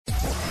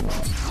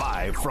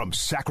Live from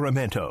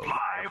Sacramento.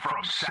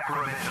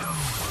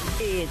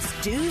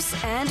 It's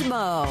Deuce and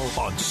Mo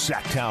On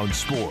Sacktown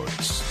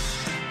Sports.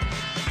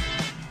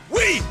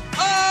 We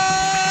are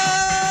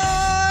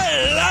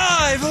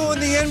live! Oh,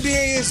 and the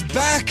NBA is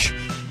back.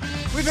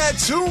 We've had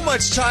too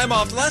much time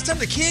off. The last time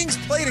the Kings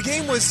played a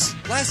game was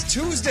last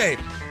Tuesday.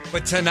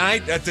 But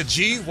tonight at the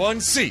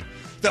G1C,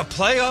 the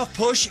playoff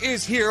push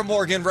is here,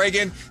 Morgan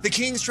Reagan. The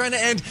Kings trying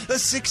to end a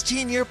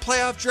 16-year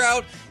playoff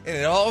drought, and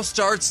it all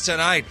starts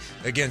tonight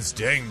against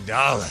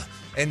Dangdala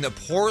and the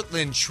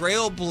Portland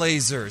Trail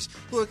Blazers,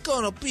 who are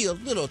going to be a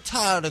little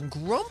tired and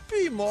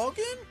grumpy,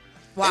 Morgan.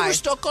 Why? They were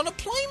stuck on a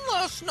plane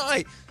last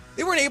night.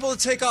 They weren't able to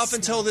take off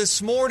until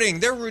this morning.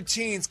 Their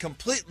routine's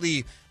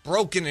completely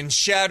broken and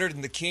shattered,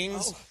 and the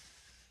Kings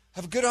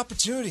have a good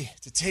opportunity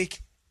to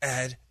take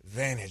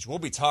advantage. We'll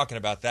be talking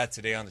about that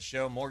today on the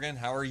show. Morgan,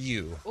 how are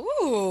you?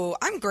 Ooh,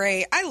 I'm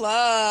great. I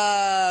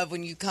love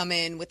when you come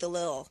in with a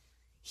little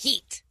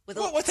heat. With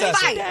a What's little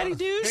that? fire. Daddy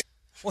dude?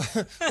 What's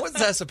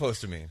that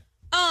supposed to mean?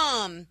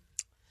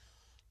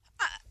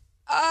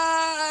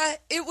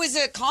 It was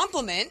a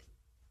compliment.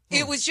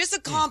 It was just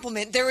a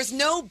compliment. There was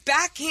no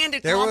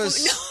backhanded There compliment.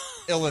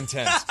 was ill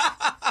intent.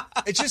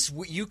 It's just,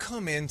 you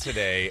come in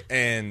today,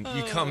 and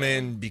you come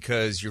in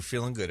because you're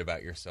feeling good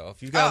about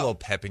yourself. You've got a little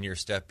pep in your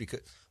step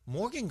because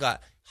Morgan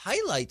got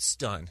highlights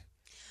done.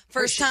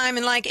 First time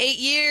in like 8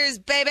 years,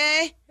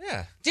 baby.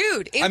 Yeah.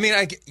 Dude.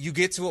 You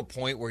get to a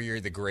point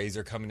where the grays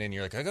are coming in.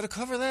 You're like, I got to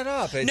cover that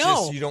up. It's No.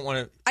 just, you don't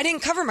want to. I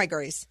didn't cover my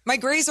grays. My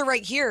grays are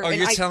right here. Oh, and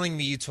you're telling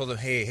me you told him,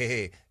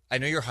 hey, I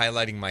know you're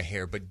highlighting my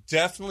hair, but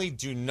definitely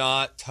do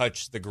not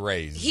touch the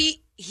grays.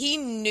 He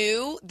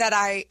knew that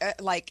I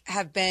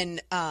have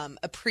been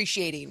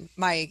appreciating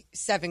my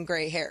 7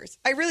 gray hairs.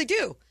 I really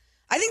do.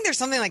 I think there's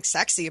something like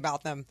sexy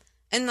about them.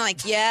 And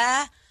like,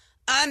 yeah,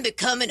 I'm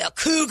becoming a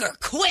cougar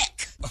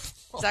quick.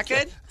 Is that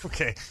good?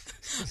 Okay.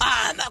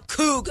 I'm a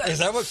cougar. Is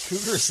that what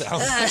cougar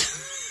sounds like?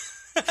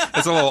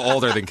 It's a little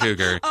older than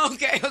cougar.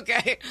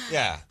 Okay.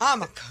 Yeah.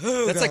 I'm a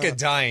cougar. That's like a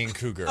dying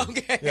cougar.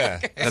 Okay. Yeah.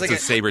 Okay. That's like a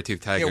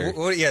saber-toothed tiger.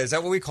 Yeah, is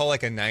that what we call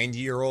like a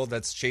 90-year-old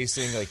that's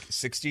chasing like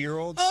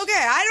 60-year-olds? Okay,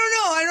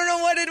 I don't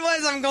know what it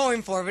was I'm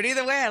going for, but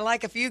either way, I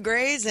like a few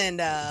grays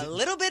and a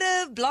little bit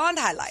of blonde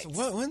highlights.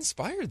 What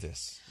inspired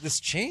this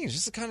change?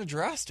 This is kind of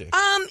drastic.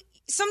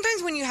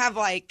 Sometimes when you have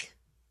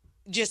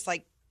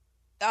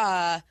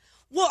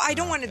I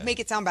don't want to make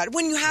it sound bad.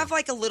 When you have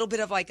like a little bit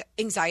of like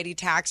anxiety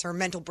attacks or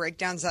mental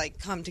breakdowns that like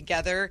come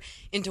together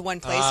into one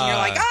place and you're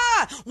like,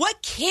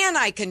 what can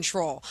I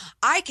control?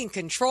 I can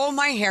control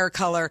my hair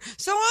color.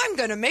 So I'm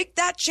going to make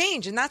that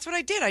change. And that's what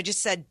I did. I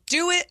just said,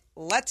 do it.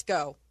 Let's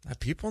go.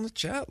 People in the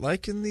chat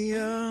liking the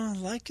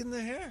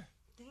hair.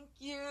 Thank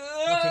you.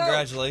 Well,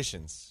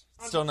 congratulations.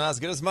 Still not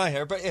as good as my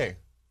hair, but hey,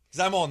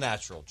 because I'm all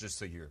natural, just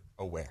so you're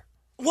aware.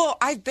 Well,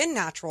 I've been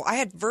natural. I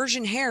had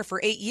virgin hair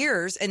for 8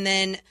 years and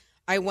then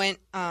I went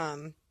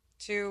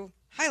to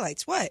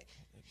highlights. What?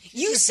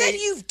 You said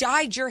you've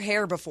dyed your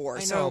hair before.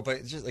 I know, but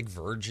it's just like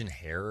virgin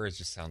hair. It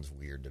just sounds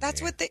weird to me.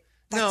 That's what they.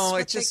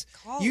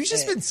 You've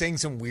just been saying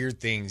some weird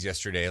things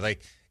yesterday.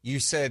 Like you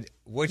said,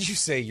 what'd you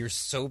say? You're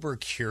sober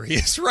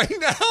curious right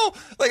now.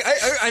 Like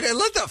I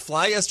let that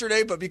fly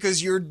yesterday, but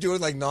because you're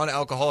doing like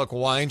non-alcoholic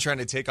wine, trying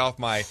to take off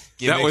my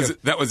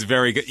gimmick. That was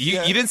very good.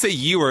 You didn't say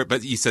you were,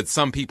 but you said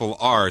some people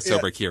are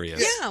sober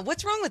curious. Yeah,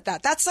 what's wrong with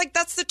that? That's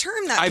the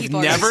term that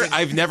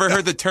I've never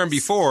heard the term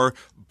before,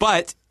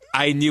 but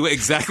I knew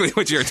exactly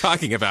what you were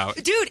talking about.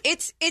 Dude,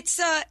 it's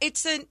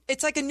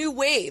like a new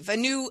wave, a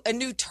new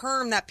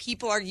term that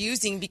people are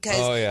using because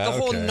the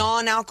whole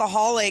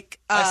non-alcoholic.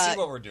 I see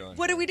what we're doing.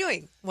 What are we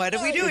doing? What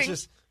are we doing?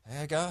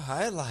 I got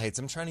highlights.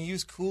 I'm trying to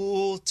use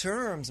cool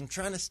terms. I'm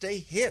trying to stay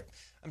hip.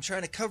 I'm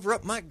trying to cover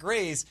up my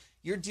grays.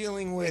 You're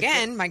dealing with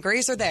my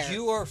grays are there.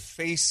 You are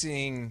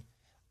facing.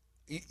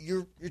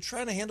 You're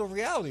trying to handle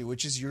reality,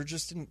 which is you're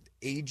just an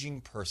aging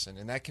person,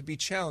 and that can be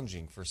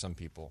challenging for some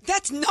people.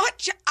 That's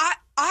not.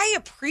 I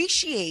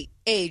appreciate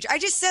age. I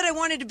just said I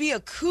wanted to be a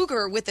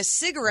cougar with a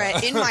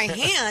cigarette in my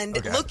hand,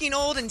 looking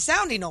old and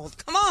sounding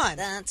old. Come on.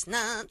 That's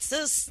not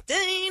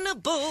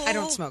sustainable. I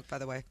don't smoke, by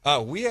the way.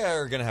 We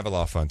are going to have a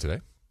lot of fun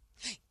today.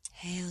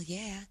 Hell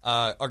yeah.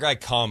 Our guy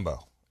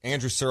Combo,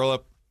 Andrew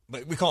Surlip,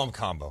 but we call him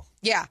Combo.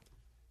 Yeah.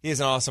 He has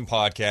an awesome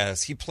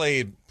podcast. He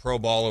played pro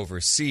ball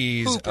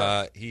overseas.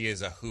 He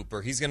is a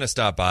hooper. He's going to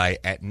stop by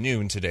at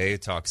noon today,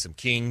 talk some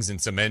Kings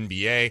and some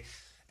NBA.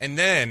 And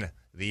then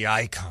the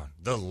icon,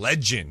 the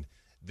legend,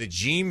 the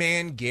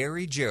G-Man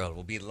Gary Gerald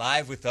will be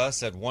live with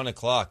us at 1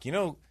 o'clock. You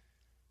know,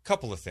 a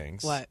couple of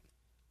things. What?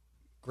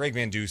 Greg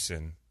Van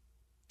Dusen,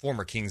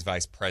 former Kings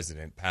vice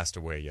president, passed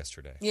away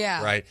yesterday.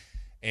 Yeah. Right?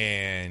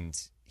 And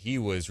he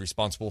was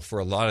responsible for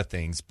a lot of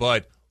things.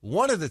 But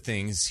one of the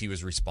things he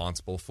was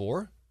responsible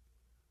for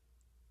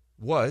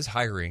was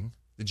hiring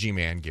the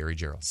G-Man Gary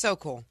Gerald. So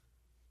cool.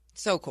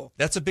 So cool.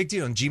 That's a big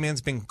deal. And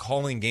G-Man's been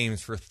calling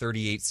games for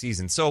 38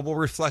 seasons. So we'll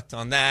reflect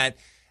on that.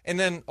 And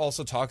then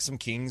also talk some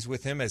Kings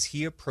with him as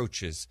he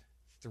approaches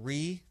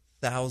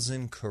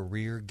 3,000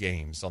 career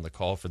games on the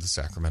call for the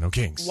Sacramento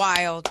Kings.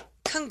 Wild.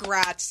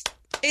 Congrats.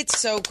 It's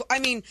so cool. I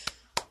mean,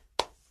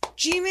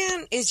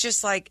 G-Man is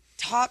just like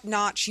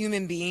top-notch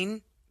human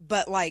being,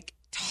 but like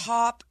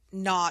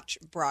top-notch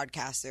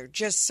broadcaster.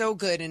 Just so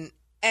good in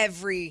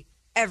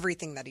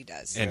everything that he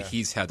does. And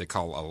he's had to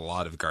call a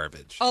lot of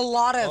garbage. A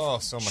lot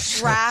of so much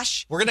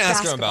trash. We're gonna ask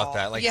him basketball. about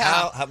that. Like,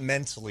 Yeah. how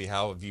mentally,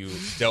 how have you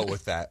dealt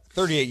with that?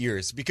 38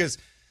 years, because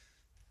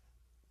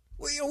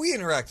we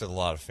interact with a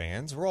lot of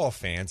fans. We're all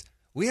fans.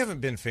 We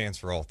haven't been fans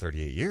for all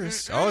 38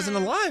 years. I wasn't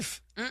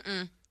alive.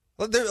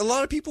 Well, there are a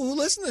lot of people who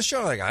listen to the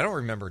show. Like, I don't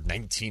remember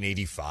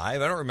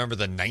 1985. I don't remember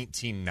the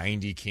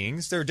 1990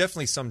 Kings. There are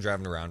definitely some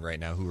driving around right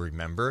now who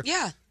remember.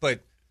 Yeah.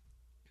 But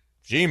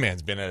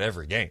G-Man's been at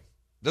every game.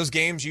 Those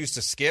games used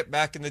to skip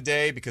back in the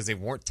day because they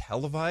weren't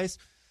televised.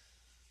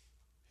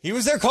 He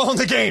was there calling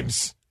the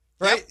games,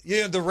 right? Yep.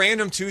 You know, the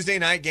random Tuesday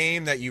night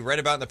game that you read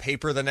about in the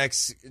paper the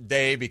next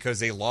day because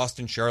they lost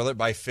in Charlotte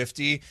by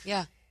 50.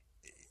 Yeah.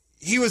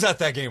 He was at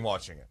that game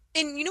watching it.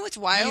 And you know what's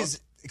wild?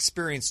 He's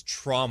experienced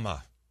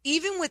trauma.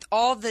 Even with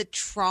all the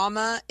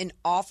trauma and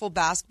awful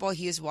basketball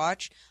he has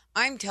watched,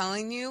 I'm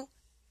telling you,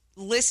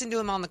 listen to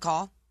him on the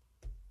call.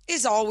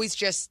 Is always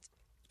just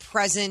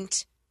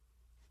present,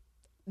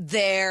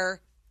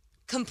 there,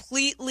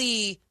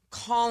 completely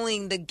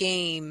calling the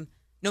game,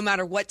 no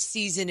matter what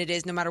season it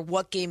is, no matter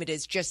what game it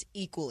is, just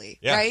equally,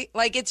 right?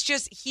 Like, it's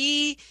just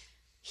he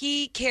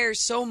cares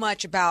so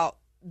much about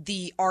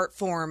the art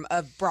form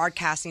of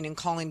broadcasting and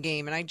calling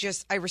game, and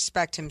I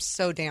respect him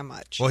so damn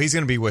much. Well, he's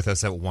going to be with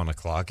us at 1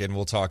 o'clock, and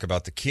we'll talk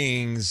about the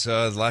Kings'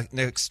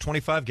 next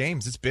 25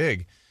 games. It's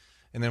big.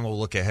 And then we'll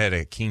look ahead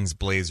at Kings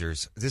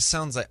Blazers. This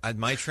sounds like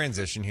my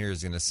transition here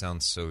is going to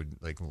sound so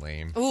like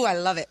lame. Ooh, I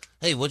love it.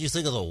 Hey, what'd you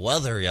think of the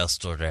weather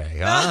yesterday?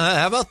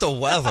 How about the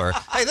weather?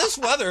 Hey, this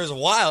weather is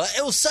wild.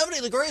 It was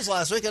 70 degrees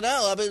last week, and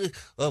now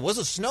was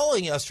it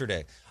snowing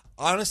yesterday?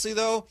 Honestly,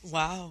 though,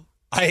 Wow.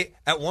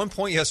 At one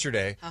point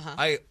yesterday,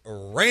 I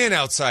ran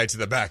outside to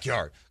the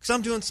backyard because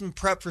I'm doing some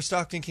prep for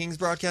Stockton Kings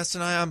broadcast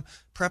tonight. I'm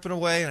prepping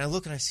away, and I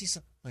look and I see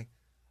something. Like,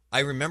 I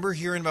remember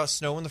hearing about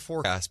snow in the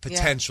forecast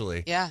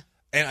potentially. Yeah.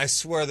 And I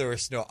swear there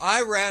was snow.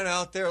 I ran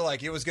out there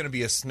like it was going to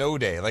be a snow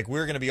day. Like we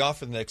were going to be off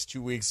for the next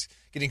 2 weeks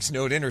getting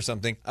snowed in or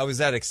something. I was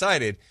that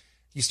excited.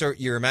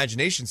 Your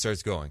imagination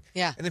starts going.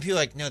 Yeah. And then people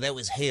are like, no, that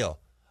was hail.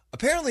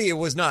 Apparently it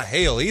was not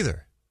hail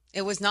either.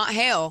 It was not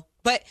hail,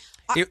 but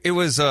It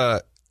was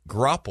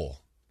grapple.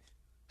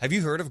 Have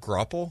you heard of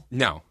grapple?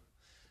 No.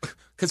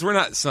 Because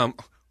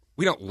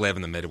we don't live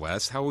in the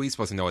Midwest. How are we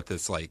supposed to know what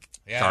this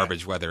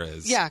garbage weather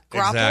is? yeah,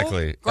 grapple.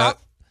 Exactly.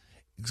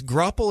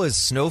 Grapple is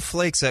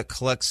snowflakes that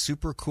collect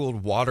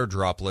supercooled water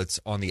droplets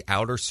on the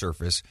outer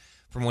surface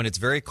from when it's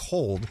very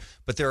cold,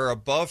 but there are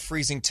above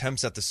freezing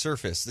temps at the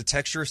surface. The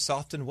texture is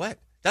soft and wet.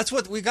 That's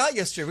what we got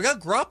yesterday. We got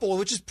grapple,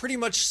 which is pretty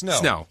much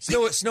snow.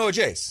 Snow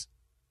adjacent.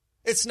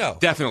 It's snow.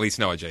 Definitely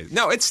snow adjacent.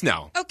 No, it's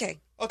snow. Okay.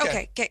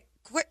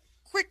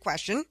 Quick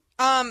question.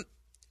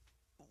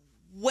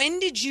 When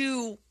did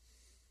you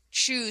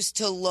choose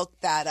to look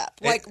that up?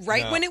 Like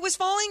when it was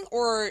falling,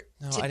 or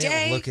today? I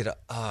didn't look it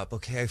up.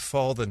 Okay, I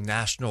follow the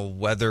National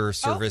Weather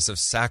Service of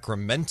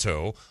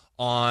Sacramento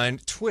on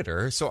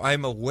Twitter, so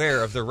I'm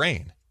aware of the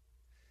rain.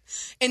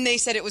 And they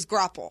said it was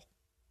grapple.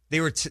 They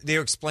were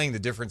explaining the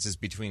differences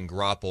between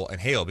grapple and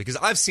hail because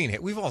I've seen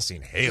it. We've all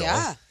seen hail.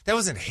 Yeah. That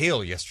wasn't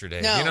hail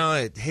yesterday. No. You know,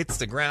 it hits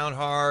the ground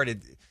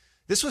hard.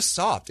 This was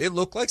soft. It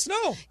looked like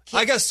snow.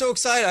 I got so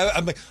excited.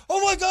 I'm like,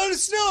 oh my God,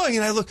 it's snowing.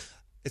 And I look,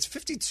 it's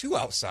 52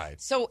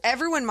 outside. So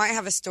everyone might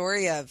have a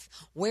story of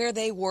where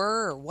they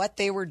were or what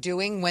they were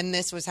doing when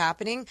this was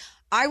happening.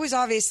 I was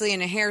obviously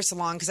in a hair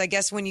salon because I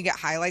guess when you get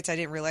highlights, I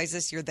didn't realize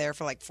this, you're there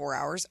for like 4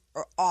 hours.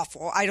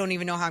 Awful. I don't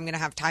even know how I'm going to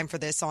have time for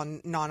this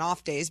on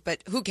non-off days,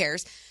 but who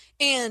cares?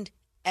 And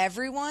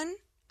everyone,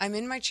 I'm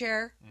in my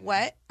chair,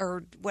 wet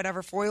or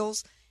whatever,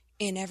 foils,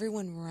 and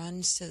everyone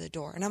runs to the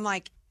door. And I'm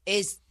like,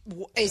 is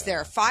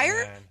there a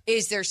fire? Man.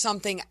 Is there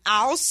something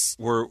else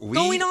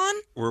going on?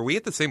 Were we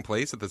at the same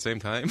place at the same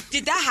time?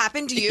 Did that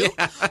happen to you?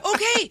 Yeah.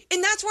 Okay,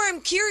 and that's where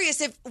I'm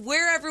curious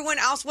where everyone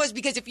else was,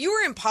 because if you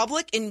were in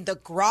public and the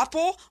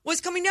grapple was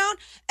coming down,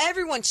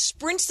 everyone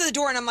sprints to the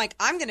door, and I'm like,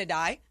 I'm going to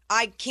die.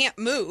 I can't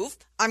move.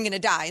 I'm going to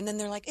die. And then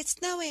they're like, it's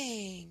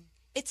snowing.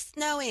 It's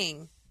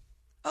snowing.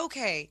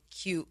 Okay,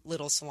 cute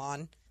little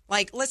salon.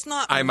 Like, let's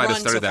not I might have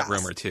started so that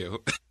fast. rumor,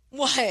 too.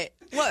 What?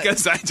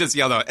 Because I just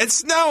yelled out, it's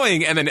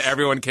snowing! And then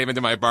everyone came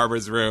into my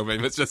barber's room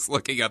and was just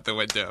looking out the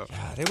window.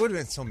 God, it would have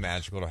been so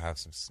magical to have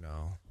some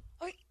snow.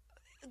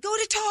 Go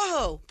to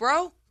Tahoe,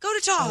 bro. Go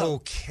to Tahoe.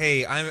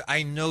 Okay,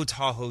 I know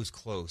Tahoe's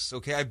close.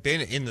 Okay, I've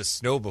been in the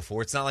snow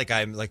before. It's not like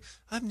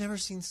I've never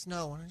seen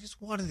snow, and I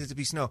just wanted it to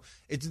be snow.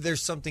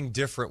 There's something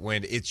different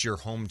when it's your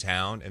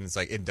hometown, and it's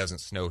like it doesn't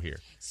snow here.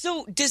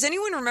 So, does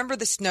anyone remember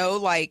the snow?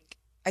 Like,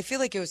 I feel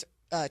like it was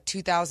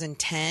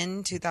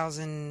 2010,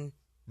 2000.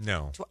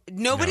 No.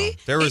 Nobody? No.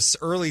 There was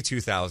early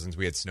 2000s.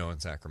 We had snow in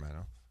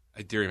Sacramento.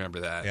 I do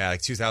remember that. Yeah,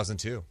 like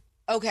 2002.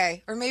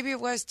 Okay, or maybe it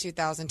was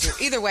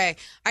 2002. Either way,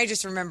 I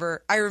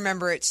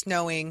remember it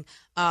snowing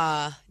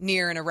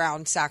near and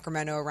around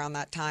Sacramento around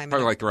that time.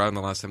 Probably like around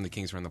the last time the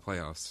Kings were in the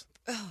playoffs.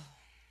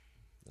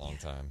 Long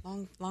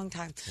time. Long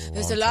time. It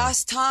was the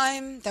last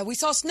time that we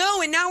saw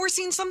snow, and now we're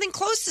seeing something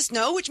close to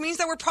snow, which means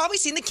that we're probably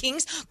seeing the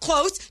Kings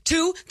close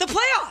to the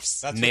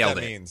playoffs. That's Nailed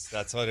what that it. means.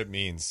 That's what it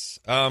means.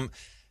 Man,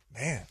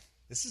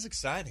 this is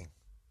exciting.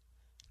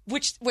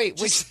 Which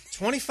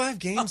 25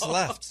 games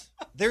left.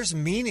 There's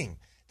meaning.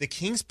 The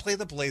Kings play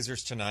the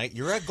Blazers tonight.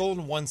 You're at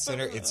Golden One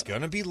Center. It's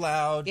going to be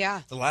loud.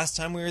 Yeah. The last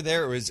time we were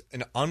there, it was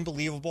an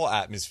unbelievable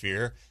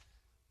atmosphere.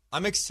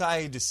 I'm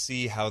excited to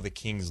see how the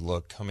Kings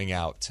look coming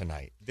out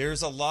tonight.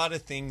 There's a lot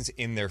of things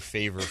in their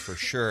favor for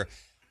sure.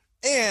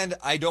 And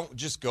I don't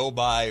just go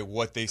by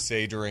what they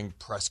say during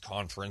press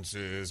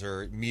conferences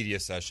or media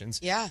sessions.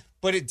 Yeah.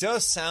 But it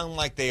does sound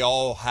like they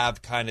all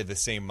have kind of the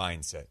same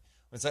mindset.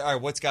 It's like, all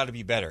right, what's got to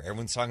be better?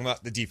 Everyone's talking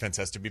about the defense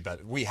has to be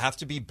better. We have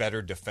to be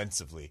better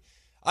defensively.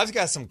 I've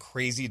got some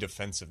crazy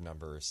defensive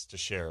numbers to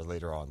share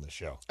later on in the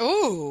show.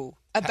 Ooh,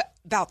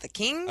 about the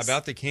Kings?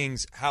 About the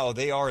Kings, how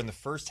they are in the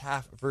first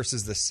half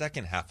versus the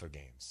second half of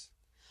games.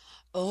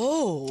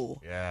 Oh.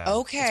 Yeah.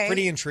 Okay. It's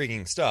pretty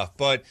intriguing stuff.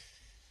 But,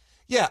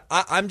 yeah,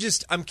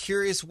 I'm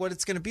curious what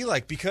it's going to be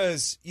like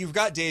because you've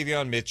got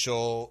Davion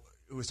Mitchell,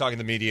 who was talking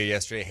to the media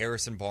yesterday,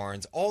 Harrison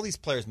Barnes, all these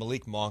players,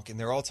 Malik Monk, and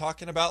they're all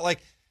talking about, like,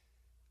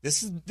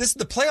 this is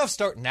the playoffs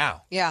start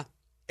now. Yeah.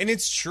 And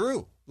it's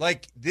true.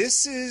 Like,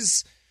 this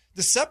is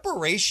the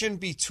separation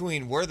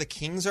between where the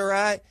Kings are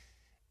at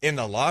in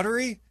the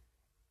lottery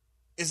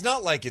is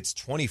not like it's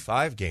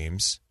 25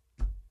 games.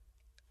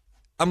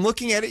 I'm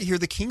looking at it here.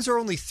 The Kings are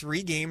only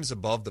 3 games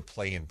above the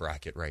play-in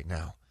bracket right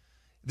now.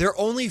 They're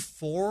only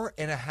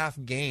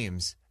 4.5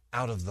 games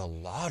out of the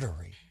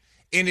lottery.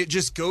 And it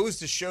just goes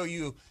to show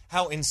you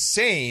how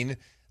insane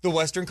the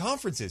Western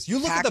Conference is. You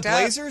look at the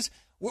Blazers.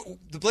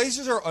 The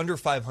Blazers are under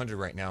 500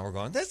 right now. We're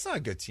going, that's not a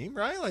good team,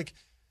 right? Like,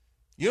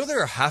 you know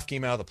they're a half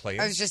game out of the play-in.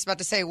 I was just about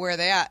to say, where are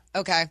they at?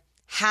 Okay.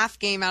 Half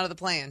game out of the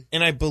play-in.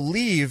 And I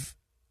believe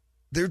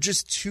they're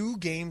just 2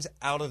 games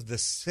out of the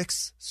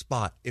 6th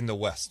spot in the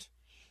West.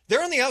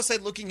 They're on the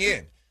outside looking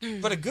in.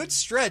 But a good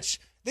stretch,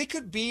 they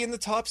could be in the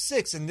top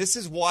 6. And this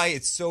is why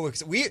it's so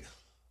exciting.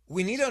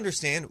 We need to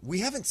understand, we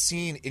haven't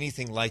seen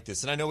anything like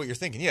this. And I know what you're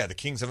thinking. Yeah, the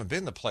Kings haven't been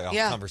in the playoff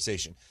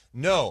conversation.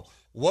 No,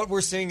 what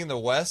we're seeing in the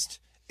West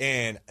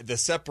and the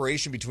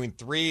separation between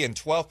 3 and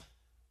 12,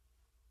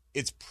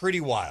 it's pretty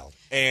wild.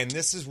 And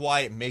this is why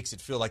it makes it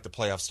feel like the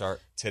playoffs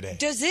start today.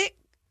 Does it?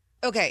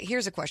 Okay,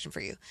 here's a question for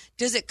you.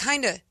 Does it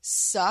kind of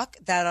suck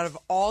that out of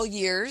all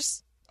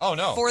years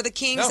for the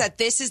Kings that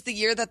this is the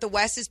year that the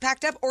West is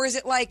packed up? Or is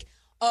it like,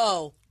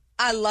 oh,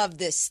 I love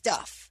this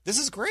stuff? This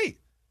is great.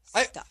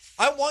 I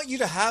want you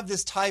to have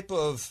this type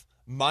of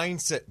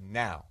mindset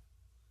now.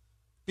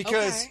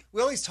 Because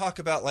we always talk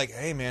about, like,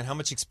 hey, man, how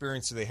much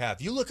experience do they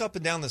have? You look up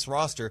and down this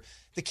roster,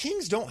 the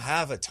Kings don't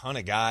have a ton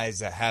of guys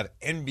that have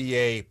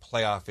NBA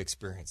playoff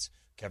experience.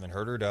 Kevin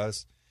Huerter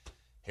does.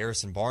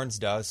 Harrison Barnes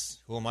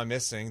does. Who am I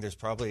missing? There's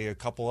probably a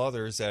couple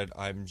others that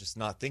I'm just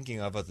not thinking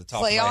of at the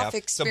top of my head.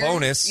 Experience. It's a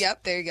bonus.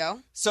 Yep, there you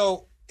go.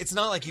 So it's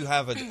not like you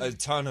have a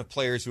ton of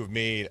players who have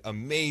made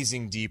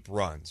amazing deep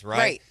runs,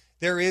 right?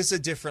 There is a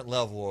different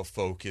level of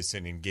focus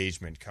and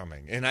engagement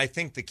coming. And I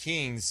think the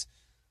Kings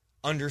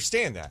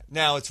understand that.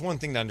 Now, it's one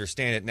thing to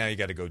understand it. Now you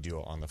got to go do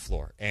it on the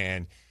floor.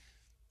 And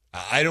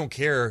I don't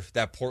care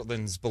that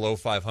Portland's below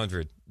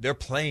 500. They're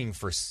playing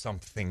for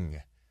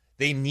something.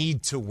 They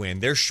need to win.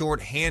 They're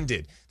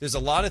shorthanded. There's a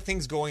lot of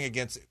things going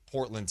against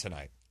Portland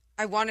tonight.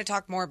 I want to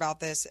talk more about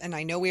this, and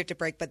I know we have to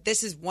break, but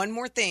this is one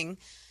more thing.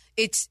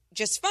 It's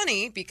just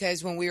funny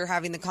because when we were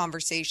having the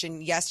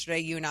conversation yesterday,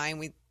 you and I, and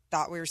we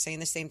thought we were saying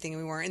the same thing,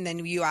 and we weren't. And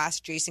then you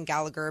asked Jason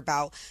Gallagher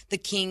about the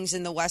Kings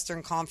in the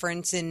Western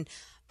Conference and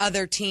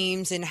other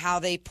teams and how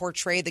they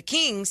portray the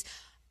Kings.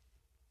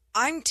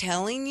 I'm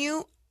telling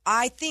you,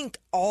 I think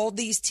all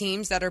these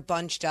teams that are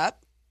bunched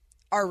up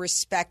are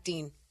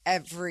respecting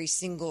every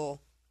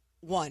single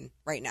one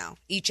right now,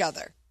 each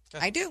other.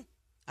 I do.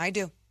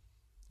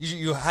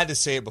 You had to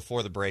say it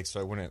before the break so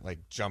I wouldn't,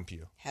 like, jump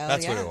you.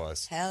 That's what it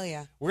was. Hell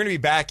yeah. We're going to be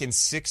back in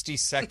 60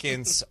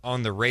 seconds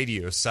on the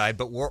radio side,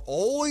 but we're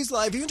always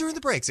live, even during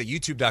the breaks, at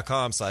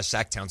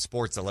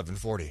youtube.com/SacktownSports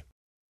 1140.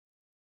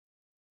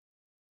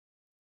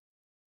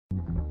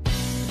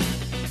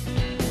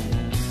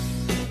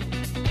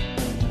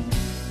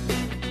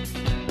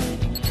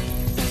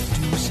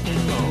 Deuce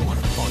and Mo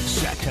on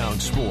Sacktown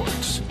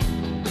Sports.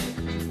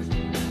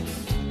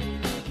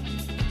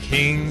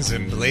 Kings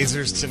and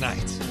Blazers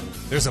tonight.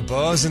 There's a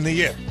buzz in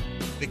the air.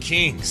 The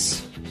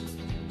Kings.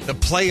 The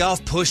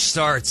playoff push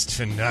starts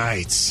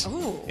tonight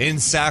in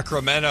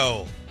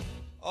Sacramento.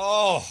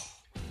 Oh,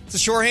 it's a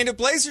shorthanded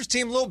Blazers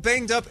team, a little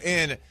banged up,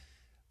 and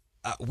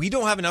we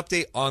don't have an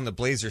update on the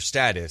Blazers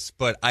status,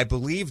 but I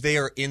believe they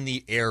are in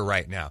the air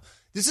right now.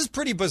 This is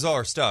pretty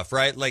bizarre stuff,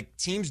 right? Like,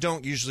 teams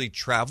don't usually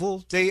travel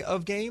day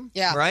of game,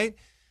 right?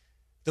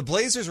 The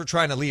Blazers were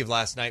trying to leave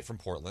last night from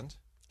Portland.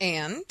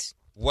 And?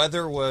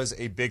 Weather was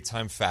a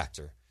big-time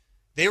factor.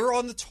 They were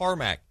on the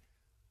tarmac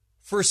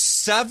for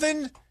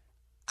 7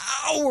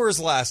 hours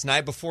last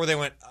night before they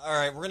went, all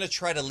right, we're going to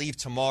try to leave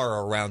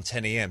tomorrow around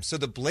 10 a.m. So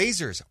the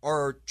Blazers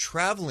are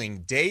traveling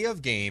day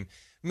of game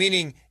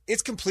meaning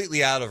it's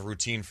completely out of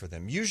routine for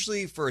them.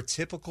 Usually for a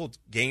typical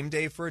game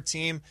day for a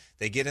team,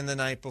 they get in the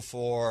night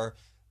before.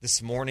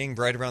 This morning,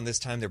 right around this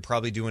time, they're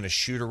probably doing a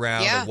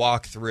shoot-around, a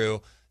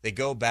walk-through. They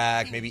go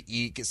back, maybe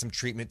eat, get some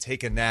treatment,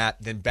 take a nap,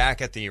 then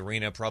back at the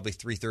arena, probably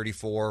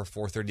 3:34,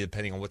 4:30,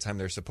 depending on what time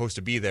they're supposed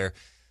to be there.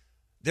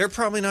 They're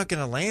probably not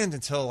going to land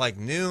until like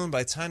noon.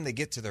 By the time they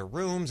get to their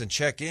rooms and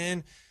check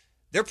in,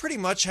 they're pretty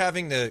much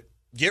having to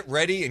get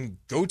ready and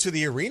go to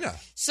the arena.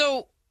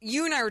 So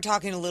you and I were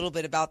talking a little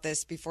bit about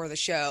this before the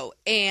show,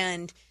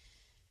 and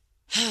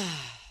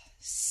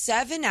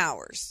 7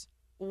 hours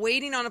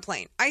waiting on a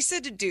plane. I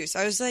said to Deuce,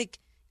 I was like,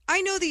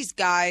 I know these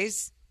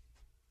guys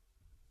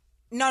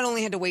not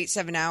only had to wait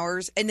 7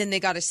 hours, and then they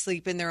got to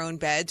sleep in their own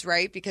beds,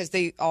 right? Because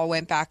they all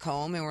went back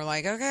home and were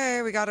like,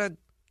 okay, we got to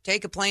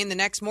take a plane the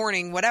next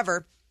morning,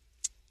 whatever.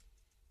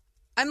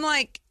 I'm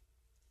like,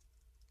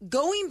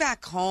 going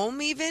back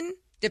home even,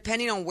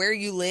 depending on where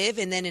you live,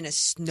 and then in a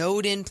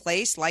snowed-in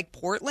place like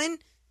Portland,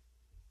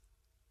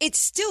 it's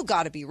still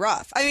got to be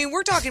rough. I mean,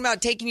 we're talking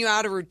about taking you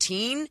out of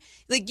routine.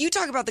 Like, you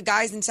talk about the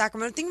guys in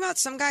Sacramento. Think about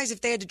some guys,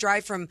 if they had to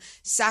drive from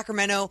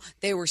Sacramento,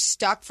 they were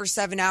stuck for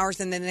 7 hours,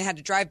 and then they had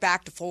to drive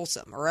back to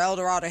Folsom or El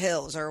Dorado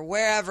Hills or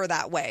wherever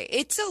that way.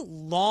 It's a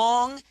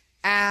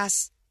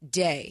long-ass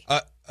day.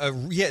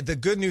 Yeah, the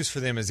good news for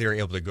them is they're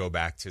able to go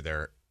back to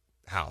their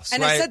house.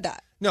 And right? I said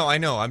that. No, I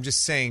know. I'm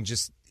just saying,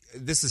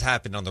 this has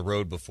happened on the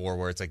road before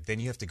where it's like, then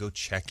you have to go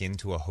check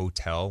into a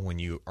hotel when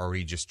you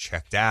already just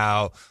checked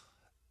out.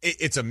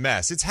 It's a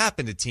mess. It's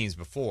happened to teams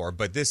before,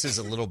 but this is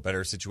a little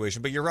better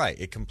situation. But you're right.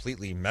 It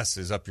completely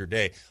messes up your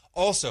day.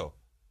 Also,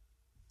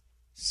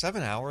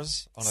 7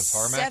 hours on a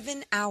tarmac?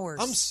 7 hours.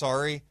 I'm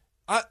sorry.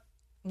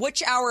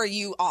 Which hour are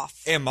you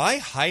off? Am I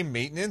high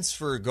maintenance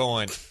for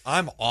going,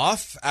 I'm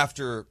off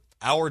after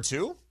hour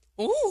 2?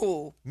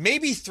 Ooh.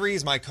 Maybe 3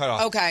 is my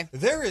cutoff. Okay.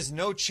 There is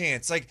no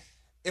chance. Like,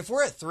 if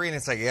we're at 3 and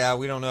it's like, yeah,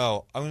 we don't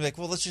know, I'm going to be like,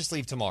 well, let's just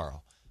leave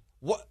tomorrow.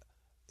 What?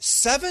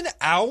 7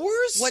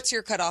 hours? What's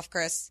your cutoff,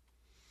 Chris?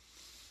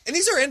 And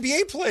these are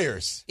NBA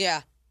players.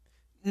 Yeah.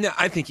 No,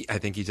 I think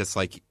you just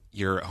like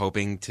you're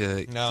hoping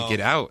to get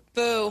out.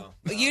 Boo.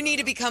 No. You need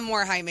to become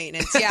more high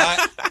maintenance.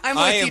 Yeah. I'm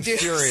with you, dude. I am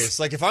furious.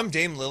 Like, if I'm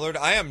Dame Lillard,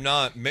 I'm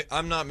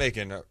not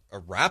making a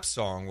rap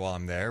song while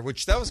I'm there,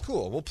 which that was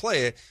cool. We'll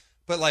play it.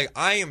 But like,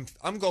 I'm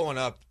going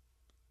up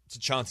to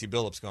Chauncey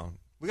Billups going,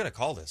 we got to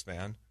call this,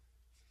 man.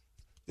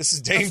 This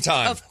is Dame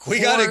time. Of course, we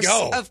got to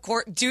go. Of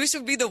course. Deuce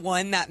would be the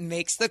one that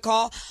makes the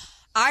call.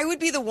 I would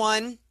be the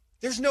one.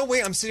 There's no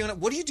way I'm sitting on it.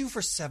 What do you do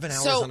for 7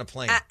 hours on a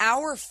plane? At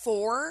hour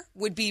 4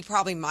 would be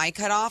probably my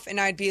cutoff, and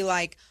I'd be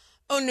like,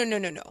 oh,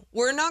 no.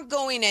 We're not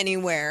going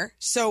anywhere,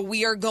 so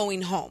we are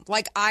going home.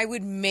 Like, I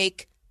would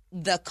make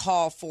the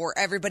call for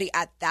everybody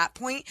at that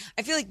point.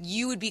 I feel like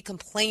you would be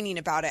complaining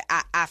about it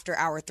after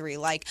hour 3.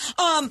 Like,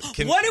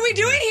 what are we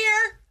doing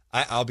here?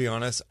 I'll be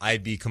honest,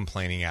 I'd be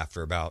complaining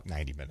after about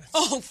 90 minutes.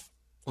 Oh,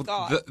 well,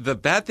 God. The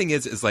bad thing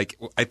is like,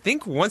 I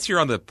think once you're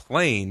on the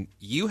plane,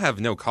 you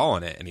have no call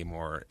on it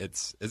anymore.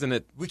 Isn't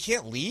it? We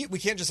can't leave? We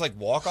can't just like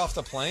walk off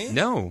the plane?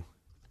 No.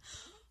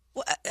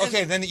 Well,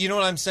 okay, then you know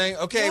what I'm saying?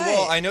 Okay, what?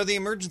 Well, I know the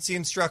emergency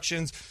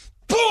instructions.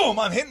 Boom!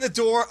 I'm hitting the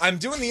door. I'm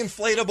doing the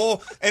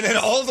inflatable. And then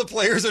all the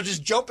players are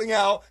just jumping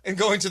out and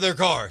going to their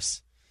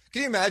cars.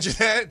 Can you imagine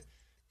that?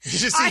 You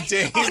just see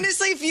Dame.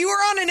 Honestly, if you were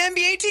on an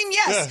NBA team,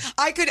 yes. Yeah.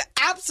 I could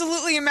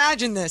absolutely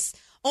imagine this.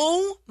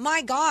 Oh,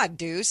 my God,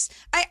 Deuce.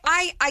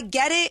 I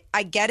get it.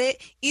 I get it.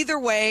 Either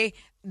way,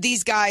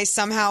 these guys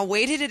somehow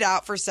waited it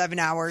out for 7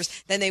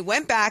 hours. Then they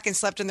went back and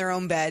slept in their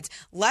own beds,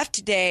 left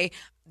today.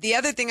 The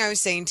other thing I was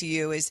saying to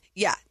you is,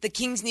 yeah, the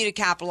Kings need to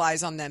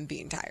capitalize on them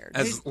being tired.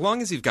 As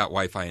long as you've got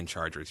Wi-Fi and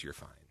chargers, you're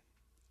fine.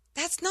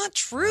 That's not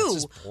true.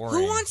 That's just boring.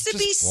 Who wants to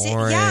be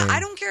boring. Yeah,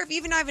 I don't care if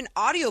even I have an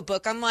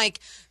audiobook. I'm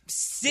like,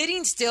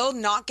 sitting still,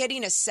 not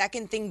getting a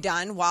second thing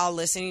done while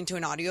listening to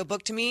an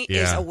audiobook to me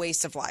is a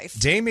waste of life.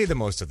 Dame made the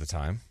most of the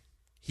time.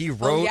 He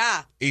wrote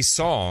a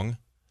song,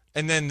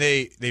 and then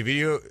they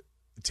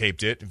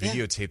videotaped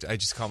it. I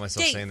just call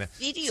myself saying that.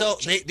 So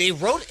they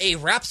wrote a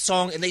rap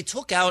song, and they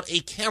took out a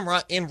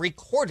camera and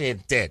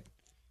recorded it.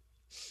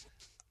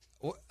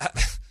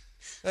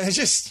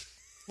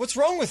 What's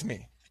wrong with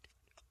me?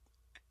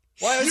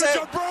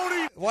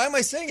 Why am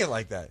I saying it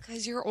like that?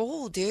 Because you're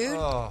old, dude.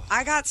 Oh.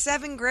 I got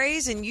 7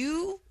 grays, and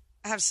you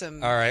have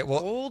some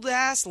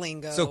old-ass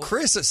lingo. So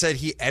Chris said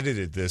he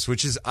edited this,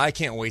 which is, I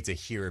can't wait to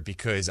hear it,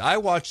 because I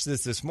watched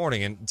this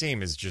morning, and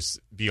Dame is just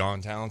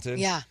beyond talented.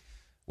 Yeah.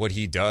 What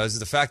he does,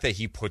 the fact that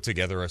he put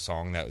together a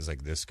song that was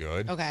like this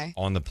good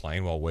on the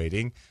plane while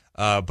waiting.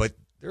 But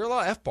there are a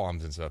lot of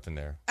F-bombs and stuff in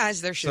there.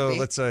 As there should be. So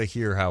let's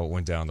hear how it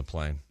went down the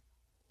plane.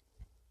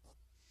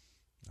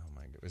 Oh,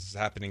 my God. This is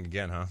happening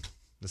again, huh?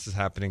 This is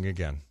happening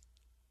again.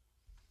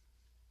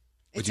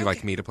 Would you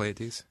like me to play it,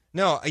 Deuce?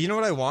 No, you know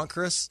what I want,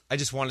 Chris? I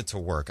just want it to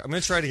work. I'm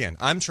going to try it again.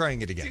 I'm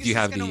trying it again. Do you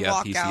have the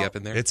PC up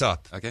in there? It's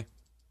up. Okay.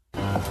 Hey.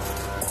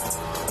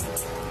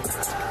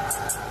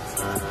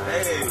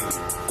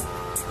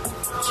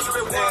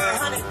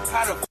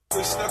 How the f***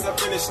 we stuck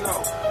up in the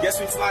snow? Guess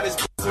we fly this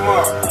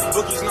tomorrow.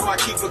 Bookies know I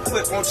keep a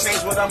clip, won't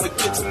change what I'ma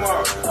get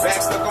tomorrow. Bag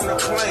stuck on the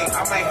plane,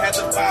 I might have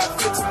to buy a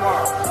fit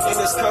tomorrow. In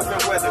this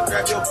cuffing weather,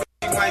 grab your bitch,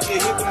 you might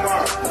get hit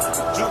tomorrow.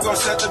 Drew gon'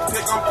 shut the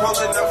pick, I'm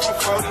pulling up from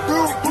 40.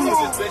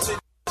 This bitch,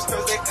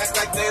 cause they act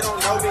like they don't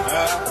know me.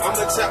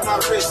 I'ma tap my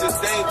wrist, it's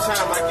game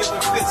time. I give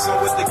them fits on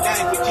with the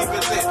gang, we keep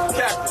it lit.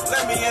 Captain,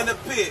 let me in the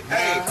pit.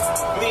 Hey,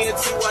 me and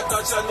T, I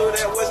thought y'all knew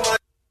that was my.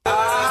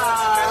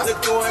 At the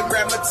door and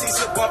grab my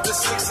teeth up off the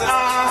sixer.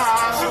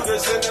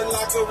 Shooters in the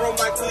locker room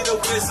like we the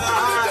wizard.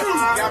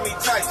 Got me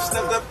tight,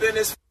 stepped up in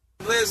this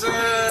blizzard.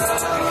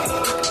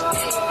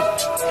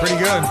 Pretty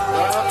good.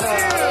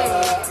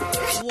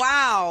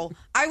 Wow.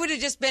 I would have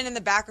just been in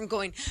the background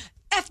going,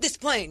 F this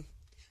plane.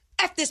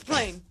 F this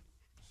plane.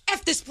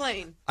 F this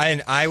plane.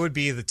 And I would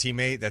be the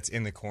teammate that's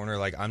in the corner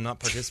like, I'm not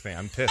participating.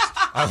 I'm pissed.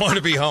 I want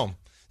to be home.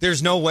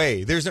 There's no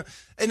way. There's no,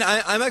 and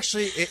I'm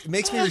actually. It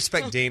makes me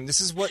respect Dame. This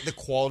is what the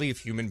quality of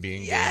human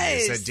being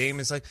is. That Dame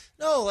is like,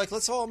 no, like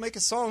let's all make a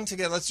song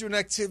together. Let's do an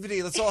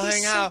activity. Let's all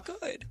hang out.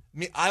 Good.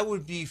 I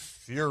would be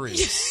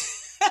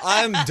furious.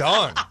 I'm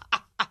done.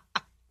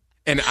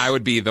 And I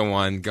would be the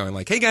one going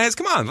like, "Hey guys,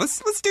 come on, let's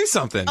do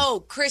something."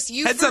 Oh, Chris,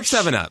 you heads up,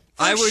 7-Up.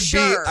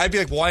 I'd be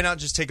like, why not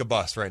just take a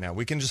bus right now?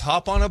 We can just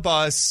hop on a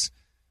bus,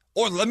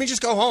 or let me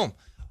just go home.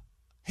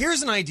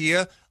 Here's an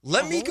idea.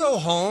 Let me go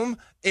home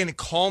and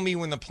call me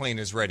when the plane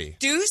is ready.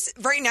 Deuce,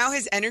 right now,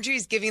 his energy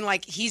is giving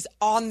like he's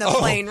on the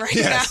plane right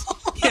now.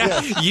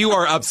 Yeah. You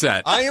are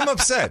upset. I am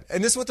upset.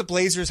 And this is what the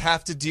Blazers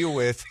have to deal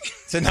with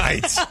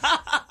tonight.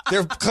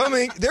 They're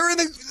coming.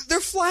 They're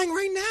flying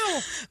right now.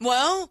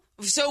 Well,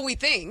 so we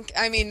think.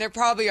 I mean, they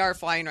probably are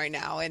flying right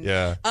now.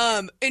 And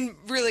and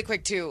really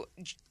quick too,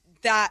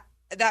 that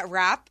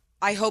rap.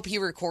 I hope he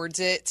records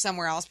it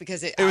somewhere else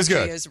because it was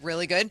actually good. is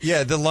really good.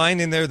 Yeah, the line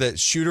in there that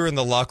shooter in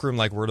the locker room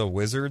like we're the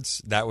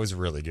Wizards, that was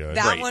really good.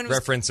 That one was,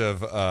 reference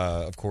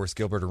of course,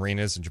 Gilbert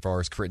Arenas and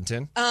Javaris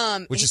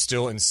Crittenton, which is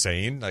still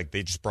insane. Like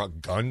they just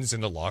brought guns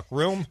in the locker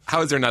room.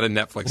 How is there not a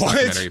Netflix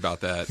documentary about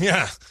that?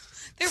 Yeah,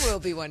 there will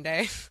be one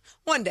day.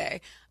 One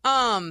day.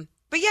 But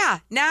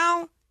yeah,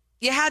 now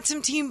you had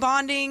some team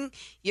bonding.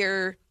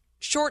 You're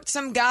short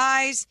some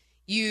guys.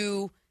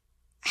 You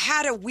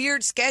had a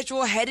weird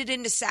schedule headed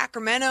into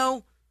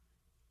Sacramento.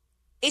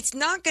 It's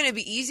not going to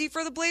be easy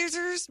for the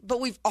Blazers,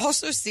 but we've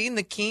also seen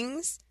the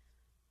Kings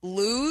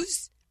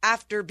lose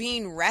after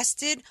being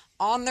rested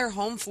on their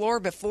home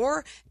floor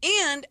before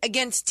and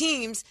against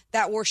teams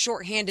that were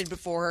shorthanded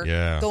before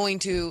going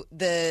to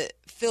the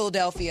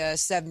Philadelphia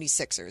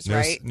 76ers,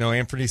 right? No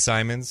Anthony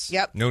Simons.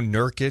 Yep. No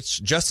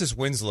Nurkic. Justice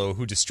Winslow,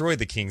 who destroyed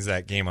the Kings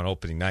that game on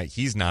opening night,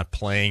 he's not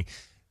playing.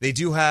 They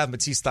do have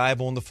Matisse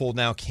Thybulle in the fold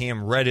now,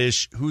 Cam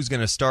Reddish, who's going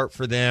to start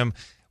for them.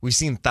 We've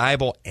seen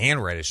Thybulle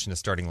and Reddish in the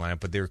starting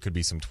lineup, but there could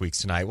be some tweaks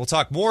tonight. We'll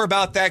talk more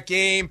about that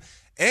game,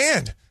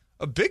 and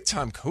a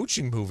big-time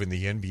coaching move in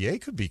the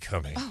NBA could be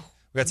coming.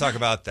 We got to talk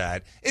about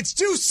that. It's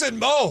Deuce and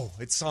Mo.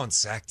 It's on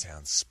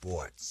Sacktown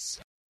Sports.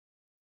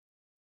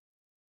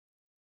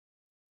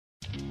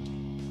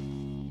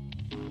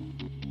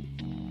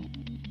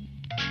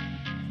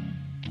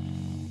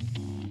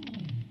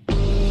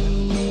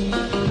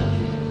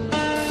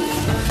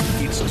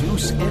 It's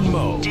Deuce and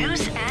Mo.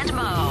 Deuce and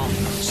Mo.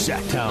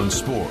 Sacktown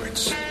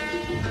Sports.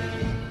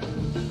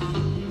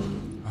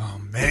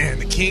 Oh, man,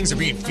 the Kings are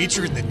being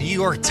featured in the New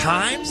York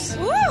Times?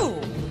 Woo!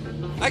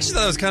 I actually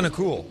thought it was kind of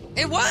cool.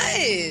 It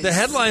was. The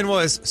headline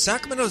was,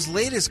 Sacramento's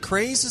latest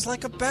craze is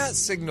like a bat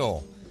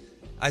signal.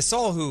 I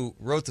saw who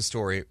wrote the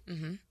story,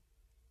 and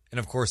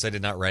of course I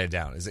did not write it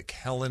down. Is it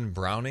Kellen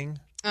Browning?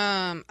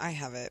 I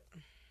have it.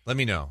 Let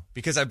me know,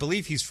 because I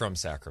believe he's from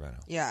Sacramento.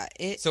 Yeah,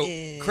 So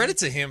is. credit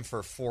to him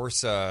for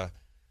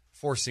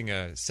forcing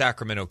a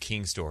Sacramento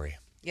King story.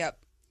 Yep.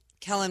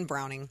 Kellen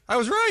Browning. I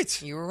was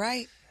right. You were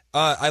right.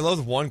 I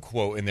love one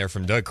quote in there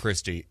from Doug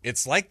Christie.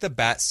 It's like the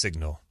bat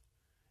signal.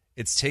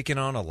 It's taken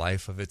on a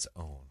life of its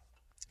own.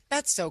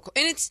 That's so cool.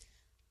 And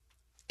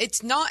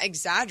it's not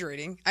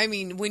exaggerating. I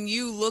mean, when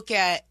you look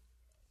at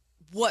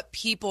what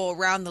people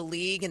around the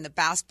league and the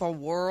basketball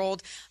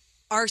world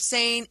are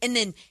saying, and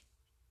then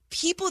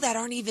people that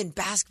aren't even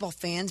basketball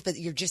fans, but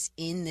you're just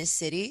in this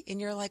city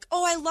and you're like,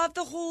 oh, I love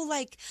the whole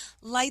like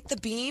light the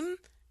beam.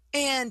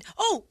 And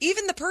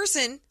even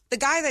the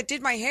guy that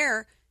did my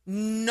hair,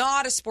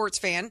 not a sports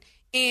fan.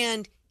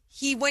 And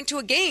he went to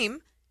a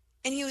game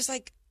and he was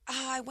like,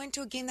 I went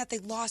to a game that they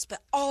lost,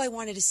 but all I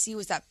wanted to see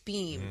was that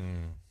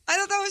beam. I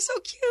thought that was so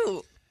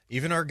cute.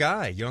 Even our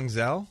guy, Young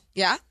Zell.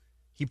 Yeah.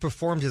 He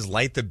performed his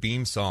Light the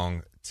Beam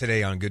song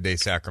today on Good Day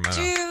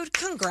Sacramento. Dude,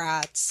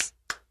 congrats.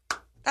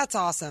 That's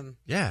awesome.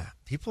 Yeah,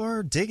 people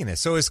are digging it.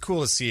 So it's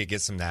cool to see it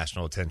get some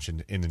national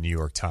attention in the New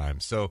York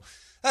Times. So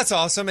that's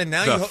awesome. And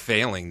now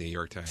failing New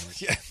York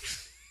Times. Yeah.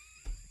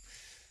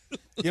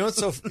 You know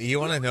what's you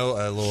want to know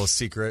a little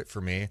secret for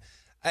me?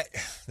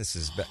 This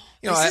is bad.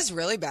 This is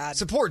really bad.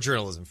 Support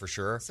journalism for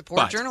sure.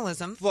 Support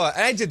journalism. But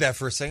I did that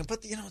for a second. But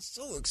it's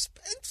so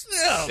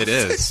expensive. It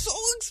is. It's so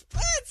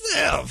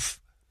expensive.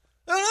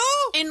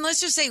 And let's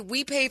just say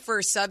we pay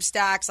for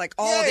Substacks, like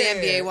all the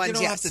NBA ones. You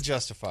don't have to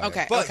justify it.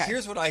 Okay. But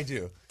here's what I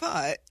do.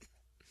 But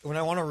when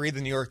I want to read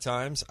the New York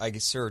Times, I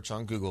search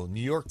on Google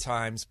New York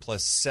Times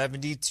plus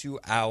 72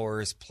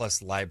 hours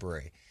plus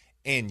library.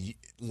 And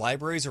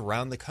libraries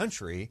around the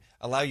country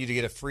allow you to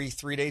get a free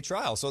 3-day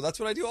trial. So that's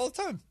what I do all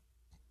the time.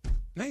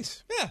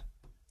 Nice. Yeah.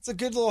 It's a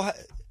good little,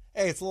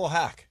 it's a little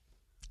hack.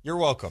 You're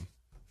welcome.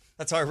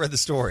 That's how I read the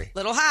story.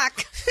 Little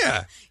hack.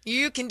 Yeah.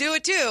 You can do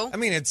it too. I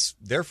mean, it's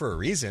there for a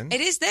reason. It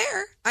is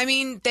there. I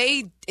mean,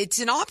 it's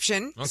an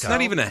option. It's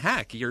not even a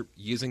hack. You're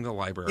using the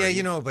library.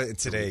 Yeah, but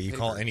today you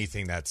call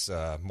anything that's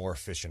more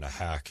efficient a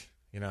hack,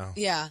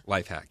 Yeah.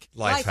 Life hack.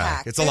 Life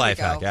hack. It's a There we life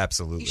go. hack,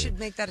 absolutely. You should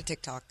make that a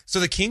TikTok. So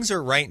the Kings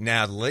are right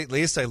now, the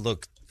latest I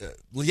looked,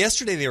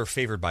 yesterday they were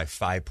favored by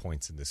 5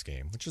 points in this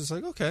game, which is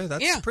like, okay,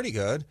 that's pretty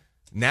good.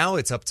 Now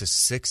it's up to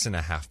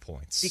 6.5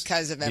 points.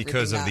 Because of everything.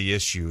 Because of the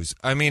issues.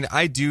 I mean,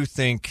 I do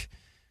think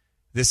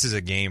this is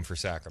a game for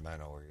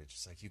Sacramento where you're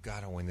just like, you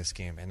got to win this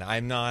game. And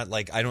I'm not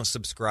like, I don't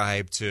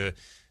subscribe to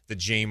the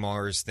J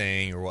Mars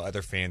thing or what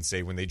other fans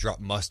say when they drop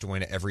must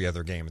win every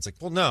other game. It's like,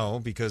 well,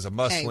 no, because a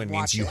must win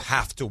means you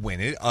have to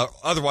win it.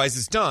 Otherwise,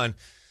 it's done.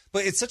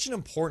 But it's such an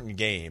important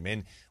game.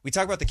 And we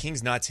talk about the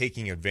Kings not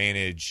taking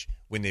advantage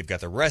when they've got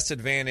the rest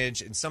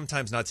advantage and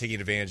sometimes not taking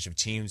advantage of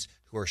teams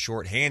who are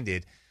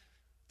shorthanded.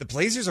 The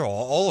Blazers are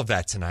all of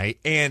that tonight.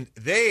 And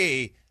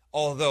they,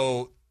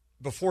 although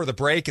before the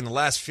break in the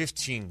last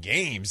 15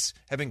 games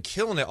have been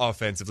killing it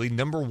offensively,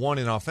 number 1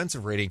 in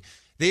offensive rating,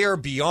 they are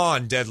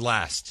beyond dead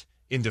last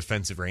in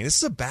defensive rating. This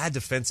is a bad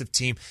defensive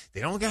team.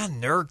 They don't got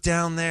Nurk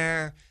down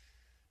there.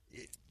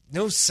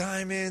 No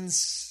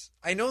Simons.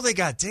 I know they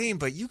got Dame,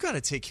 but you got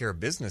to take care of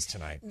business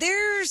tonight.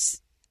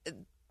 There's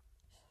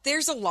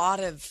a lot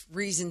of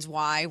reasons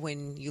why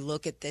when you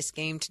look at this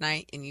game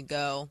tonight and you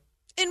go,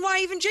 and why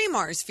even J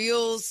Mars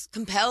feels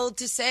compelled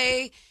to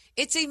say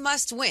it's a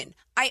must win.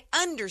 I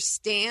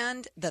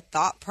understand the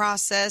thought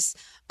process,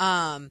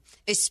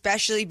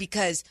 especially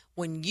because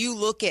when you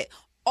look at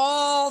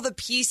all the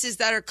pieces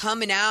that are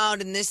coming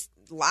out in this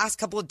last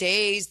couple of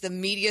days, the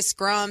media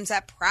scrums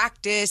at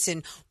practice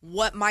and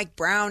what Mike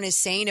Brown is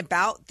saying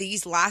about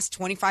these last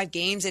 25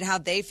 games and how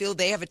they feel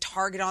they have a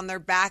target on their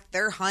back,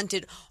 they're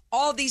hunted,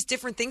 all these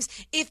different things.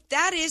 If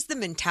that is the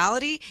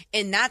mentality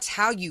and that's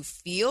how you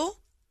feel,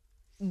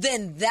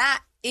 then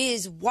that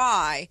is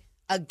why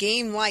a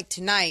game like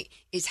tonight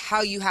is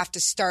how you have to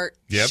start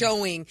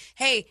showing,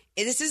 hey,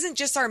 this isn't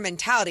just our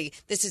mentality.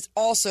 This is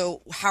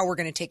also how we're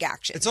going to take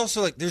action. It's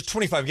also like there's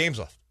 25 games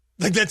left.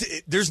 Like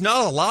there's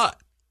not a lot.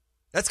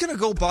 That's going to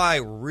go by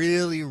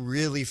really,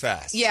 really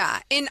fast. Yeah,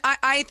 and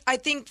I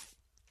think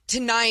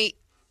tonight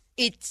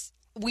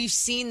we've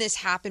seen this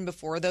happen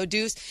before, though,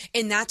 Deuce,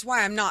 and that's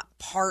why I'm not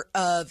part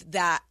of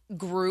that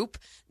group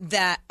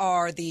that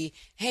are the,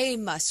 hey,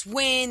 must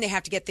win, they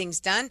have to get things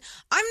done.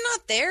 I'm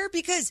not there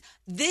because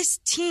this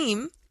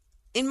team,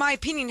 in my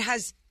opinion,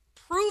 has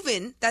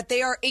proven that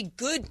they are a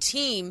good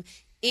team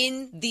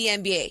in the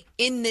NBA,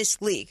 in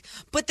this league.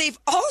 But they've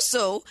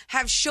also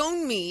have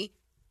shown me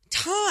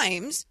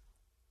times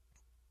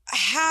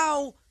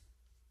how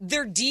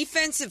their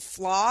defensive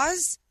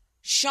flaws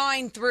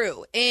shine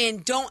through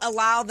and don't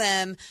allow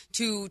them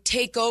to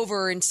take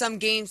over in some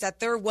games that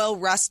they're well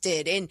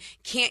rusted and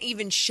can't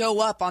even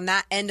show up on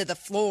that end of the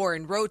floor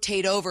and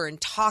rotate over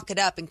and talk it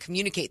up and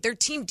communicate. Their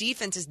team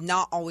defense is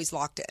not always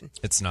locked in.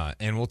 It's not.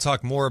 And we'll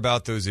talk more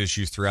about those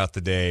issues throughout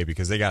the day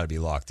because they got to be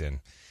locked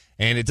in.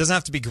 And it doesn't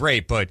have to be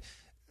great, but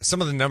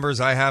some of the numbers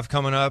I have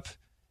coming up,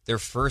 their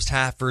first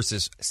half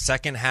versus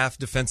second half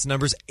defense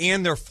numbers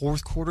and their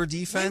fourth quarter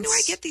defense. When do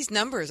I get these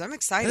numbers? I'm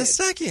excited. In a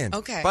second.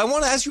 Okay. But I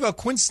want to ask you about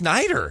Quinn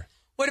Snyder.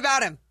 What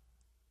about him?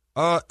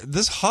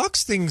 This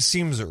Hawks thing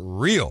seems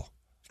real.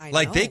 I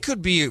like know. they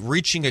could be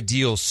reaching a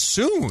deal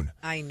soon.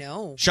 I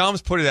know.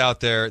 Shams put it out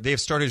there. They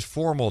have started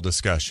formal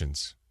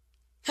discussions.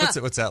 Huh.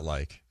 What's that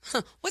like?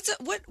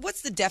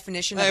 What's the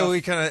definition Hey, of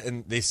we kind of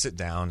and they sit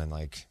down and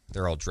like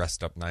they're all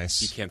dressed up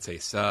nice. You can't say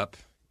sup.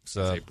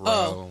 So Say bro.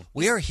 Oh.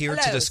 we are here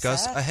to Hello,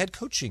 discuss sir. a head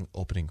coaching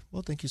opening.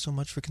 Well, thank you so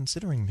much for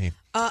considering me.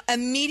 A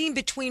meeting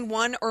between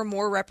one or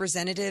more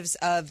representatives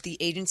of the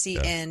agency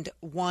and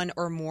one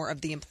or more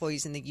of the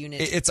employees in the unit.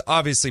 It's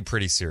obviously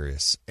pretty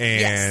serious,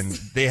 and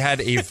Yes. they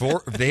had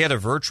a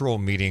virtual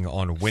meeting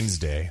on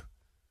Wednesday.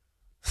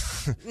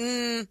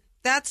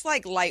 That's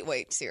like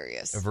lightweight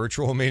serious. A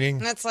virtual meeting?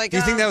 That's like, Do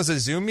you think that was a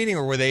Zoom meeting,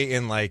 or were they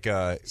in like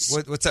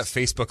what's that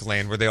Facebook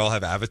land where they all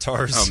have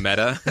avatars? Oh,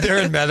 Meta. They're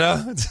in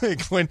Meta. It's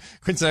like Quinn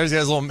Snyder's got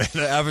his little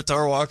Meta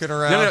avatar walking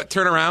around. No,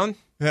 turn around.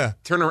 Yeah.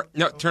 Turn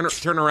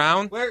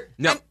around. Where?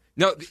 No.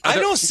 I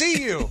don't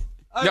see you.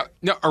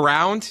 No,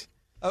 around.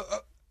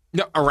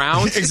 No,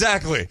 around.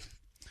 Exactly.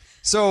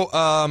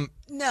 So,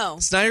 No.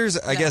 Snyder's,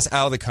 I guess,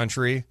 out of the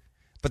country,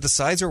 but the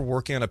sides are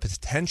working on a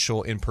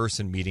potential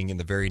in-person meeting in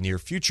the very near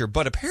future.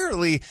 But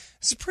apparently,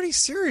 this is pretty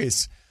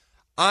serious.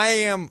 I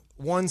am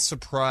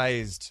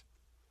surprised.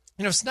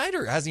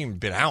 Snyder hasn't even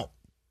been out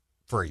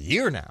for a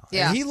year now.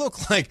 Yeah. And he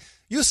looked like,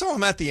 you saw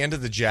him at the end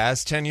of the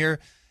Jazz tenure.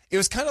 It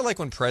was kind of like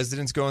when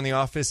presidents go in the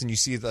office and you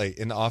see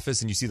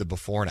the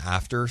before and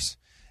afters,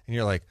 and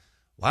you're like,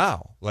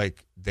 wow,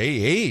 like they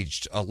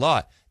aged a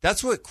lot.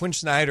 That's what Quinn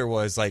Snyder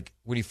was like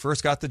when he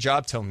first got the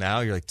job till now.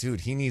 You're like,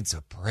 dude, he needs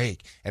a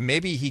break. And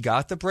maybe he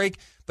got the break,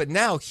 but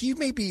now he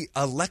may be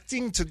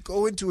electing to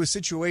go into a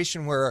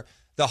situation where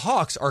the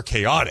Hawks are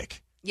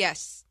chaotic.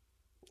 Yes.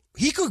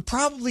 He could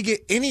probably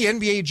get any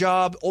NBA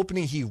job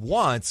opening he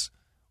wants.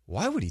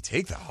 Why would he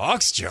take the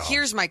Hawks job?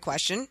 Here's my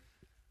question.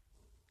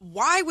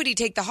 Why would he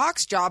take the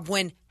Hawks job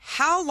when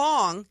how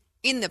long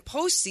in the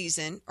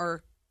postseason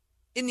or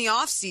in the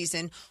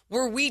offseason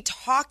were we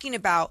talking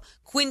about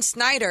Quinn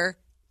Snyder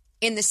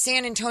in the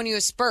San Antonio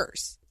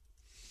Spurs?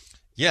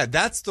 Yeah,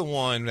 that's the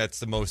one that's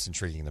the most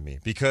intriguing to me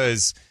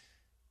because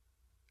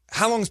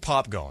how long's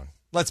Pop going?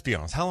 Let's be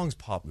honest. How long's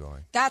Pop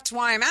going? That's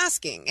why I'm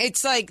asking.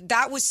 It's like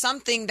that was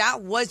something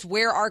that was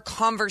where our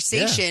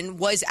conversation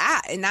was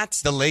at. And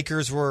that's the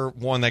Lakers were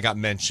one that got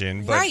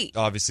mentioned, but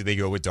obviously they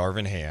go with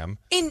Darvin Ham.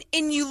 And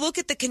you look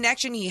at the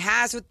connection he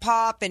has with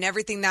Pop and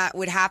everything that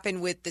would happen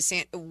with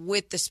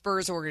the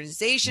Spurs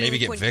organization. Maybe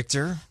get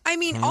Victor. I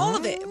mean, all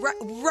of it.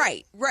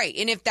 Right.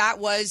 And if that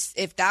was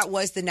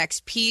the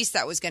next piece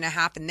that was going to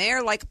happen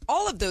there, like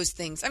all of those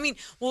things. I mean,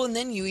 well, and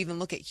then you even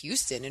look at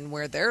Houston and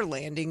where they're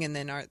landing, and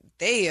then are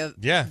they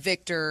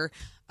Victor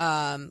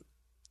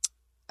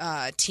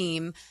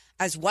team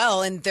as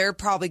well, and they're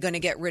probably going to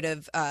get rid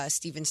of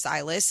Steven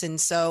Silas,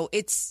 and so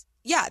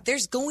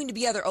there's going to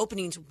be other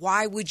openings.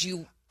 Why would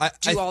you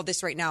do all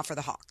this right now for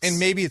the Hawks? And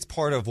maybe it's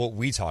part of what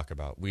we talk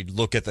about. We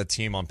look at the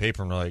team on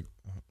paper and we're like,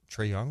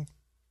 Trae Young,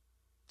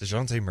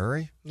 DeJounte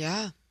Murray,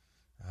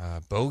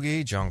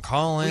 Bogey, John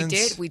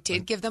Collins. We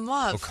did give them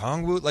love.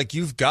 Okongwu, like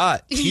you've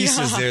got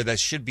pieces there that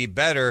should be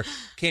better.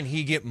 Can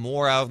he get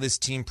more out of this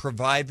team?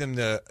 Provide them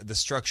the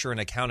structure and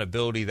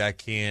accountability that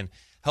can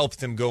help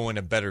them go in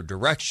a better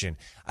direction.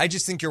 I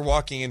just think you're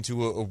walking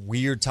into a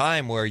weird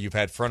time where you've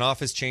had front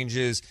office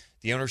changes.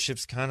 The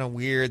ownership's kind of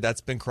weird.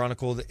 That's been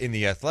chronicled in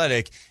The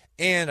Athletic.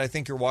 And I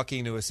think you're walking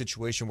into a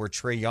situation where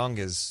Trae Young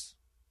is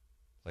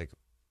like,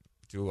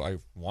 do I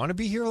want to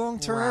be here long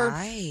term?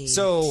 Right.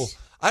 So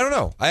I don't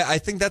know. I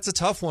think that's a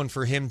tough one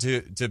for him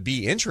to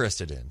be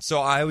interested in. So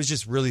I was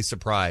just really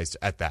surprised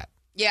at that.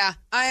 Yeah,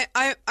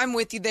 I'm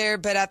with you there.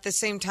 But at the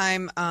same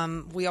time,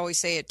 we always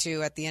say it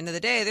too. At the end of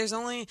the day, there's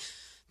only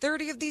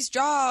 30 of these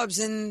jobs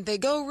and they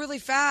go really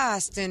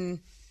fast. And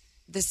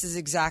this is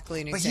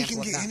exactly an example of that.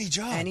 But he can get any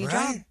job, Any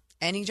right? job.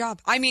 Any job.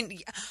 I mean,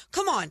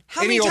 come on.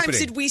 How Any many times opening.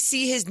 did we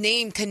see his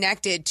name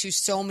connected to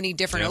so many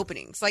different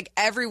openings? Like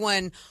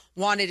everyone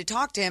wanted to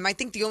talk to him. I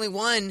think the only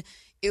one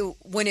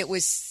when it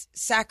was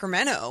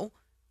Sacramento,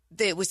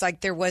 it was like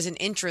there was an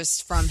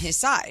interest from his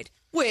side,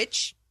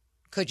 which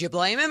could you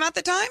blame him at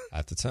the time?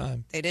 At the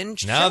time. They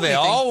didn't Now show they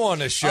anything. all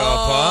want to show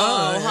up,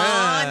 huh?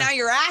 Yeah. Now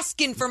you're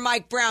asking for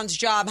Mike Brown's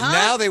job, huh?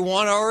 Now they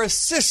want our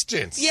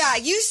assistance. Yeah,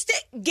 you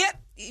get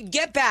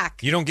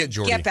back. You don't get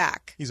Jordy. Get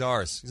back. He's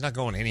ours. He's not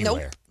going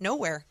anywhere. Nope,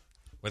 nowhere.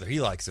 Whether he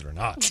likes it or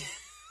not.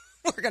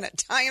 We're going to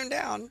tie him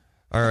down.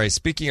 All right,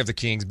 speaking of the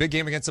Kings, big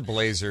game against the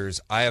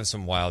Blazers. I have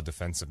some wild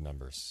defensive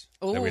numbers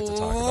that we have to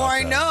talk about.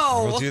 I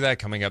know. We'll do that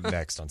coming up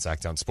next on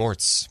Sacktown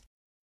Sports.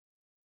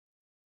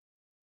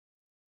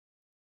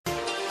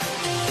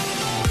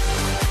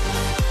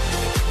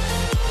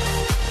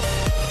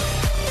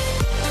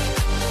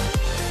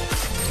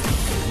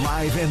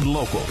 Live and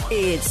local.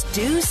 It's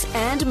Deuce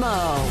and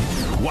Mo.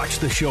 Watch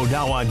the show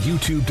now on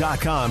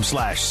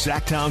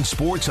youtube.com/Sacktown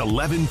Sports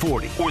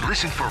 1140 or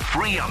listen for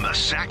free on the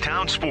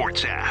Sacktown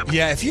Sports app.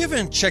 Yeah, if you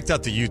haven't checked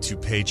out the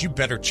YouTube page, you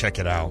better check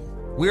it out.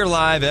 We're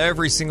live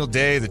every single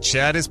day. The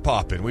chat is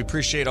popping. We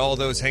appreciate all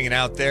those hanging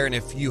out there. And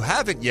if you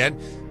haven't yet,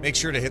 make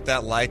sure to hit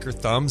that like or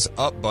thumbs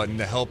up button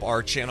to help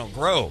our channel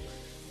grow.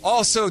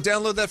 Also,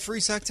 download that free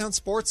Sacktown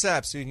Sports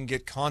app so you can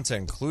get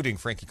content, including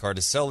Frankie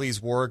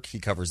Cardicelli's work. He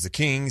covers the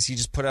Kings. He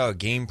just put out a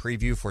game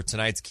preview for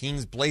tonight's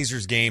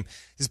Kings-Blazers game.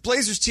 His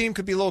Blazers team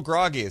could be a little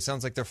groggy. It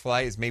sounds like their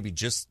flight is maybe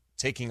just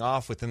taking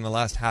off within the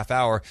last half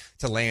hour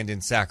to land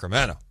in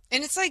Sacramento.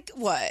 And it's like,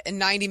 what, a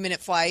 90-minute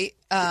flight?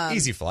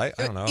 Easy flight.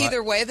 I don't know.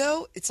 Either way,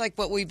 though, it's like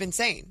what we've been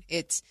saying.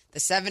 It's the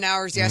 7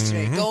 hours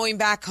yesterday, going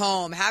back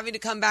home, having to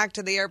come back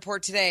to the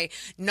airport today,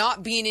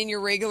 not being in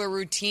your regular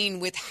routine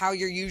with how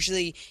you're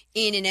usually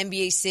in an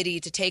NBA city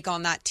to take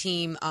on that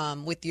team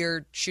with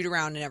your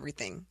shoot-around and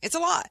everything. It's a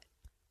lot.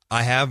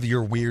 I have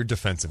your weird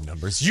defensive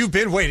numbers you've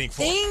been waiting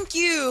for. Thank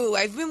you.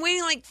 I've been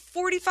waiting like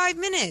 45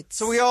 minutes.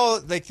 So we all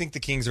think the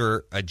Kings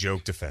are a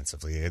joke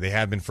defensively. They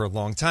have been for a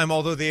long time,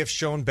 although they have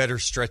shown better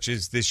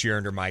stretches this year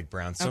under Mike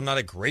Brown. So not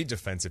a great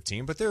defensive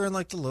team, but they're in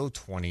like the low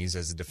 20s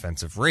as a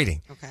defensive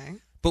rating. Okay.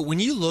 But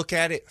when you look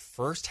at it,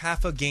 first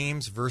half of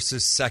games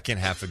versus second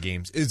half of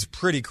games, it's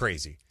pretty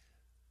crazy.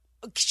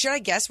 Should I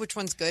guess which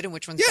one's good and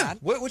which one's bad?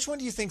 Which one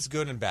do you think's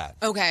good and bad?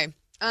 Okay.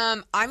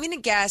 I'm going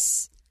to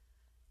guess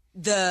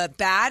the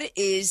bad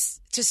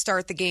is to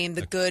start the game.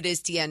 The good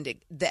is the end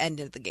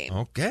of the game.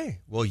 Okay.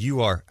 Well,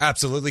 you are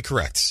absolutely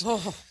correct.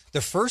 Oh.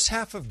 The first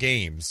half of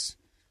games,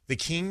 the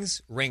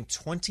Kings ranked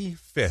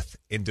 25th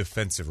in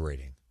defensive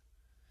rating.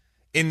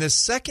 In the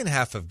second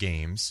half of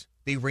games,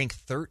 they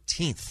ranked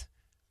 13th.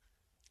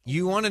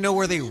 You want to know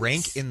where they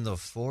rank in the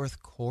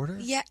fourth quarter?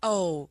 Yeah.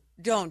 Oh,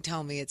 don't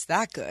tell me it's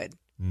that good.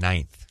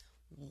 9th.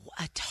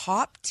 A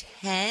top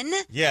 10?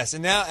 Yes,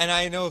 and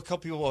I know a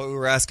couple people who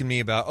were asking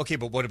me about, okay,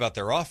 but what about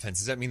their offense?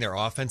 Does that mean their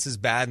offense is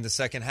bad in the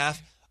second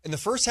half? In the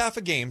first half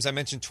of games, I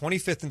mentioned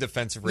 25th in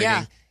defensive rating.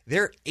 Yeah.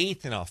 They're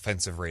 8th in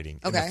offensive rating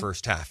in the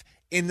first half.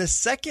 In the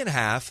second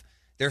half,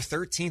 they're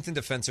 13th in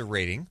defensive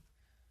rating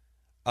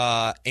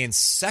and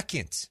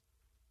 2nd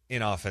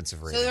in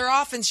offensive rating. So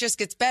their offense just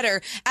gets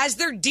better as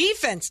their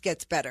defense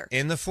gets better.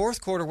 In the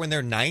fourth quarter, when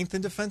they're 9th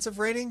in defensive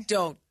rating,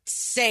 Don't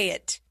say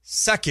it.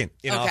 2nd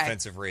in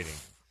offensive rating.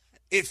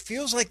 It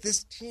feels like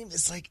this team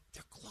is like,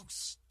 they're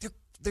close.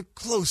 They're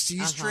close. So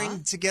you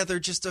string together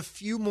just a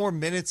few more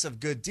minutes of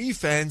good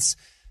defense,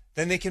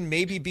 then they can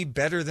maybe be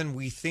better than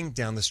we think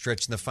down the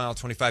stretch in the final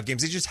 25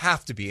 games. They just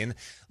have to be. And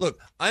look,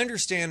 I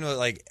understand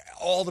like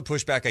all the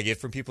pushback I get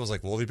from people is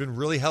like, well, they've been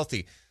really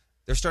healthy.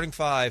 Their starting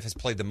five has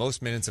played the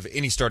most minutes of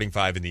any starting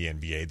five in the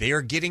NBA. They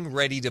are getting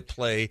ready to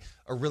play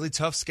a really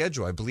tough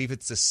schedule. I believe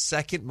it's the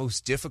second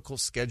most difficult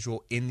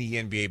schedule in the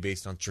NBA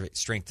based on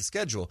strength of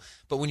schedule.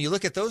 But when you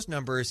look at those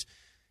numbers,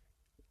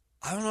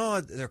 I don't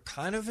know, they're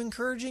kind of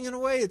encouraging in a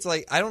way. It's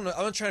like, I don't know,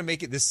 I'm not trying to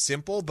make it this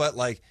simple, but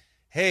like,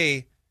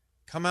 hey,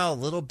 come out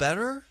a little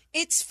better.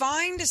 It's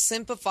fine to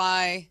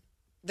simplify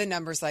the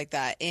numbers like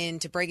that and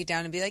to break it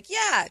down and be like,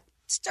 yeah,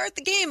 start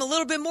the game a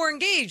little bit more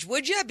engaged,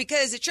 would you?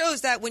 Because it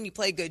shows that when you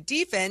play good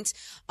defense,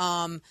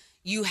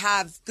 you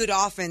have good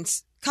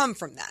offense come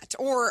from that.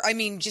 Or, I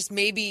mean, just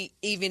maybe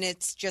even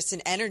it's just an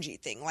energy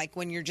thing. Like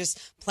when you're just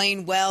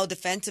playing well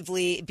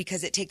defensively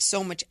because it takes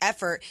so much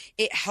effort,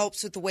 it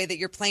helps with the way that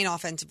you're playing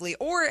offensively,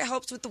 or it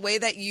helps with the way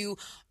that you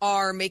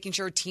are making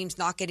sure a team's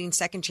not getting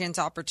second chance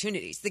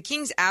opportunities. The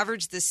Kings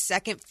average the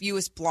second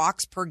fewest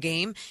blocks per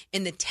game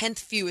and the 10th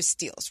fewest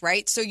steals,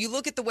 right? So you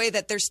look at the way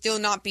that they're still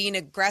not being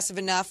aggressive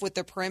enough with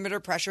their perimeter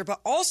pressure, but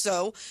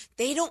also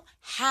they don't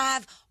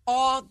have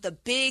all the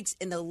bigs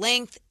and the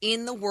length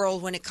in the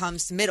world when it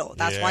comes to middle.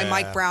 That's why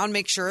Mike Brown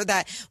makes sure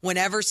that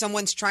whenever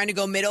someone's trying to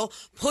go middle,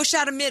 push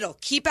out of middle,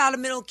 keep out of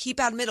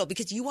middle,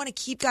 because you want to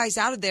keep guys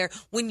out of there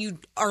when you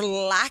are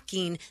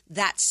lacking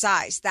that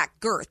size, that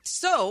girth.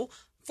 So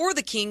for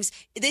the Kings,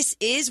 this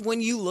is,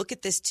 when you look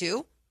at this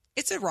too,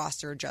 it's a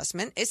roster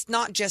adjustment. It's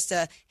not just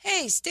a,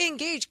 hey, stay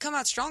engaged, come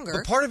out stronger.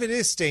 But part of it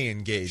is stay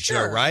engaged,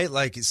 sure, though, right?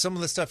 Like some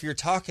of the stuff you're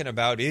talking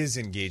about is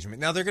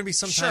engagement. Now, there are going to be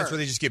some times where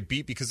they just get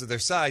beat because of their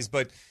size,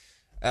 but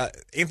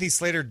Anthony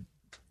Slater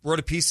wrote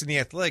a piece in The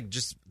Athletic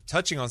just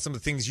touching on some of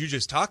the things you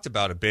just talked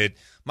about a bit.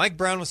 Mike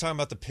Brown was talking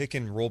about the pick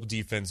and roll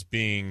defense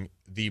being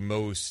the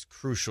most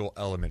crucial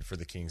element for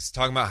the Kings,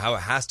 talking about how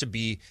it has to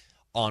be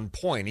on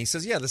point. He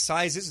says, yeah, the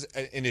size is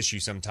an issue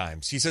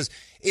sometimes. He says,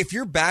 if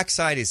your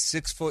backside is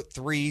 6'3",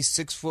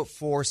 6'4",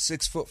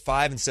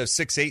 6'5", instead of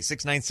 6'8",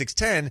 6'9",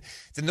 6'10",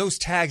 then those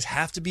tags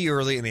have to be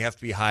early and they have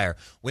to be higher.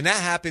 When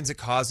that happens, it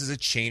causes a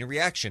chain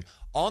reaction.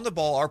 On the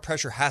ball, our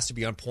pressure has to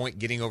be on point,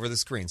 getting over the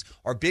screens.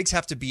 Our bigs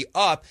have to be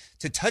up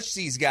to touch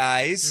these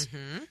guys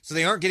so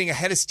they aren't getting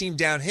ahead of steam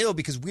downhill,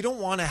 because we don't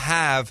want to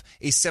have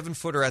a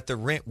 7-footer at the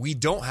rim. We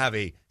don't have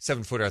a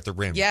 7-footer at the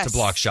rim to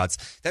block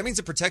shots. That means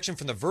the protection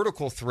from the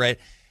vertical threat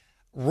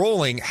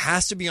rolling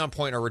has to be on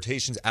point. Our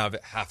rotations out of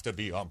it have to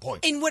be on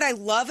point. And what I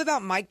love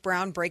about Mike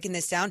Brown breaking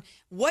this down,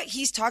 what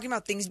he's talking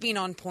about things being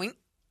on point,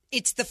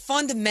 it's the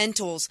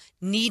fundamentals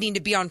needing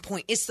to be on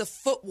point. It's the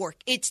footwork.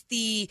 It's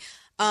the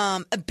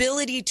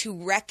ability to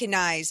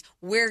recognize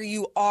where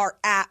you are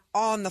at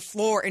on the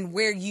floor and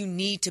where you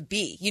need to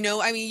be. You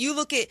know, I mean, you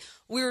look at,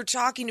 we were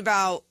talking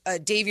about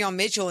Davion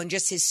Mitchell and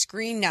just his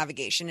screen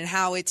navigation and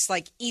how it's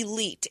like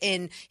elite,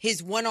 and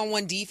his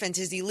one-on-one defense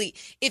is elite.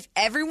 If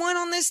everyone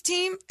on this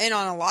team and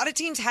on a lot of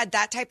teams had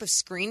that type of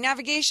screen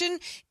navigation,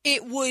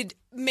 it would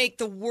make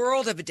the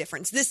world of a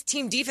difference. This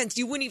team defense,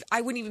 I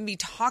wouldn't even be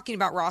talking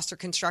about roster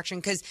construction,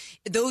 because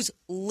those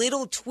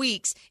little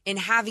tweaks and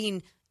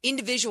having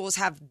individuals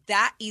have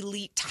that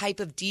elite type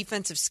of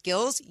defensive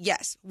skills,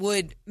 yes,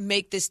 would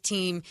make this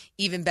team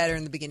even better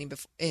in the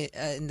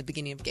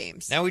beginning of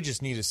games. Now we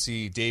just need to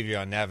see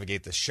Davion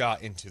navigate the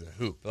shot into the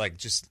hoop, like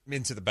just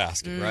into the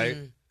basket, right?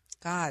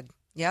 God,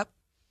 yep.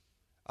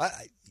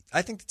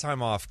 I think the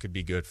time off could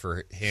be good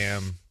for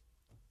him.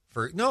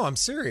 No, I'm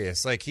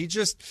serious. Like he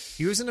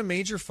was in a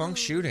major funk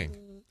shooting.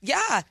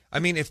 Yeah. I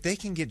mean, if they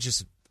can get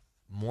just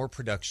more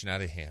production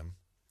out of him,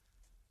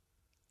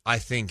 I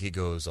think it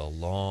goes a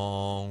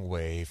long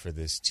way for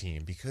this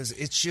team, because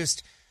it's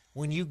just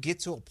when you get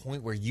to a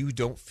point where you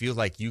don't feel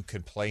like you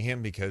could play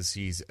him because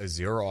he's a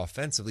zero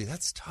offensively,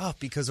 that's tough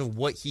because of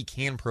what he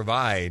can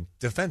provide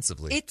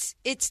defensively.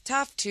 It's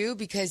tough, too,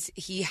 because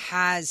he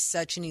has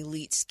such an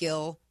elite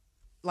skill,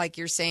 like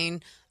you're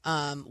saying,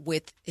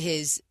 with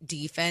his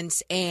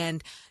defense,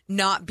 and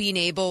not being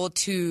able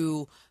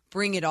to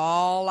bring it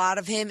all out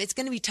of him. It's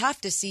going to be tough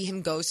to see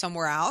him go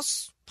somewhere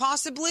else,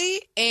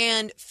 possibly,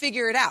 and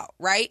figure it out,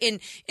 right? And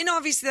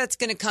obviously that's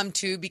going to come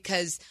too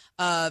because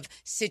of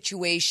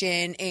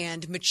situation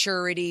and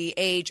maturity,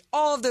 age.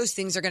 All of those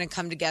things are going to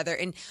come together.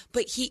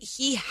 But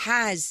he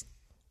has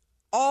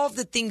all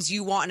the things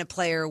you want in a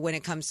player when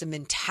it comes to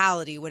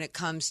mentality, when it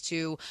comes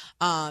to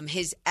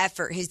his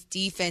effort, his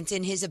defense,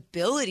 and his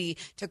ability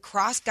to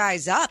cross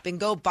guys up and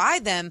go by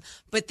them.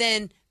 But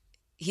then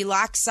he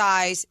lacks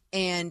size,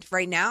 and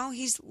right now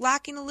he's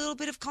lacking a little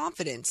bit of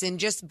confidence and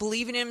just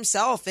believing in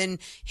himself and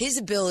his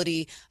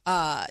ability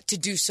to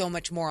do so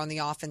much more on the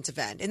offensive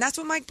end. And that's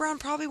what Mike Brown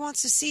probably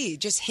wants to see,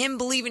 just him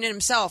believing in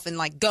himself and,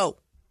 like, go.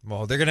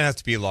 Well, they're going to have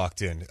to be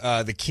locked in.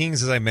 The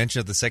Kings, as I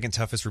mentioned, have the second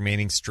toughest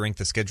remaining strength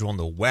of schedule in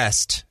the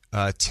West.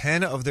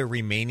 10 of their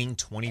remaining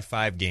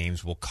 25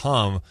 games will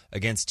come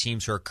against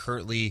teams who are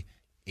currently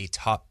a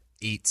top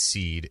 8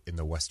 seed in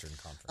the Western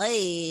Conference.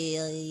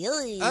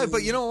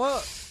 But you know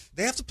what?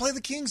 They have to play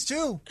the Kings,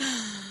 too.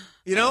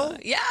 You know?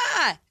 Yeah.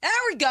 There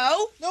we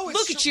go. No,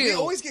 Look at you. We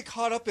always get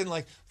caught up in,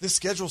 like, the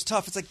schedule's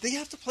tough. It's like, they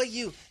have to play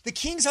you. The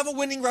Kings have a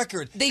winning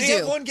record. They do.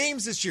 have won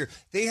games this year.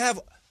 They have...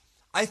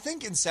 I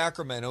think in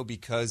Sacramento,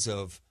 because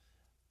of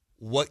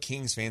what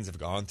Kings fans have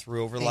gone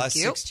through over the last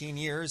 16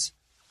 years,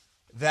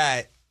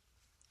 that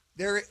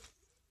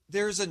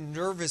there's a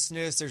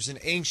nervousness, there's an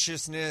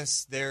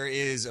anxiousness, there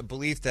is a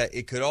belief that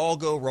it could all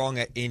go wrong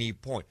at any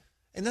point.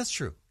 And that's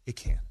true. It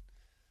can.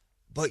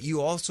 But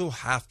you also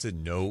have to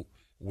know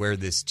where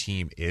this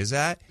team is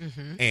at.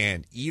 Mm-hmm.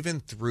 And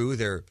even through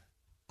their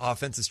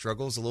offensive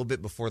struggles a little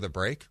bit before the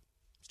break,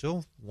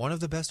 still one of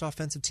the best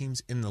offensive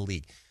teams in the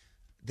league.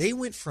 They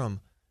went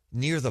from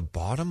near the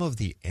bottom of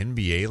the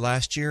NBA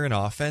last year in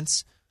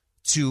offense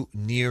to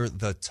near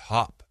the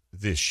top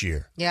this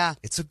year. Yeah.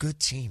 It's a good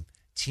team.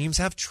 Teams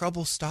have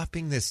trouble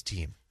stopping this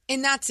team.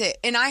 And that's it.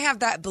 And I have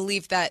that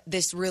belief that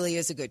this really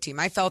is a good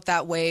team. I felt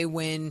that way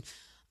when,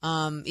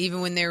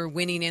 even when they were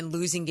winning and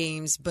losing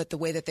games, but the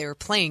way that they were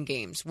playing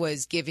games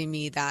was giving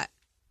me that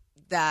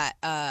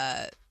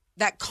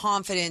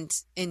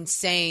confidence in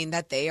saying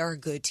that they are a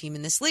good team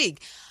in this league.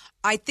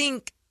 I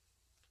think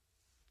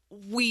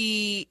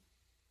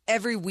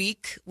every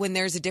week when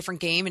there's a different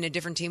game and a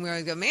different team, we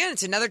always go, man,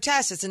 it's another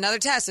test,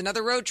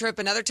 another road trip,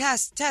 another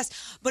test.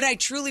 But I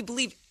truly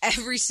believe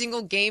every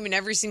single game and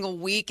every single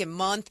week and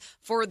month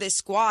for this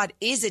squad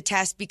is a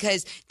test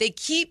because they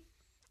keep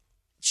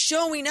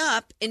showing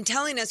up and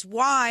telling us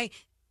why,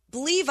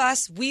 believe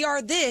us, we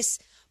are this.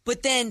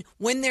 But then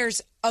when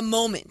there's a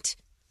moment,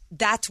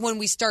 that's when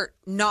we start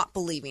not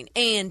believing.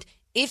 And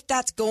if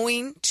that's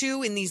going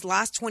to, in these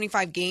last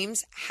 25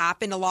 games,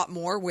 happen a lot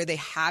more where they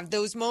have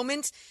those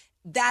moments,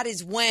 that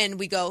is when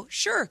we go,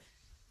 sure,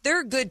 they're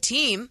a good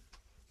team,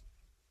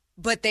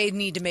 but they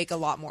need to make a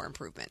lot more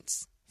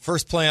improvements.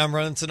 First play I'm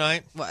running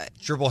tonight. What?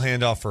 Dribble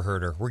handoff for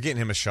Herter. We're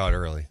getting him a shot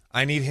early.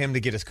 I need him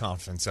to get his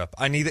confidence up.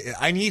 I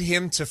need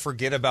him to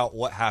forget about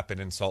what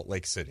happened in Salt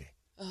Lake City.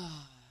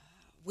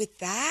 With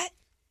that?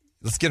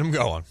 Let's get him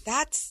going.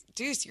 That's,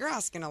 Deuce, you're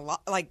asking a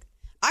lot. Like,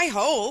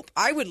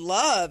 I would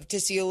love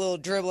to see a little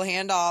dribble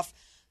handoff.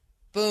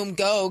 Boom,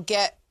 go,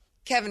 get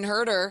Kevin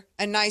Herter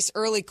a nice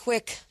early,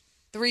 quick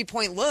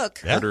 3-point look.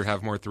 Yeah. Herter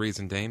have more threes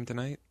than Dame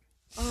tonight?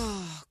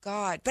 Oh,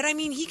 God. But, I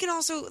mean, he can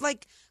also,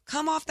 like,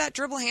 come off that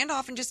dribble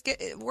handoff and just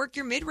work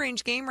your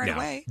mid-range game right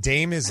away.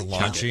 Dame is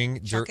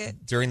launching,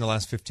 during the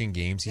last 15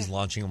 games, he's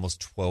launching almost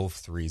 12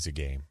 threes a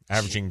game,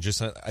 averaging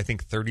just, I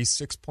think,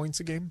 36 points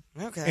a game.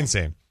 Okay.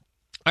 Insane.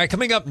 All right,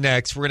 coming up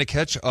next, we're going to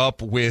catch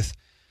up with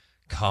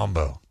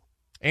Combo.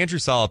 Andrew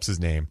Solop's his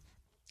name.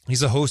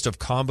 He's a host of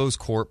Combo's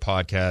Court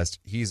podcast.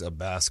 He's a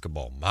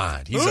basketball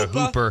mind. He's a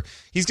hooper.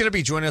 He's going to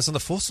be joining us on the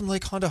Folsom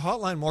Lake Honda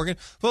Hotline, Morgan.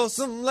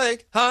 Folsom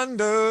Lake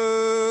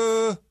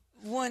Honda.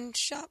 One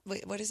shop.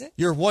 Wait, what is it?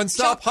 Your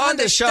one-stop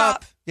Honda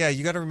shop. Yeah,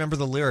 you got to remember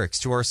the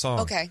lyrics to our song.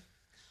 Okay.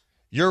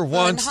 Your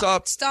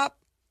one-stop. Stop.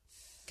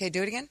 Okay,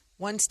 do it again.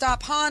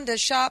 One-stop Honda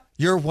shop.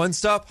 Your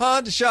one-stop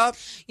Honda shop.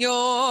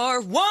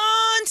 Your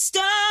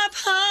one-stop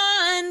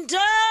Honda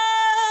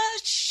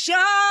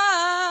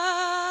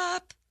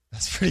shop.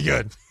 That's pretty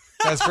good.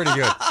 That's pretty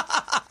good. All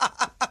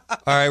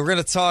right, we're going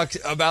to talk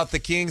about the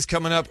Kings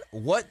coming up.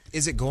 What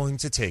is it going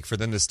to take for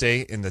them to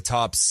stay in the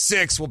top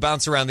 6? We'll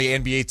bounce around the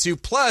NBA too.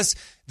 Plus,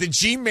 the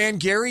G-Man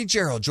Gary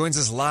Gerald joins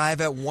us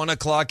live at 1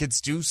 o'clock. It's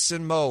Deuce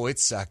and Mo.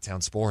 It's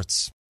Sacktown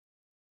Sports.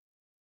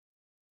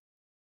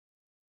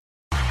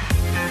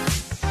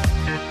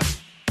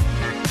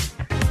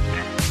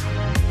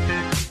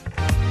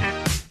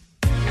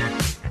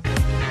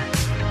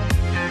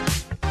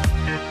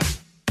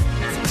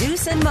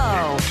 Deuce and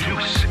Mo.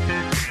 Deuce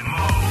and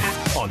Mo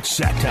on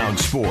Sacktown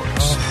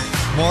Sports.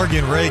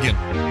 Morgan Reagan.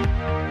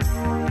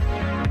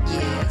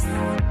 Yes.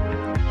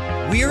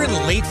 We are in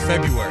late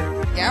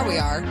February. Yeah, we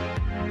are.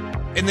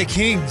 And the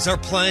Kings are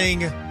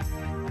playing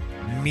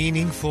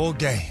meaningful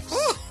games.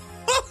 Ooh,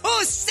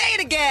 say it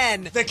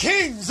again. The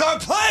Kings are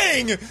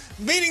playing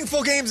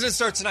meaningful games, and it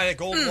starts tonight at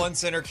Golden One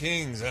Center.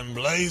 Kings and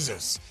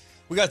Blazers.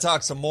 We got to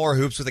talk some more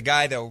hoops with a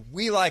guy that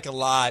we like a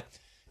lot.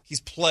 He's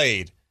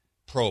played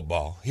pro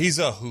ball. He's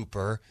a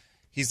hooper.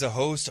 He's the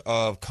host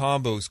of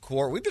Combo's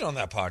Court. We've been on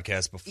that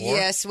podcast before.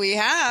 Yes, we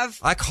have.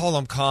 I call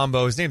him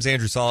Combo. His name's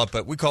Andrew Solop,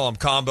 but we call him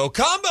Combo.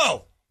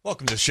 Combo!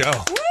 Welcome to the show.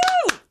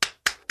 Woo!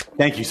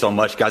 Thank you so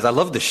much, guys. I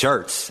love the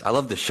shirts.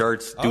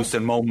 Deuce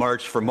and Mo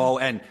merch for Mo.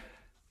 And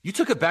You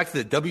took it back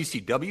to the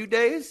WCW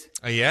days?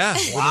 Yeah.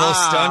 With Wow. little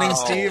stunning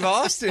Steve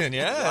Austin.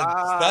 Yeah.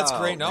 Wow, That's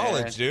great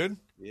knowledge, man. dude.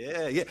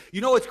 Yeah.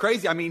 You know what's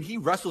crazy? I mean, he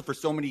wrestled for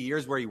so many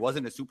years where he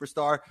wasn't a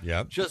superstar.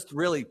 Yep. Just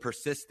really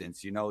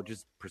persistence,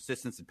 just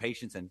persistence and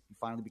patience, and he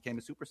finally became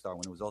a superstar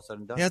when it was all said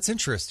and done. Yeah, it's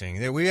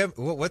interesting. We have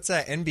what's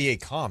that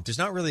NBA comp? There's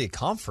not really a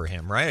comp for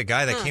him, right? A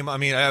guy that came. I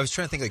mean, I was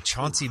trying to think like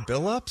Chauncey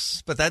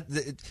Billups, but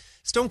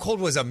Stone Cold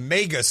was a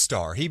mega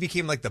star. He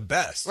became like the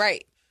best.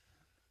 Right.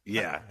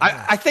 Yeah.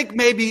 I think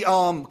maybe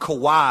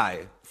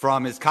Kawhi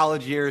from his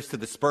college years to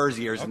the Spurs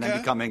years and then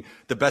becoming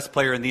the best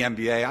player in the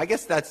NBA. I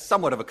guess that's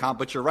somewhat of a comp,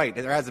 but you're right.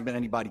 There hasn't been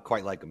anybody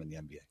quite like him in the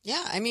NBA.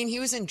 Yeah, I mean, he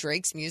was in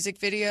Drake's music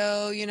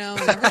video, and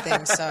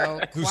everything. So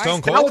Who's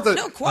Stone Cold?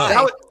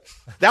 Kawhi.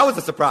 That was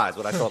a surprise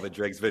when I saw the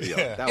Drake's video.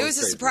 Yeah. It was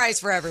a crazy. surprise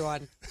for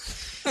everyone.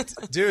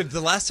 Dude,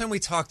 the last time we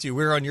talked to you,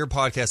 we were on your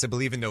podcast, I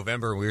believe in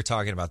November, and we were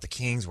talking about the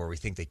Kings, where we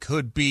think they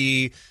could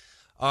be.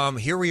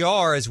 Here we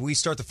are as we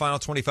start the final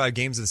 25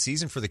 games of the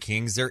season for the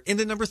Kings. They're in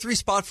the number 3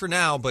 spot for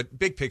now, but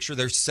big picture,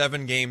 they're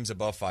 7 games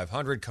above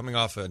 500 coming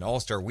off an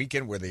All-Star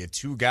weekend where they had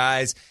 2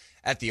 guys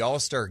at the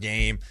All-Star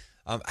game.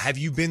 Have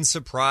you been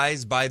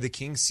surprised by the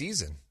Kings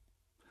season?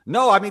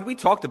 No, I mean, we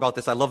talked about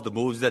this. I love the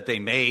moves that they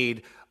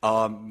made.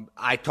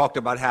 I talked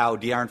about how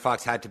De'Aaron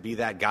Fox had to be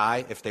that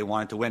guy if they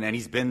wanted to win, and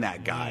he's been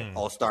that guy,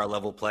 all-star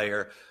level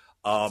player.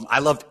 I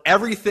loved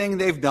everything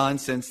they've done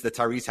since the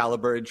Tyrese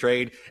Halliburton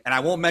trade, and I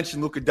won't mention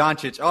Luka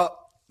Doncic. Oh,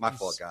 my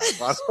fault, guys.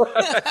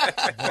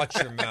 Watch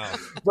your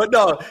mouth. But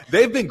no,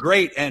 they've been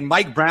great, and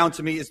Mike Brown,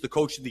 to me, is the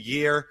coach of the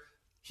year.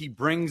 He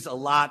brings a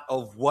lot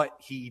of what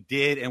he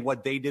did and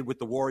what they did with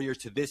the Warriors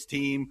to this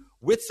team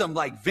with some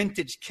like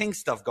vintage King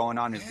stuff going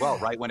on as well,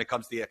 right, when it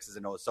comes to the X's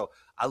and O's. So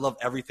I love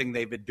everything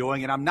they've been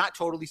doing, and I'm not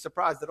totally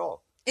surprised at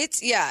all.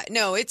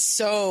 It's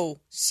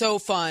so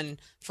fun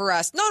for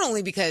us. Not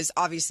only because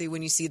obviously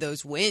when you see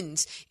those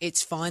wins,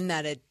 it's fun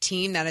that a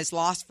team that has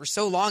lost for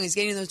so long is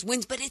getting those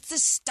wins, but it's the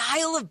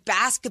style of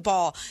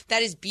basketball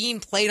that is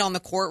being played on the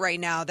court right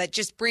now that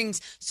just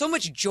brings so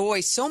much joy,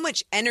 so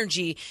much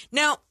energy.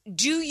 Now,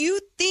 do you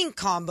think,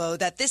 Combo,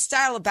 that this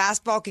style of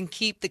basketball can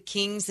keep the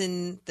Kings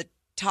in the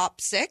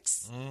top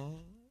 6?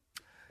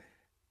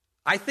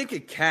 I think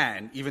it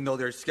can, even though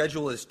their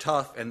schedule is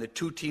tough and the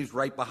 2 teams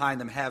right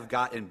behind them have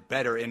gotten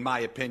better, in my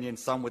opinion.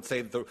 Some would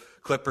say the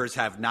Clippers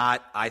have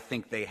not. I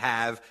think they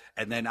have.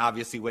 And then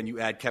obviously when you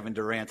add Kevin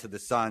Durant to the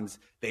Suns,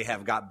 they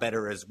have got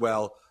better as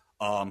well.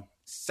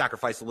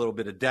 Sacrifice a little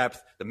bit of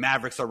depth. The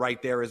Mavericks are right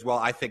there as well.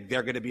 I think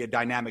they're going to be a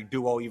dynamic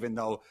duo, even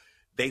though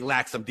they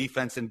lack some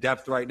defense and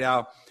depth right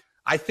now.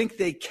 I think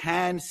they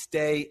can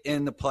stay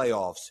in the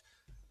playoffs.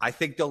 I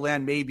think they'll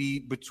land maybe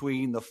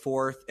between the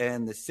 4th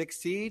and the 6th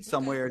seed,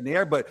 somewhere in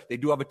there, but they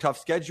do have a tough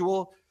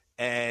schedule,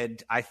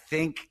 and I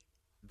think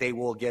they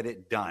will get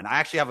it done. I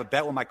actually have a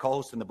bet with my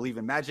co-host in the Believe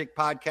in Magic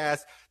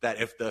podcast that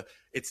if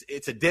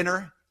it's a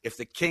dinner, if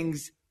the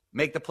Kings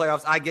make the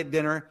playoffs, I get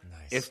dinner.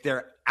 Nice. If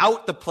they're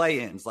out the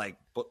play-ins,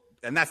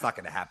 and that's not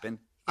going to happen.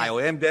 I owe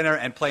him dinner,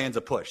 and play-in's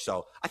a push.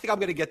 So I think I'm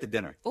going to get the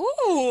dinner.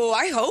 Ooh,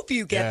 I hope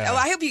you get. Yeah.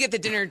 I hope you get the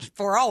dinner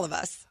for all of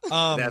us.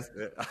 That's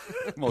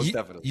most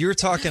definitely. You were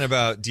talking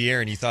about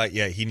De'Aaron. You thought,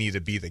 he needed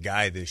to be the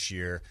guy this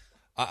year.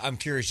 I'm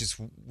curious, just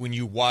when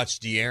you watch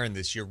De'Aaron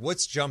this year,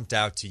 what's jumped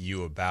out to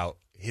you about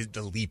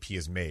the leap he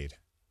has made?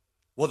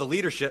 Well, the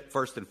leadership,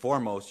 first and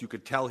foremost. You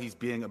could tell he's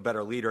being a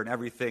better leader, and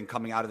everything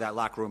coming out of that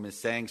locker room is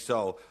saying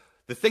so.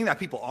 The thing that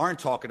people aren't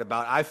talking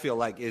about, I feel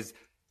like, is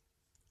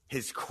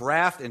his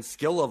craft and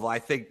skill level. I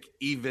think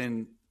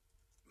even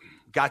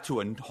got to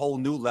a whole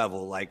new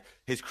level, like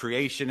his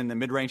creation in the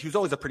mid-range. He was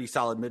always a pretty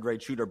solid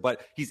mid-range shooter,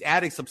 but he's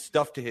adding some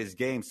stuff to his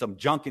game, some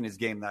junk in his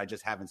game that I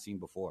just haven't seen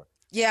before.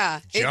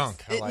 Yeah.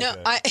 Junk.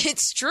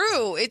 It's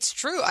true. It's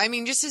true. I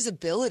mean, just his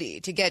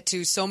ability to get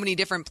to so many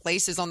different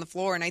places on the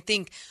floor. And I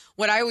think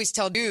what I always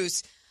tell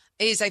Deuce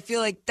is I feel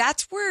like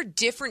that's where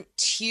different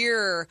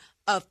tier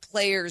of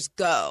players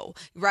go,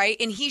 right?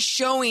 And he's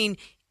showing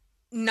 –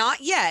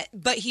 not yet,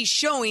 but he's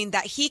showing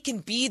that he can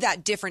be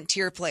that different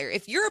tier player.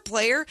 If you're a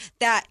player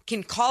that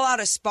can call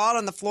out a spot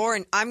on the floor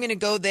and I'm going to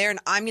go there and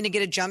I'm going to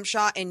get a jump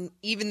shot, and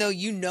even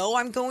though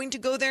I'm going to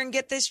go there and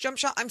get this jump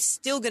shot, I'm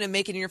still going to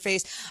make it in your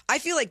face. I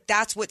feel like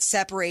that's what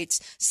separates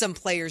some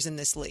players in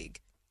this league.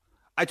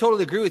 I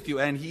totally agree with you,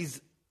 and he's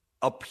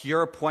a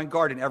pure point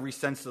guard in every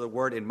sense of the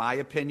word, in my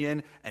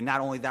opinion, and not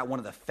only that, one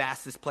of the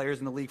fastest players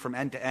in the league from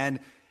end to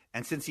end.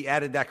 And since he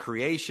added that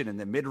creation in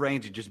the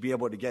mid-range and just be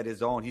able to get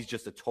his own, he's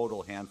just a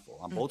total handful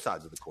on both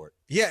sides of the court.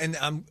 Yeah, and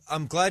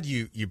I'm glad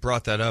you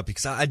brought that up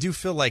because I do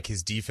feel like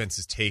his defense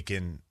has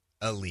taken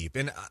a leap.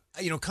 And,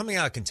 coming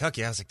out of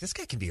Kentucky, I was like, this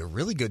guy can be a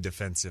really good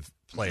defensive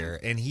player.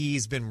 And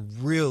he's been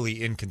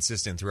really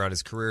inconsistent throughout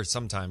his career,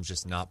 sometimes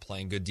just not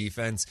playing good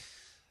defense.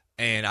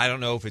 And I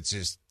don't know if it's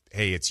just,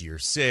 hey, it's year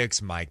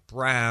 6, Mike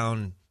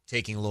Brown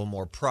taking a little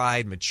more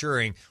pride,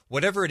 maturing.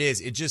 Whatever it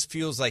is, it just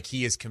feels like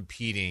he is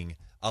competing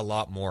a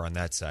lot more on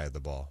that side of the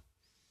ball.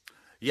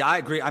 Yeah, I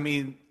agree. I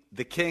mean,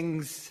 the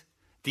Kings'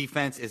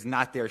 defense is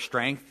not their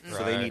strength,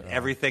 so they need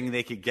everything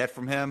they could get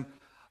from him.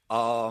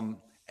 And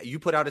You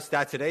put out a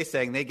stat today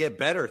saying they get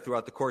better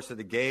throughout the course of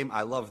the game.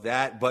 I love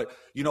that. But,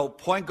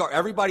 point guard,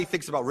 everybody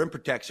thinks about rim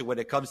protection when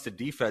it comes to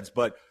defense,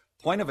 but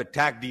point of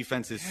attack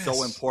defense is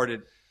so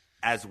important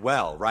as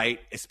well, right?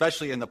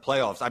 Especially in the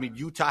playoffs. I mean,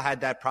 Utah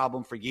had that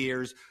problem for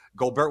years.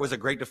 Gobert was a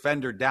great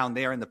defender down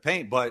there in the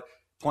paint, but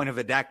point of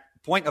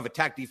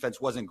attack defense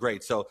wasn't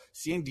great. So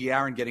seeing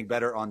De'Aaron getting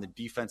better on the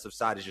defensive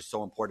side is just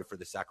so important for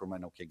the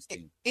Sacramento Kings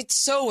team. It's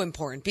so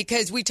important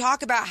because we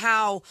talk about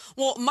how,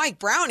 Mike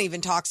Brown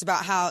even talks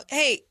about how,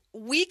 hey,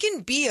 we can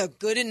be a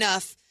good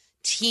enough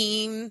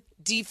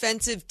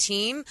defensive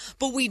team,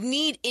 but we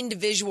need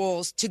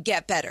individuals to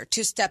get better,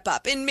 to step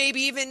up. And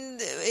maybe even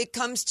it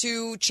comes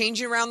to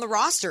changing around the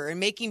roster and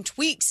making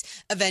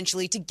tweaks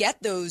eventually to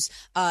get those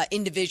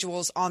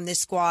individuals on this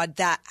squad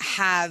that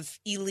have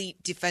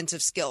elite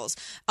defensive skills.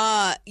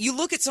 You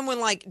look at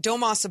someone like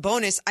Domas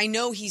Sabonis, I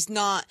know he's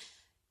not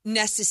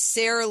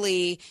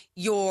necessarily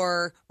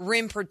your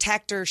rim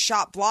protector,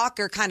 shot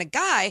blocker kind of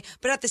guy,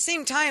 but at the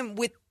same time,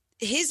 with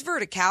his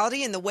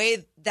verticality and the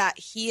way that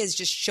he has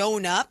just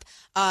shown up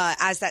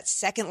as that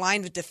second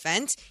line of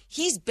defense,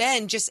 he's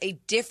been just a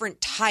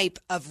different type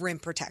of rim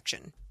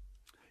protection.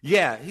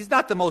 Yeah, he's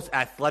not the most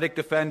athletic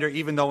defender,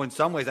 even though in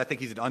some ways I think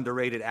he's an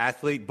underrated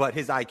athlete, but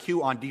his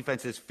IQ on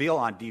defense, his feel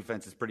on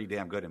defense is pretty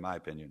damn good in my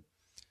opinion.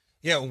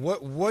 Yeah,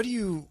 what do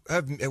you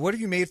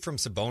made from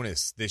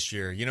Sabonis this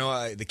year?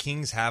 The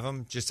Kings have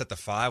him just at the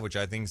 5, which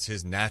I think is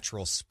his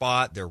natural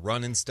spot. They're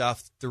running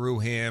stuff through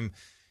him.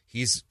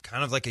 He's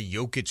kind of like a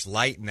Jokic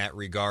light in that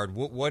regard.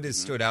 What has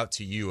stood out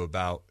to you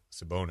about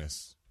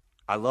Sabonis?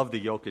 I love the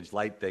Jokic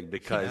light thing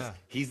because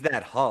he's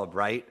that hub,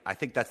 right? I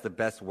think that's the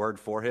best word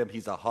for him.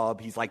 He's a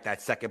hub. He's like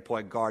that second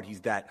point guard.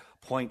 He's that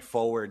point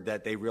forward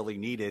that they really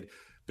needed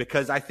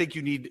because I think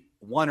you need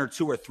 1 or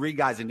 2 or 3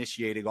 guys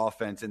initiating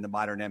offense in the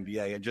modern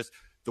NBA. And just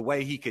the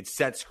way he could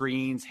set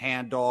screens,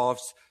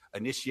 handoffs,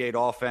 initiate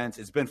offense,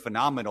 it's been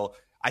phenomenal.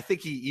 I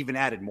think he even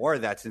added more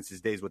of that since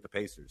his days with the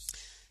Pacers.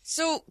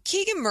 So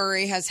Keegan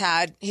Murray has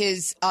had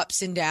his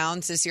ups and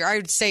downs this year. I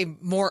would say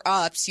more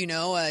ups,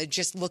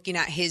 just looking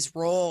at his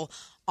role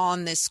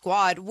on this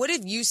squad. What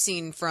have you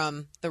seen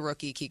from the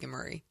rookie Keegan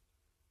Murray?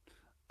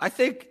 I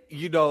think,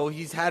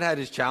 he's had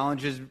his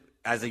challenges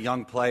as a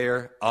young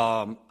player.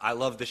 I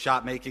love the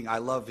shot making. I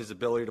love his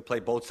ability to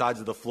play both sides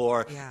of the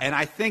floor. Yeah. And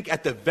I think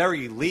at the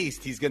very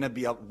least, he's going to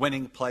be a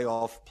winning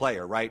playoff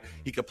player, right?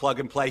 He could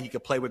plug and play. He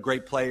could play with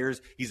great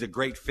players. He's a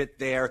great fit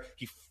there.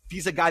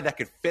 He's a guy that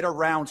could fit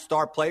around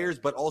star players,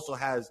 but also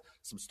has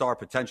some star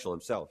potential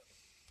himself.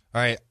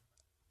 All right.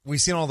 We've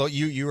seen all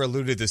you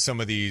alluded to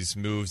some of these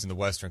moves in the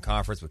Western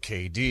Conference with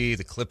KD.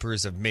 The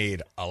Clippers have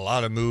made a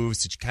lot of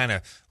moves to kind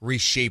of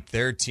reshape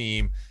their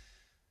team.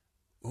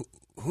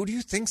 Who do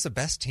you think's the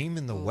best team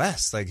in the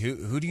West? Like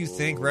who do you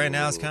think right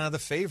now is kind of the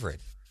favorite?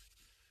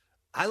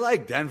 I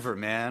like Denver,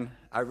 man.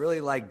 I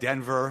really like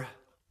Denver.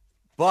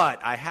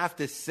 But I have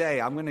to say,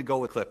 I'm going to go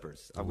with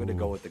Clippers. I'm going to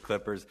go with the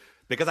Clippers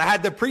because I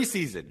had the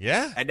preseason.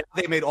 Yeah. And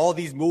now they made all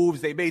these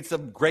moves. They made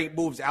some great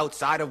moves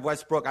outside of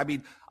Westbrook. I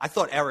mean, I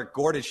thought Eric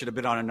Gordon should have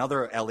been on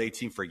another LA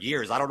team for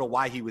years. I don't know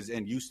why he was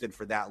in Houston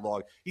for that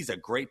long. He's a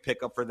great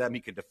pickup for them.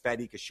 He could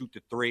defend. He could shoot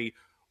the 3.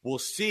 We'll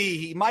see.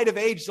 He might have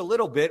aged a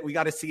little bit. We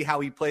got to see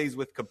how he plays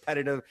with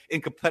competitive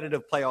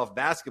playoff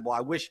basketball.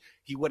 I wish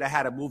he would have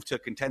had a move to a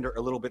contender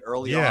a little bit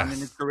earlier on in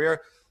his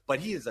career, but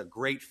he is a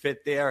great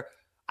fit there.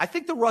 I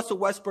think the Russell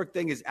Westbrook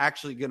thing is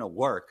actually going to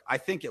work. I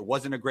think it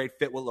wasn't a great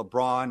fit with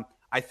LeBron.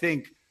 I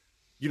think,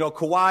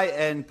 Kawhi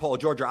and Paul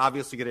George are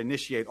obviously going to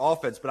initiate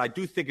offense, but I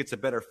do think it's a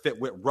better fit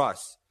with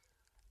Russ.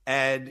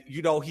 And,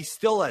 he's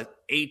still a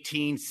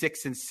 18,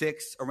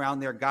 6-6 around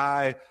their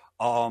guy.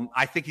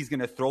 I think he's going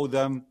to throw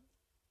them.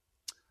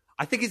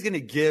 I think he's going to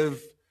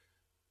give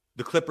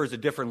the Clippers a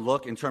different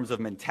look in terms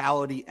of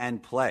mentality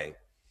and play.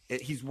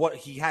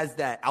 He has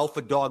that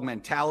alpha dog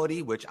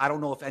mentality, which I don't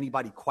know if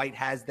anybody quite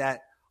has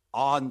that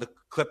on the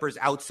Clippers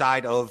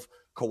outside of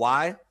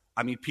Kawhi.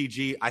 I mean,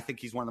 PG, I think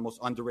he's one of the most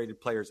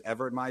underrated players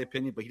ever, in my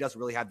opinion, but he doesn't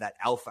really have that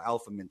alpha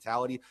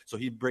mentality. So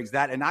he brings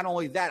that. And not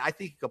only that, I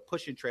think he could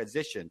push in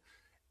transition.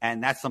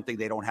 And that's something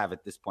they don't have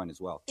at this point as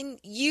well. And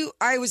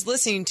I was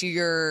listening to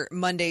your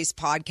Monday's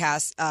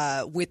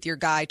podcast with your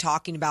guy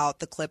talking about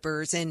the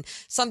Clippers, and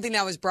something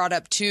that was brought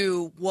up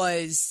too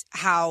was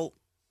how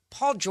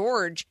Paul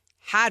George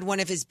had one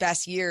of his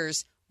best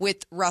years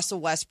with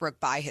Russell Westbrook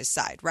by his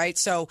side, right?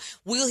 So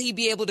will he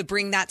be able to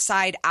bring that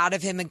side out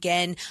of him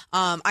again?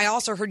 I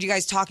also heard you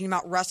guys talking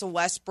about Russell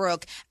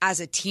Westbrook as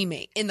a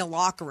teammate in the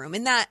locker room,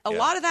 and that a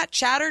lot of that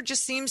chatter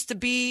just seems to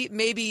be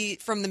maybe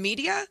from the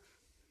media.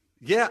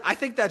 Yeah, I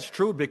think that's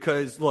true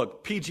because,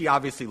 look, PG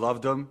obviously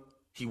loved him.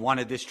 He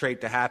wanted this trade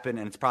to happen,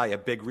 and it's probably a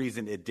big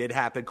reason it did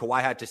happen.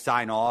 Kawhi had to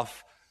sign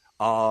off.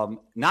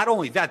 Not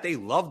only that, they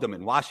loved him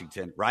in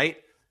Washington, right?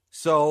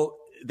 So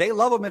they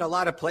love him in a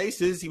lot of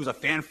places. He was a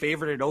fan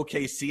favorite at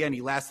OKC, and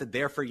he lasted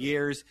there for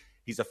years.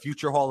 He's a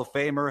future Hall of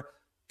Famer.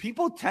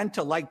 People tend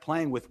to like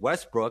playing with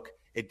Westbrook.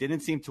 It didn't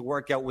seem to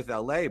work out with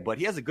LA, but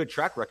he has a good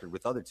track record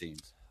with other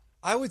teams.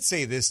 I would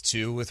say this,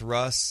 too, with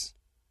Russ.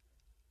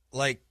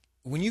 Like,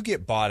 when you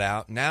get bought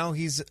out, now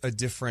he's a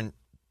different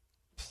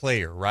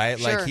player, right?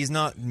 Sure. Like, he's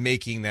not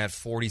making that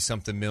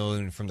 40-something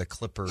million from the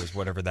Clippers,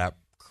 whatever that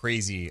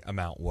crazy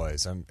amount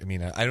was. I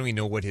mean, I don't even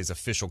know what his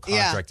official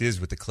contract is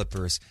with the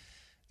Clippers.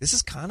 This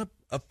is kind of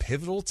a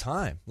pivotal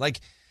time.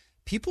 Like,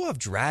 people have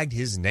dragged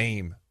his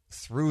name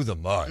through the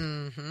mud.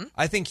 Mm-hmm.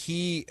 I think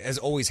he has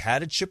always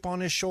had a chip on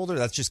his shoulder.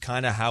 That's just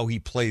kind of how he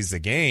plays the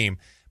game.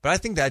 But I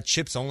think that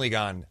chip's only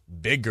gotten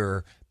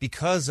bigger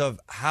because of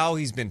how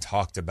he's been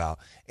talked about.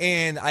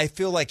 And I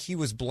feel like he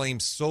was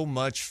blamed so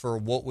much for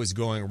what was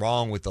going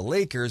wrong with the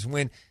Lakers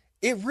when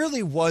it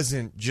really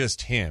wasn't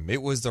just him.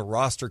 It was the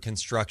roster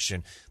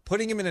construction,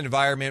 putting him in an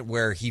environment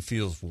where he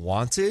feels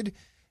wanted,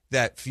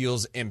 that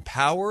feels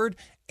empowered,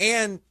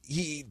 and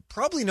he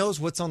probably knows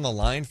what's on the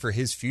line for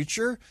his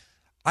future.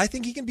 I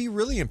think he can be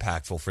really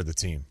impactful for the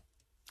team.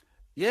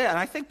 Yeah, and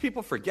I think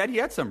people forget he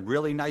had some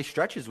really nice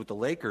stretches with the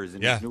Lakers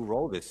in his new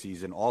role this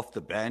season. Off the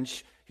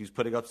bench, he was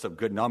putting up some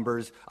good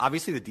numbers.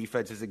 Obviously, the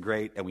defense isn't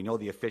great, and we know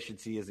the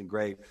efficiency isn't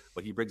great,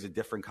 but he brings a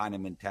different kind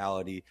of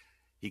mentality.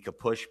 He could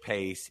push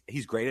pace.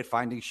 He's great at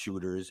finding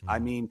shooters. I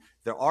mean,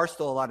 there are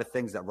still a lot of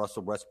things that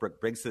Russell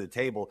Westbrook brings to the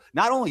table.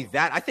 Not only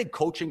that, I think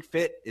coaching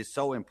fit is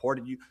so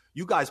important.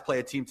 You guys play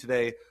a team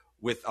today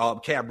with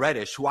Cam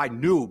Reddish, who I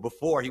knew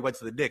before he went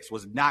to the Knicks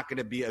was not going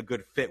to be a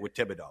good fit with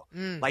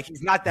Thibodeau. Like,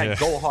 he's not that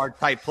go-hard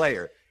type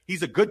player.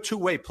 He's a good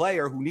two-way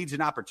player who needs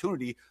an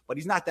opportunity, but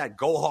he's not that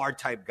go-hard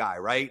type guy,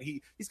 right?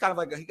 He's kind of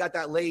like, he got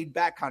that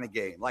laid-back kind of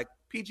game. Like,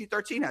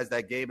 PG-13 has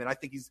that game, and I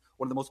think he's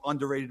one of the most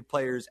underrated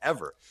players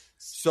ever.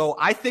 So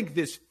I think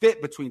this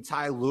fit between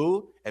Ty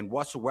Lue and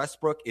Russell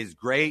Westbrook is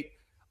great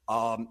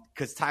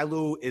because Ty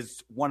Lue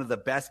is one of the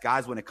best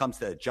guys when it comes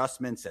to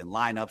adjustments and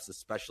lineups,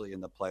 especially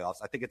in the playoffs.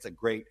 I think it's a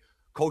great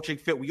coaching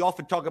fit. We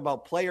often talk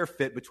about player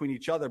fit between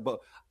each other, but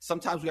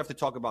sometimes we have to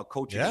talk about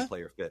coaching and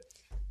player fit.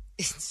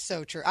 It's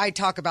so true. I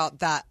talk about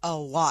that a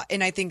lot.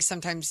 And I think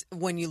sometimes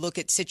when you look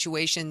at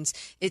situations,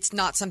 it's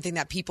not something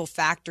that people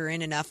factor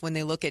in enough when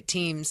they look at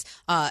teams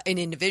and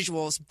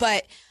individuals.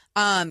 But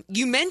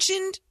you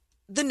mentioned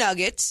the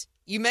Nuggets.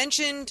 You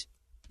mentioned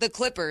the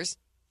Clippers.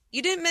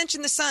 You didn't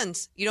mention the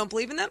Suns. You don't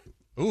believe in them?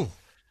 Ooh.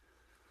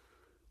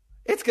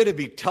 It's going to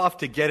be tough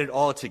to get it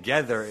all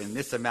together in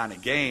this amount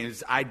of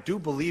games. I do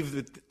believe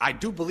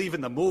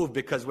in the move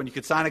because when you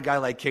could sign a guy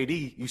like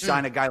KD, you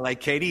sign a guy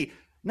like KD,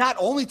 not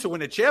only to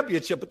win a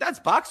championship, but that's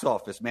box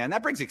office, man.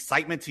 That brings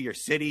excitement to your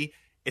city.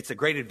 It's a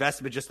great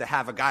investment just to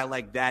have a guy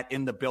like that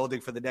in the building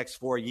for the next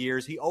 4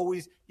 years.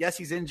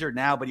 He's injured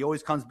now, but he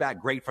always comes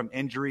back great from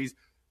injuries.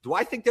 Do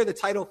I think they're the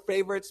title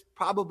favorites?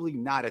 Probably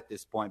not at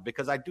this point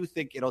because I do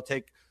think it'll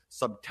take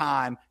some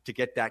time to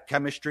get that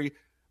chemistry.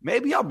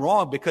 Maybe I'm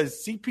wrong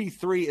because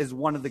CP3 is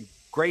one of the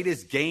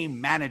greatest game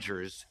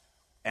managers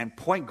and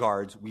point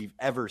guards we've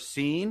ever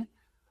seen.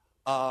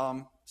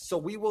 So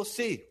we will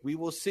see. We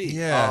will see.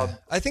 Yeah.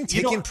 I think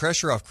taking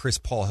pressure off Chris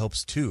Paul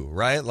helps too,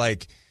 right?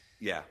 Like,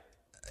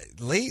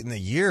 late in the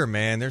year,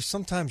 man, there's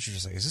sometimes you're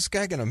just like, is this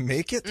guy going to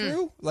make it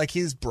through? Like,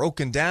 he's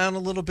broken down a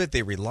little bit.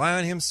 They rely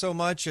on him so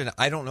much, and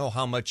I don't know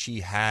how much he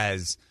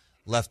has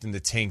left in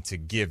the tank to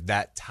give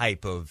that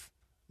type of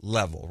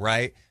level,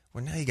 right?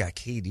 Well, now you got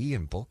KD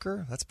and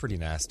Booker. That's pretty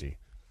nasty.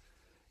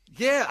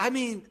 Yeah, I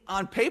mean,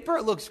 on paper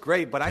it looks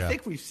great, but I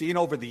think we've seen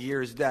over the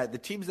years that the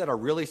teams that are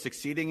really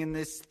succeeding in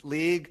this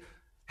league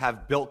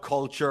have built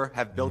culture,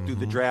 have built through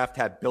the draft,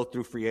 have built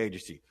through free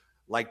agency,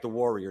 like the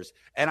Warriors.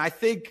 And I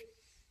think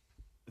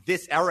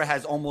this era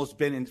has almost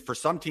been, for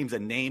some teams, a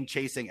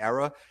name-chasing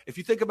era. If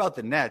you think about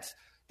the Nets,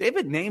 they've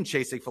been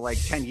name-chasing for like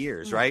 10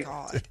 years, right?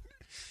 God.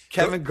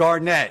 Kevin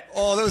Garnett.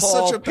 Oh, that was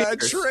Paul such a bad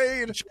Pierce,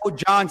 trade. Joe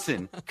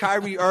Johnson,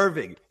 Kyrie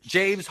Irving,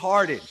 James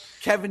Harden,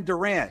 Kevin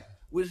Durant,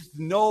 with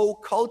no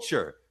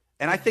culture.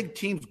 And I think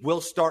teams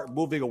will start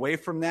moving away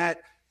from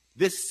that.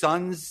 The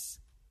Suns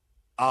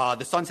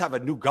have a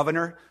new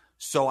governor,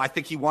 so I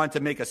think he wanted to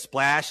make a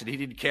splash, and he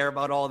didn't care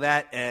about all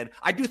that. And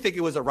I do think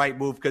it was a right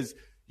move because,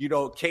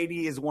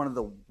 KD is one of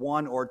the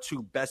 1 or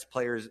 2 best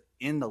players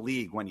in the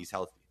league when he's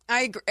healthy.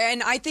 I agree.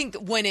 And I think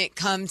when it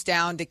comes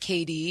down to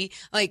KD,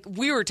 like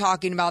we were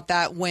talking about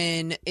that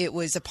when it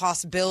was a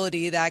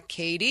possibility that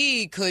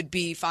KD could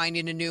be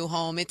finding a new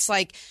home. It's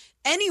like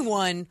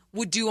anyone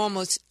would do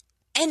almost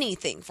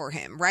anything for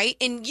him, right?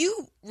 And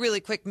you really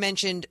quick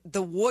mentioned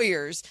the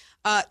Warriors.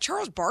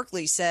 Charles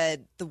Barkley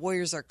said the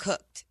Warriors are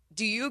cooked.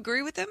 Do you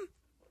agree with him?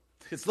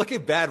 It's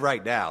looking bad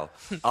right now.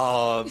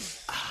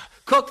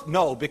 Cooked,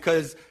 no,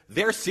 because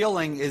their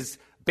ceiling is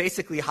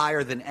basically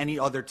higher than any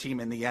other team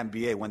in the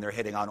NBA when they're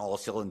hitting on all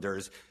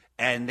cylinders.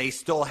 And they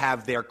still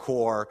have their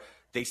core.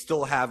 They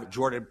still have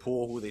Jordan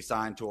Poole, who they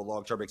signed to a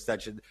long-term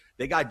extension.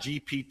 They got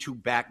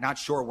GP2 back. Not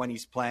sure when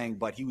he's playing,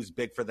 but he was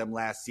big for them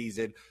last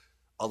season.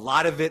 A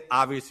lot of it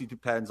obviously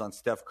depends on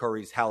Steph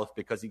Curry's health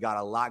because he got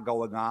a lot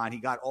going on. He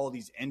got all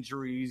these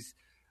injuries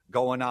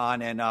going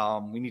on, and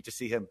we need to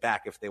see him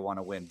back if they want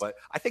to win. But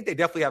I think they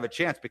definitely have a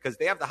chance because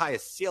they have the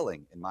highest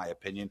ceiling, in my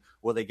opinion.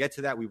 Will they get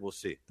to that? We will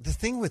see. The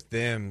thing with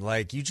them,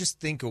 like, you just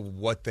think of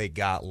what they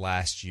got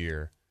last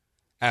year,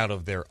 out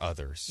of their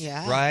others.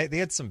 Yeah. Right? They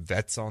had some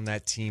vets on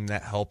that team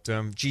that helped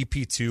them.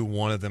 GP2,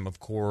 one of them, of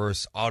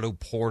course. Otto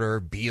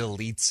Porter,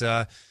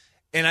 Bielitsa.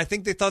 And I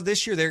think they thought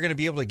this year they're going to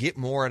be able to get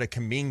more out of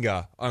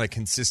Kuminga on a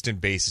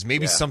consistent basis.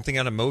 Maybe something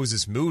out of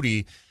Moses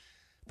Moody.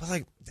 But,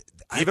 like...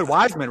 Even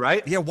Wiseman,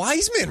 right? Yeah,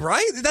 Wiseman,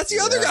 right? That's the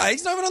other guy.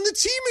 He's not even on the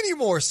team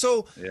anymore.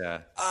 So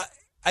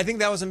I think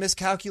that was a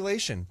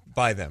miscalculation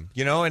by them,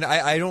 you know. And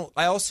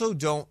I also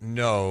don't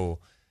know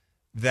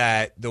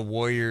that the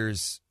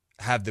Warriors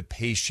have the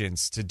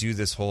patience to do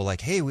this whole like,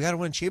 hey, we got to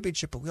win a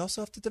championship, but we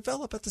also have to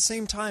develop at the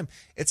same time.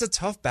 It's a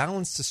tough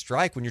balance to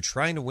strike when you're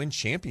trying to win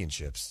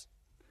championships.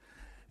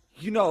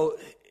 You know,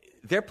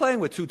 they're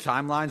playing with two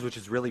timelines, which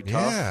is really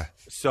tough. Yeah.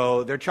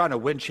 So they're trying to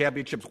win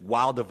championships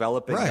while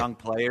developing Right. young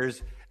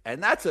players.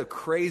 And that's a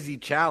crazy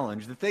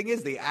challenge. The thing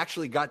is, they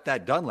actually got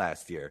that done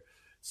last year.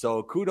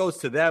 So kudos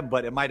to them,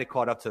 but it might have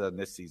caught up to them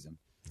this season.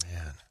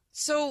 Man.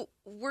 So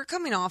we're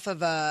coming off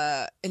of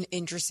an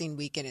interesting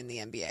weekend in the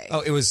NBA.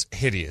 Oh, it was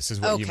hideous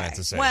is what you meant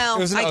to say. Well,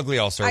 it was an ugly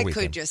All-Star I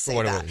weekend. could just say for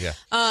what that. It was,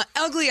 yeah.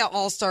 Ugly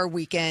All-Star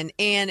weekend.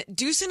 And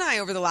Deuce and I,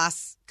 over the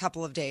last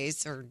couple of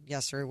days, or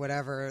yesterday,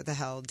 whatever the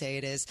hell day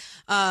it is,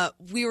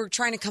 we were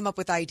trying to come up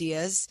with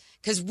ideas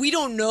because we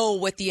don't know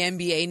what the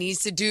NBA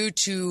needs to do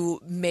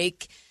to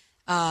make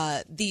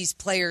these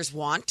players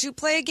want to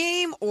play a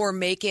game or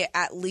make it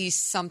at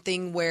least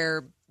something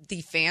where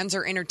the fans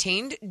are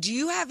entertained. Do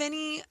you have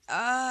any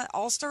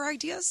all-star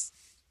ideas?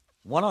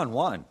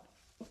 One-on-one.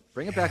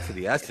 Bring it back to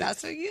the essence.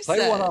 That's what you Play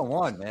said.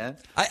 one-on-one, man.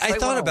 I Play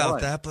thought about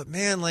one-on-one. that, but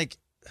man, like,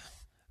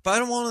 but I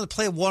don't want to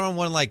play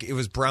one-on-one like it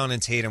was Brown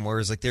and Tatum, where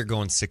it's like they're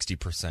going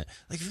 60%. Like,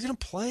 if you're going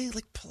to play,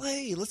 like,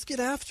 play. Let's get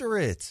after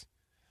it.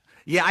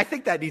 Yeah, I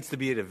think that needs to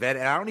be an event,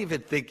 and I don't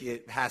even think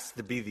it has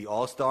to be the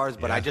All-Stars,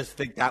 but I just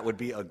think that would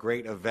be a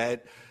great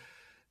event.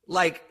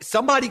 Like,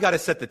 somebody got to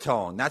set the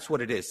tone. That's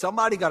what it is.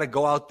 Somebody got to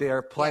go out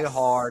there, play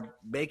hard,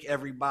 make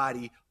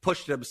everybody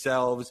push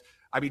themselves.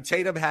 I mean,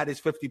 Tatum had his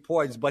 50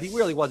 points, but he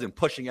really wasn't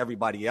pushing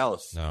everybody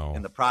else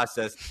in the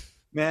process.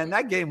 Man,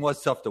 that game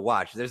was tough to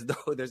watch. There's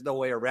no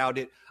way around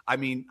it. I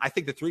mean, I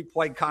think the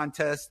three-point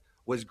contest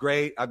was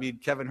great. I mean,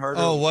 Kevin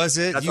Herter. Oh, was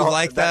it? You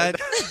like that?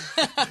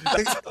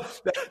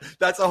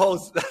 That's a whole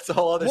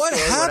other What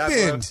story.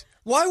 happened?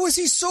 Why was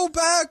he so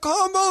bad?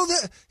 Combo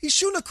that he's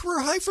shooting a career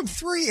high from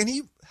 3, and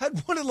he had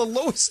one of the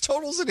lowest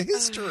totals in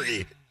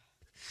history.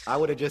 I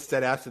would have just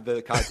said after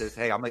the contest,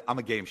 hey, I'm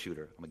a game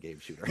shooter. I'm a game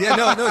shooter. Yeah,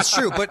 no, it's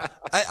true. But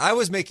I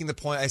was making the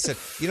point. I said,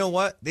 you know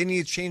what? They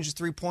need to change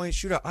the 3-point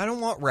shootout. I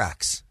don't want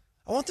racks.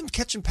 I want them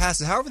catching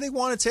passes. However they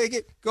want to take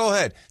it, go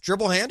ahead.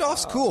 Dribble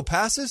handoffs, cool.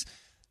 Passes.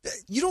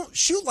 You don't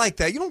shoot like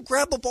that. You don't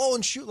grab a ball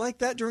and shoot like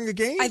that during a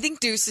game. I think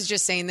Deuce is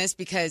just saying this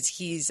because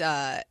he's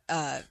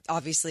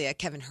obviously a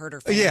Kevin Herter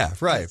fan. Yeah,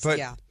 right. But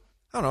yeah.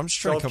 I don't know. I'm just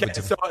trying to come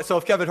with So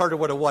if Kevin Herter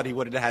would have won, he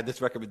wouldn't have had this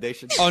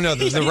recommendation. Oh, no,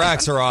 the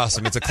racks are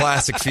awesome. It's a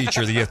classic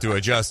feature that you have to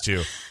adjust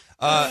to.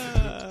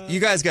 You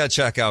guys got to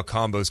check out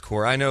Combo's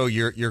Core. I know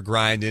you're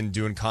grinding,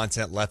 doing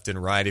content left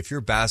and right. If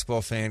you're a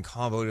basketball fan,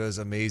 Combo does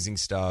amazing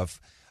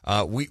stuff.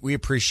 We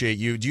appreciate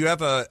you. Do you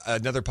have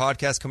another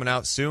podcast coming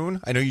out soon?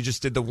 I know you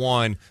just did the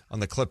one on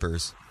the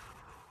Clippers.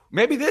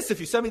 Maybe this if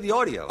you send me the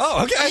audio.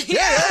 Oh, okay.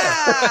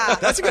 Yeah.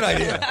 That's a good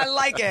idea. I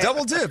like it.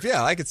 Double dip.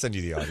 Yeah, I could send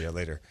you the audio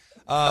later.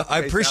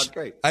 Sounds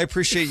great. I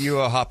appreciate you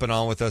hopping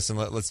on with us, and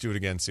let's do it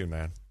again soon,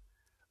 man.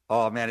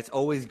 Oh, man, it's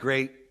always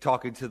great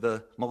talking to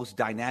the most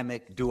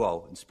dynamic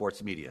duo in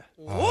sports media.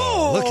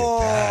 Oh, look at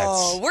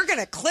that. We're going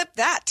to clip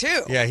that,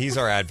 too. Yeah, he's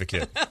our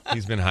advocate.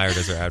 He's been hired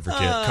as our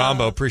advocate.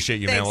 Combo,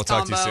 appreciate you, man. Thanks, We'll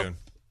talk to Combo. you soon.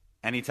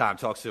 Anytime.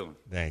 Talk soon.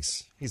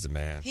 Thanks. He's the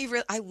man.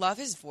 I love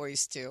his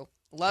voice, too.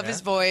 Love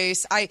his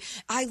voice. I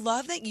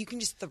love that you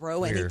can just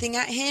throw anything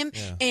at him,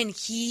 and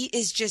he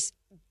is just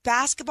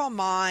basketball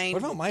mind.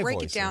 What about my Break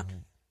voice? it down.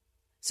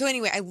 So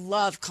anyway, I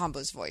love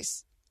Combo's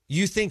voice.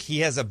 You think he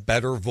has a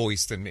better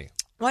voice than me?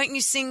 Why don't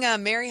you sing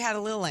Mary Had a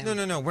Little Lamb?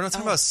 No. We're not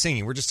talking about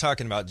singing. We're just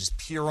talking about just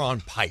pure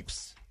on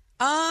pipes.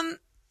 I mean,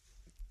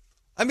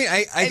 mean,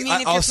 if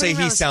I'll you're say putting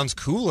he around- sounds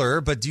cooler,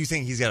 but do you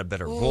think he's got a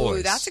better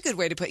voice? That's a good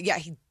way to put it. Yeah,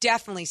 he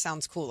definitely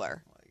sounds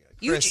cooler.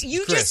 Chris,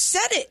 You Chris, just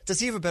said it. Does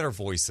he have a better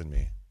voice than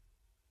me?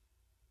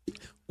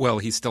 Well,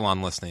 he's still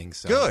on listening,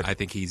 so Good. I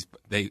think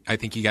I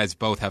think you guys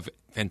both have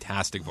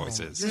fantastic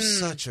voices. You're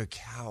such a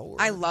coward.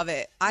 I love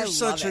it. I You're love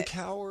such it. a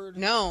coward.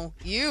 No,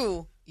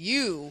 you,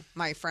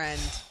 my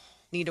friend,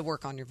 need to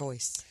work on your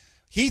voice.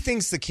 He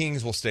thinks the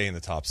Kings will stay in the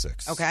top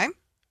 6. Okay.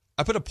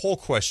 I put a poll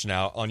question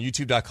out on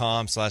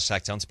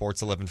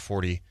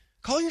youtube.com/SacktownSports1140.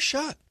 Call your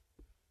shot.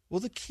 Will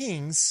the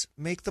Kings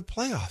make the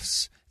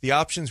playoffs? The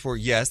options were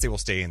yes, they will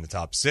stay in the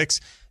top 6.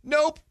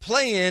 Nope,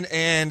 play in.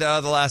 And the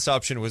last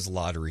option was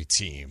lottery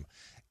team.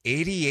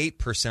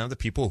 88% of the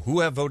people who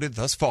have voted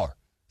thus far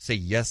say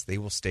yes, they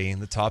will stay in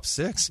the top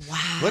 6.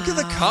 Wow. Look at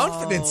the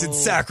confidence in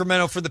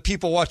Sacramento for the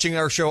people watching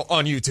our show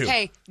on YouTube.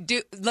 Hey,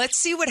 let's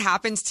see what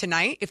happens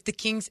tonight. If the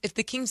Kings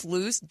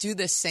lose, do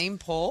the same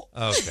poll.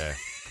 Okay.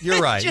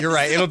 You're right.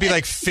 It'll be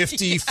like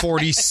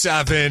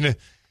 50-47.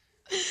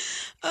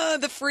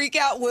 The freak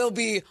out will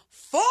be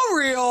for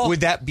real.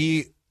 Would that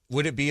be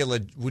would it be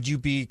would you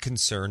be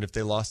concerned if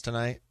they lost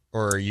tonight?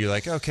 Or are you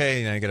like,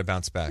 okay, now you got to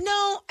bounce back?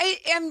 No,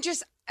 I'm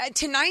just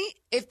tonight.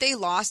 If they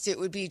lost, it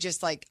would be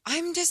just like,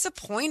 I'm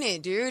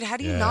disappointed, dude. How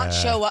do you not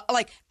show up?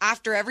 Like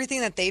after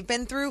everything that they've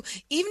been through,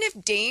 even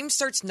if Dame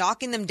starts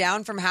knocking them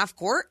down from half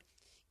court,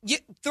 you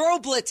throw a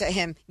blitz at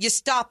him. You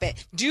stop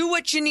it. Do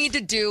what you need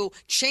to do.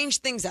 Change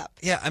things up.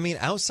 Yeah, I mean,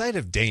 outside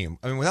of Dame,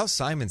 without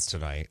Simons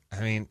tonight,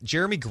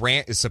 Jeremy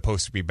Grant is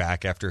supposed to be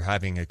back after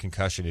having a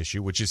concussion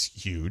issue, which is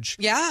huge.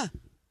 Yeah.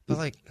 But,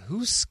 like,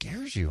 who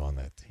scares you on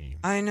that team?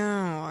 I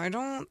know. I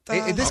don't.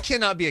 This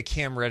cannot be a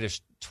Cam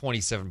Reddish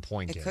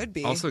 27-point game. It could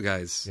be. Also,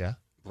 guys, yeah,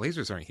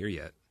 Blazers aren't here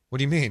yet. What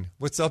do you mean?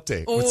 What's the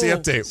update? What's the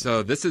update?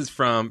 So this is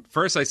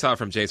first I saw it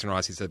from Jason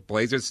Ross. He said,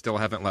 Blazers still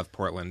haven't left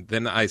Portland.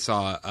 Then I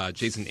saw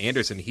Jason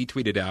Anderson. He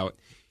tweeted out,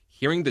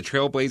 hearing the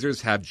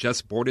Trailblazers have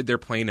just boarded their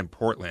plane in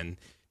Portland.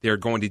 They're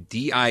going to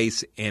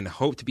de-ice and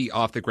hope to be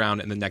off the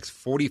ground in the next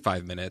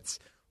 45 minutes.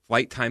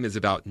 Flight time is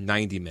about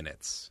 90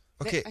 minutes.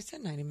 Okay. I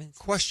said 90 minutes.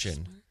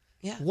 Question.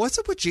 Yeah. What's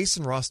up with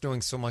Jason Ross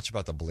knowing so much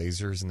about the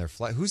Blazers and their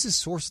flight? Who's his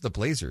source of the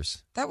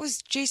Blazers? That was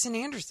Jason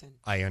Anderson.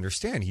 I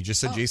understand. He just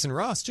said Jason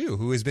Ross, too,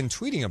 who has been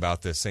tweeting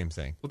about this same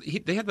thing. Well,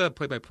 they had the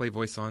play-by-play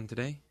voice on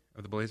today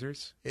of the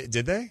Blazers.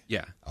 Did they?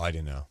 Yeah. Oh, I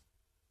didn't know.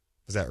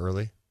 Was that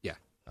early? Yeah.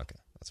 Okay.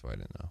 That's why I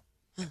didn't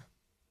know.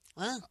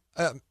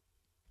 Wow.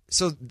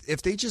 So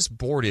if they just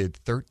boarded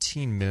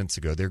 13 minutes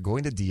ago, they're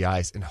going to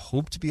de-ice and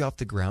hope to be off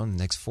the ground in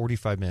the next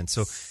 45 minutes.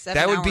 So 7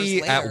 that would hours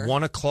be later. at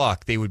 1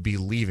 o'clock they would be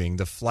leaving.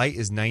 The flight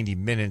is 90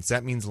 minutes.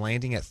 That means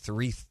landing at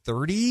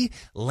 3:30.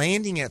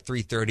 Landing at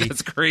 3:30.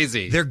 That's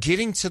crazy. They're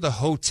getting to the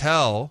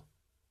hotel.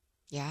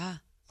 Yeah.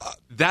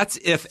 That's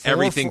if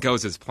everything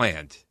goes as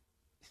planned.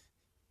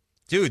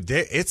 Dude,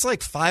 it's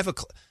like 5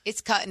 o'clock.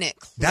 It's cutting it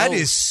close. That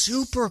is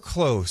super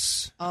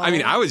close. Oh. I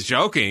mean, I was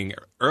joking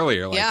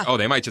earlier, like, Yeah.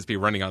 they might just be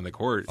running on the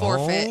court.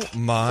 Forfeit. Oh,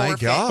 my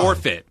Forfeit.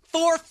 God.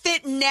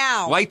 Forfeit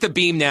now. Light the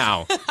beam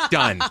now.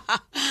 Done.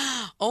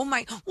 Oh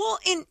my. Well,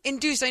 in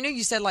Deuce, I know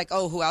you said like,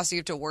 oh, who else do you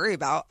have to worry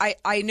about?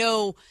 I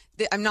know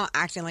that I'm not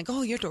acting like,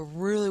 oh, you have to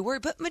really worry.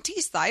 But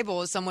Matisse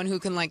Thybulle is someone who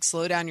can like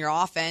slow down your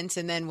offense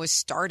and then was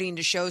starting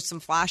to show some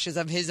flashes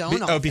of his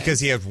own offense. Because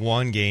he had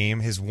one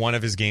game, one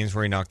of his games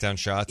where he knocked down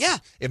shots. Yeah.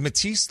 If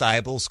Matisse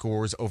Thybulle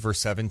scores over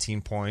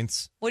 17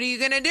 points, what are you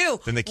gonna do?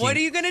 then what are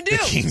you gonna do?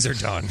 The Kings are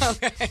done.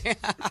 Okay.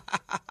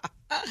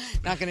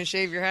 Not gonna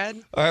shave your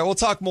head? All right, we'll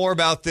talk more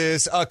about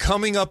this.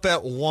 Coming up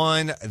at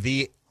 1,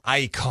 the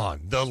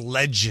icon, the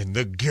legend,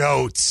 the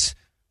GOAT,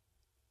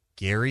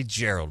 Gary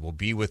Gerald will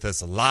be with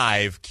us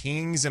live.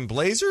 Kings and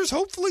Blazers,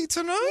 hopefully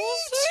tonight.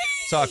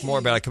 Talk more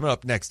about it coming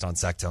up next on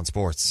Sacktown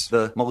Sports.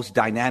 The most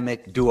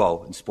dynamic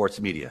duo in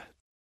sports media.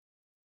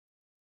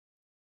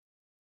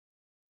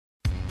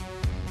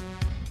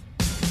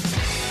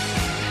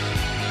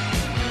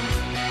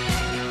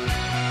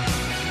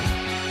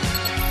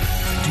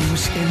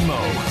 Deuce and Mo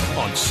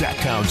on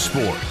Sacktown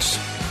Sports.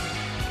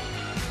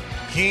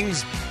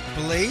 Kings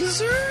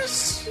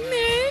Blazers?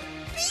 Maybe.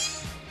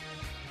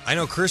 I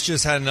know Chris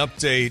just had an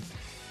update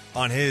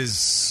on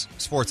his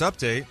sports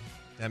update.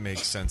 That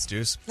makes sense,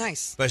 Deuce.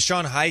 Nice. But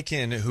Sean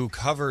Hyken, who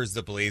covers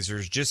the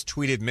Blazers, just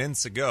tweeted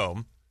minutes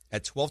ago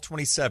at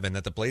 12:27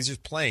 that the Blazers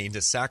plane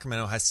to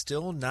Sacramento has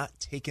still not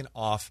taken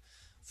off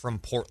from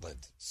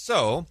Portland.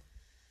 So,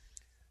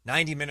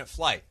 90-minute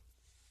flight.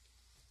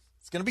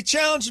 It's going to be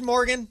challenging,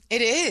 Morgan.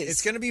 It is.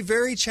 It's going to be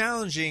very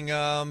challenging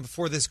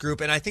for this group,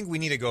 and I think we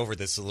need to go over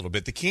this a little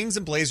bit. The Kings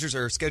and Blazers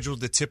are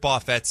scheduled to tip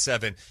off at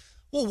 7.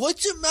 Well,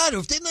 what's it matter?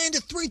 If they land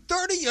at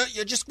 3:30,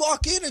 you just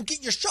walk in and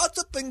get your shots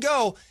up and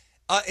go.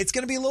 It's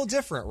going to be a little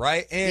different,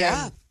 right? And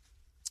yeah.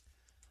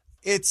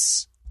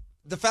 It's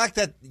the fact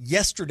that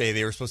yesterday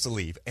they were supposed to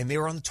leave, and they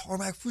were on the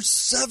tarmac for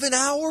 7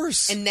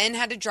 hours. And then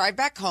had to drive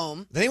back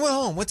home. Then they went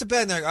home, went to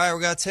bed, and they're like, all right,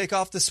 we got to take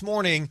off this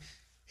morning.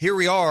 Here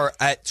we are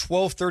at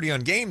 12:30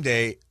 on game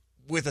day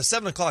with a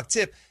 7 o'clock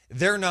tip.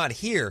 They're not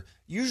here.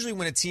 Usually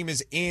when a team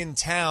is in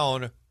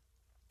town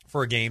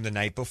for a game the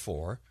night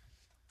before,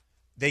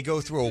 they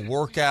go through a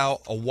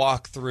workout, a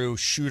walkthrough,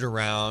 shoot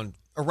around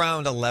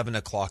 11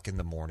 o'clock in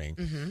the morning.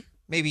 Mm-hmm.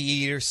 Maybe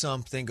eat or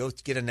something, go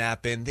get a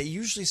nap in. They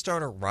usually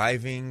start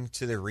arriving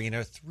to the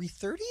arena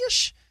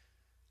 3:30-ish.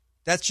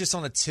 That's just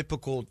on a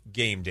typical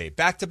game day.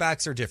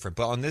 Back-to-backs are different,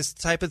 but on this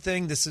type of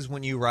thing, this is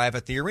when you arrive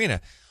at the arena.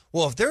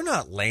 Well, if they're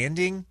not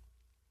landing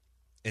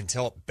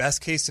until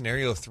best case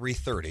scenario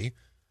 3:30,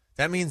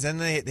 that means then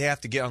they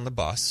have to get on the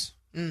bus,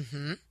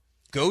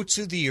 go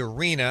to the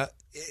arena.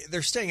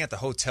 They're staying at the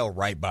hotel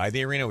right by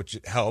the arena, which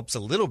helps a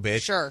little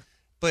bit. Sure.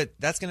 But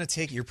that's going to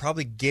take, you're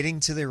probably getting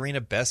to the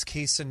arena best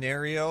case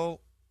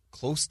scenario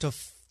close to,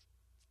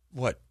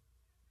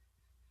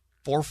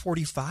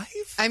 4:45?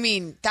 I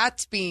mean,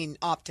 that's being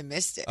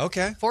optimistic.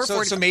 Okay.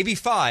 4:45. So maybe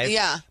 5.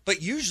 Yeah.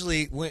 But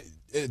usually,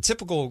 a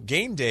typical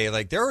game day,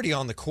 like they're already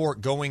on the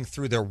court going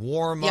through their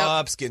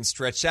warm-ups, getting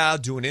stretched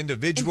out, doing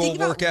individual and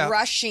think workout. about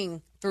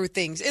rushing through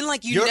things. And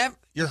like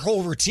your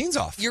whole routine's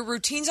off. Your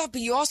routine's off,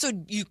 but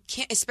you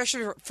can't,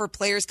 especially for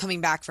players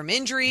coming back from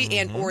injury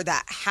and or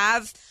that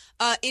have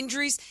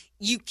injuries,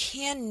 you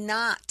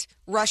cannot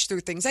rush through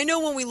things. I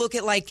know when we look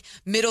at like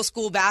middle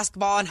school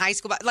basketball and high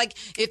school, like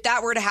if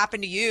that were to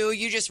happen to you,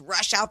 you just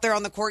rush out there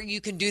on the court, you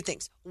can do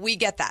things. We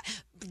get that.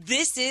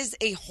 This is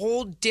a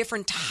whole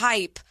different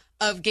type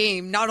of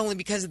game, not only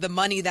because of the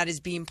money that is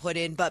being put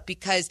in, but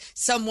because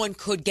someone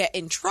could get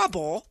in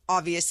trouble,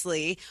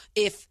 obviously,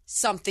 if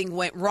something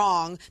went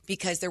wrong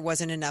because there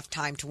wasn't enough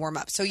time to warm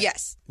up. So,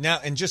 yes. Now,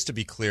 and just to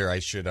be clear, I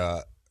should,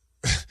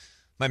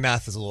 my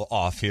math is a little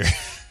off here.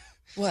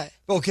 What?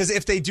 Well, because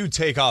if they do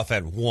take off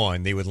at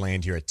 1, they would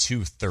land here at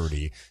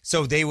 2:30.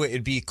 So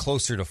it'd be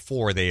closer to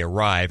 4 they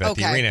arrive at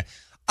the arena.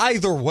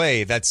 Either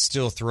way, that's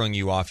still throwing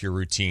you off your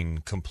routine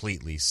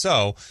completely.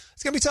 So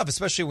it's going to be tough,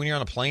 especially when you're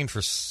on a plane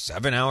for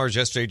 7 hours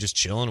yesterday, just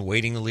chilling,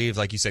 waiting to leave.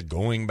 Like you said,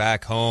 going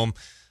back home.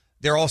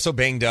 They're also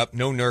banged up.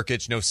 No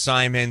Nurkic, no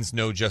Simons,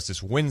 no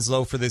Justice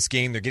Winslow for this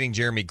game. They're getting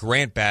Jeremy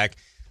Grant back.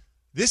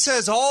 This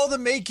has all the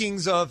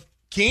makings of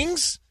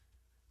Kings,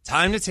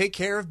 time to take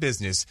care of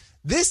business.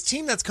 This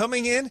team that's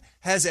coming in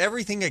has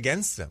everything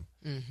against them.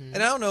 Mm-hmm.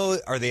 And I don't know,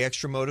 are they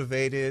extra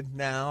motivated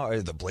now?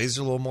 Are the Blazers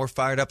a little more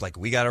fired up? Like,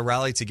 we got to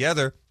rally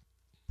together.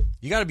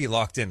 You got to be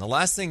locked in. The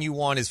last thing you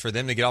want is for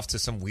them to get off to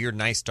some weird,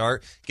 nice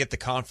start, get the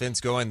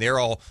confidence going. They're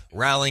all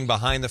rallying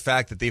behind the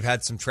fact that they've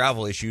had some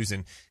travel issues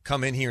and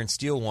come in here and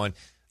steal one.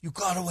 You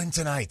got to win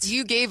tonight.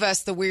 You gave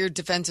us the weird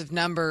defensive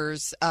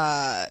numbers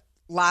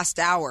last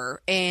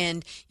hour,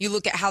 and you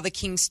look at how the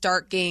Kings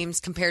start games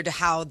compared to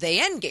how they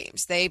end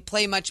games. They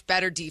play much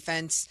better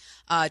defense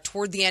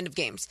toward the end of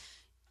games.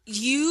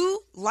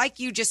 You, like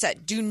you just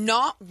said, do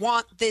not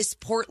want this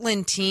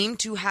Portland team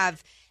to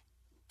have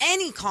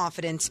any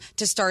confidence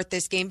to start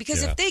this game,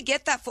 because if they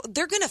get that,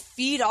 they're going to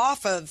feed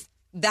off of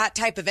that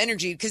type of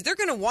energy, because they're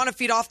going to want to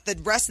feed off the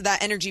rest of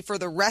that energy for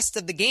the rest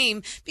of the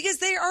game, because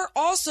they're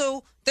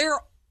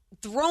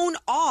thrown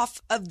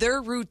off of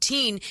their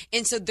routine,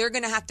 and so they're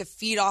going to have to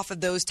feed off of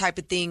those type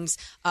of things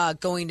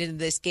going into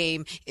this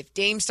game. If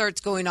Dame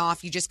starts going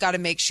off, you just got to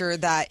make sure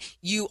that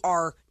you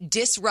are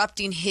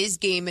disrupting his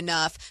game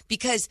enough,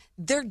 because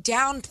they're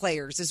down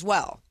players as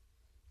well.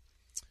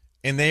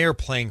 And they are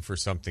playing for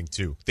something,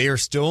 too. They are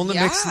still in the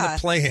mix in the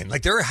play-in.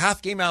 Like, they're a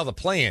half game out of the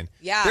play-in.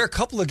 Yeah. They're a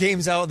couple of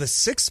games out of the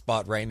 6th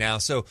spot right now.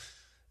 So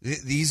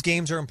these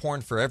games are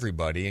important for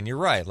everybody. And you're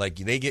right. Like,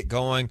 they get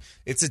going.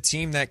 It's a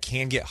team that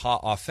can get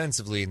hot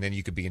offensively, and then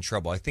you could be in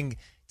trouble. I think it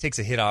takes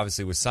a hit,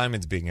 obviously, with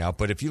Simons being out.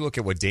 But if you look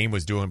at what Dame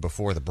was doing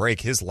before the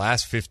break, his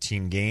last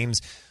 15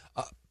 games,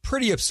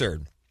 pretty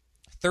absurd.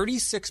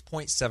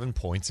 36.7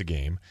 points a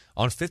game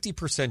on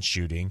 50%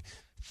 shooting,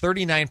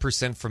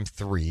 39% from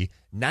 3,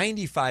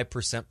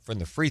 95% from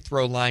the free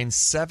throw line,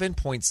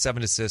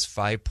 7.7 assists,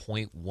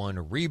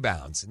 5.1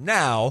 rebounds.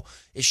 Now,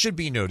 it should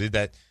be noted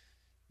that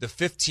the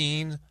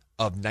 15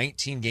 of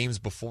 19 games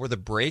before the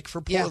break for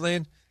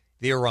Portland,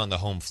 they were on the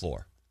home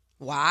floor.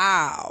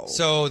 Wow.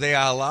 So they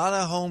got a lot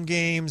of home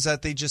games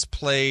that they just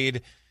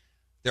played.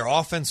 Their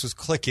offense was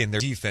clicking. Their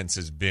defense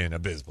has been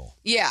abysmal.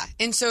 Yeah,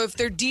 and so if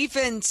their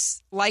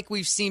defense, like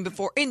we've seen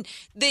before, and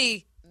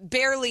they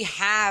barely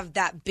have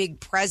that big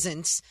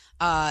presence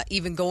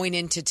even going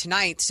into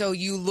tonight. So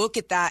you look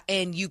at that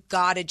and you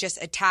got to just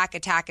attack.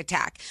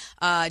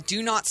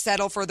 Do not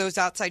settle for those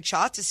outside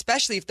shots,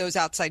 especially if those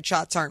outside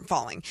shots aren't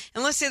falling.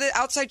 And let's say the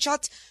outside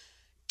shots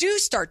do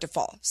start to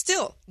fall.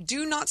 Still,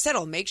 do not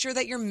settle. Make sure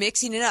that you're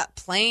mixing it up,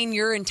 playing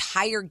your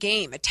entire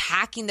game,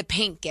 attacking the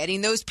paint,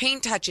 getting those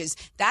paint touches.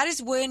 That is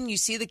when you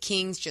see the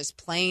Kings just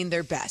playing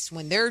their best,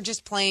 when they're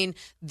just playing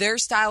their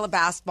style of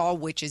basketball,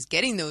 which is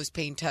getting those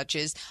paint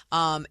touches.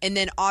 And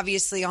then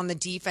obviously on the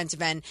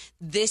defensive end,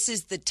 this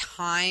is the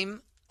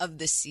time of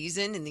the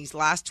season in these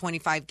last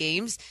 25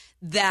 games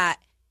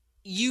that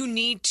you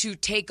need to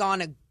take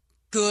on a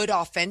good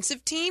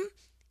offensive team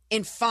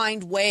and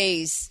find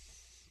ways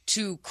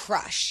to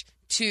crush,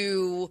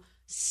 to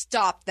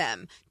stop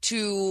them,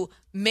 to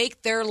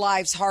make their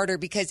lives harder,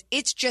 because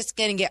it's just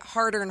going to get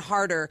harder and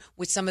harder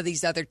with some of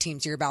these other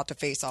teams you're about to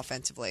face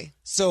offensively.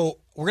 So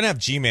we're going to have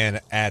G-Man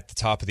at the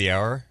top of the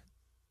hour.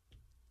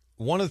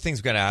 One of the things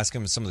we've got to ask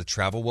him is some of the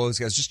travel woes.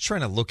 I was just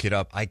trying to look it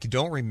up. I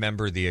don't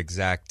remember the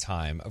exact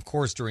time. Of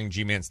course, during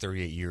G-Man's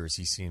 38 years,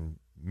 he's seen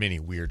many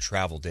weird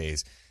travel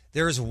days.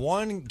 There's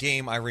one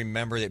game I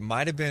remember that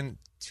might have been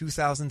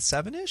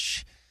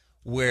 2007-ish,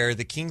 where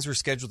the Kings were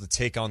scheduled to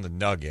take on the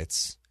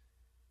Nuggets,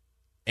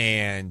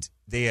 and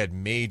they had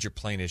major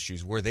plane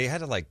issues where they had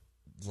to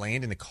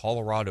land in the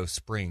Colorado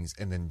Springs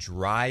and then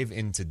drive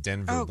into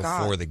Denver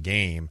before the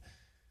game.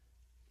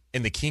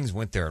 And the Kings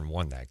went there and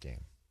won that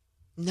game.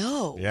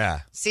 No. Yeah.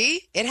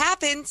 See, it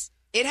happens.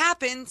 It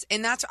happens.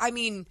 And that's,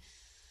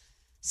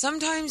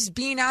 sometimes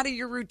being out of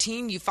your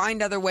routine, you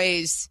find other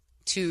ways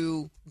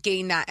to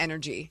gain that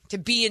energy, to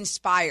be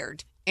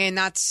inspired. And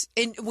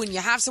when you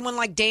have someone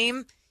like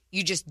Dame,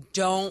 you just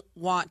don't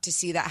want to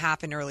see that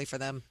happen early for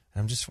them.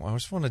 I just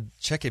want to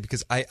check it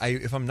because I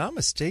if I'm not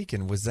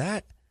mistaken, was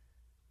that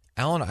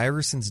Allen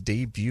Iverson's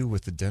debut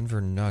with the Denver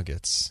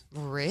Nuggets?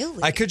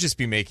 Really? I could just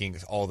be making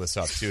all this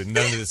up too.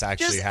 None of this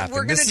actually happened.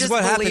 We're gonna This is just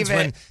what believe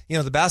happens it.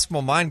 when the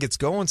basketball mind gets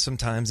going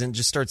sometimes and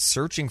just starts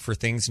searching for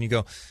things, and you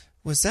go,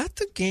 "Was that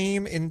the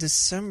game in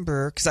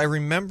December?" Because I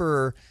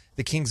remember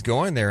the Kings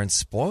going there and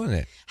spoiling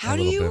it. How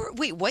do you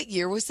wait? What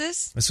year was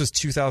this? This was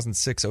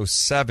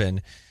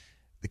 2006-07.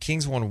 The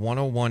Kings won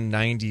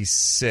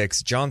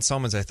 101-96. John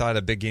Salmons, I thought, had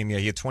a big game. Yeah,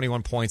 he had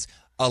 21 points,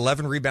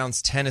 11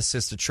 rebounds, 10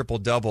 assists, a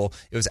triple-double.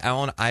 It was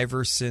Allen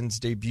Iverson's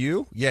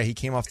debut. Yeah, he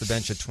came off the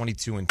bench at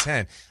 22 and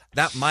 10.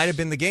 That might have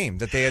been the game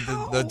that they had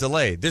the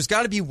delay. There's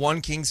got to be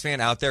one Kings fan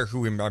out there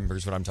who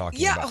remembers what I'm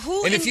talking about.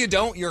 And if you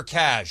don't, you're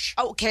cash.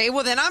 Okay,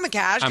 well then I'm a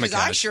cash because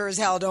I sure as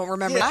hell don't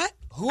remember that.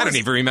 I don't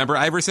even remember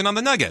Iverson on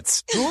the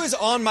Nuggets. Who is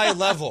on my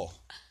level?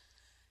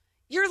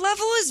 Your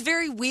level is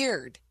very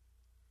weird.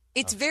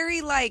 It's very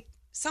like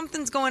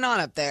something's going on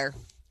up there.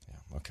 Yeah,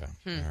 okay.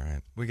 All right.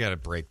 We got to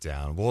break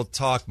down. We'll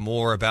talk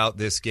more about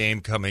this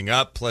game coming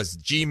up. Plus,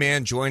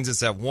 G-Man joins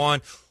us at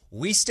 1.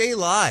 We stay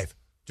live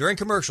during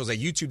commercials at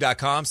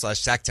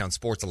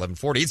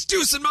youtube.com/SacktownSports1140. It's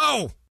Deuce and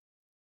Mo.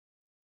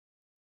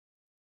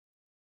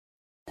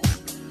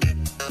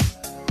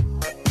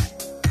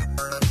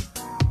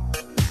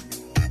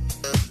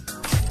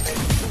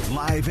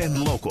 Live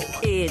and local.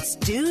 It's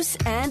Deuce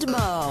and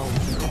Mo.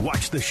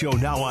 Watch the show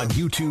now on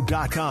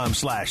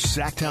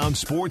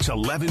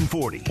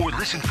youtube.com/SacktownSports1140. Or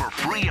listen for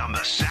free on the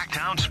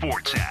Sacktown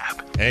Sports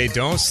app. Hey,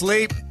 don't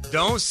sleep.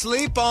 Don't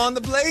sleep on the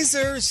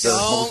Blazers. The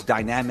most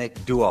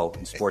dynamic duo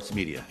in sports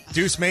media.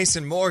 Deuce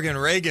Mason, Morgan,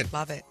 Reagan.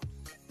 Love it.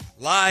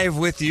 Live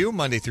with you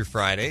Monday through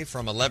Friday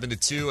from 11 to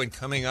 2. And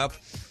coming up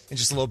in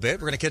just a little bit,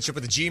 we're going to catch up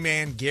with the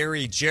G-Man,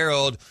 Gary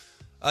Gerald.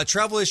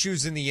 Travel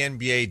issues in the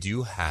NBA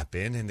do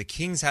happen, and the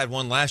Kings had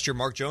one last year.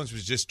 Mark Jones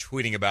was just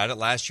tweeting about it.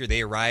 Last year,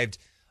 they arrived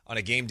on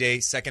a game day,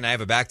 second night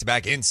of a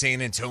back-to-back in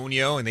San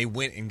Antonio, and they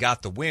went and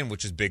got the win,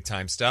 which is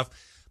big-time stuff.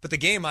 But the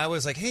game, I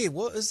was like, hey,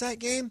 what was that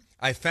game?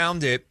 I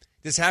found it.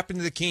 This happened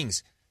to the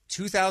Kings,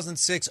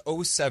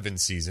 2006-07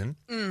 season.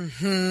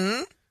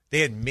 Mm-hmm. They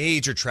had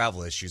major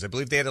travel issues. I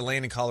believe they had to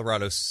land in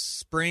Colorado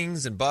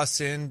Springs and bus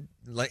in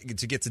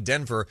to get to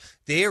Denver.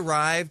 They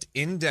arrived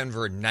in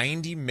Denver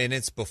 90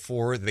 minutes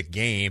before the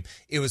game.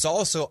 It was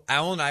also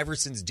Allen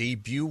Iverson's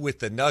debut with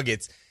the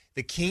Nuggets.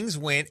 The Kings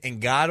went and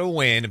got a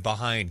win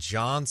behind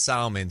John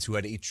Salmons, who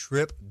had a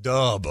trip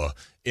dub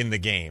in the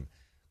game.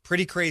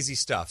 Pretty crazy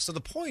stuff. So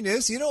the point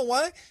is, you know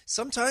what?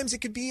 Sometimes it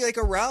could be like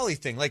a rally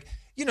thing. Like,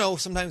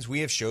 sometimes we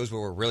have shows where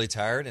we're really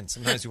tired and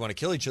sometimes we want to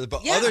kill each other.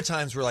 But other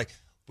times we're like,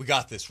 we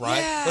got this, right?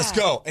 Yeah. Let's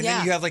go. And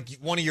then you have like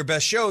one of your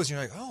best shows. And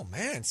you're like, oh,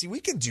 man, see, we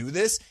can do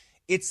this.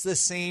 It's the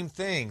same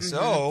thing. Mm-hmm.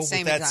 So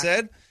with that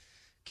said,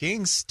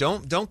 Kings,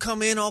 don't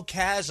come in all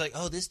cash like,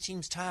 oh, this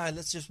team's tired.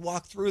 Let's just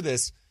walk through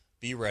this.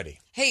 Be ready.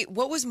 Hey,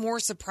 what was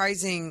more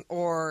surprising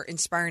or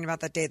inspiring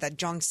about that day? That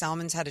John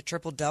Salmons had a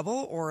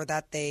triple-double or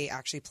that they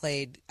actually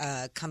played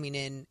coming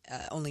in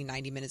only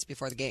 90 minutes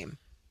before the game?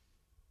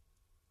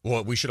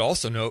 Well, we should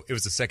also note it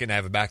was the second night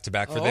of a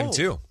back-to-back for them,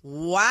 too.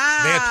 Wow.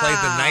 They had played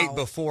the night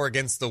before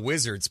against the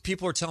Wizards.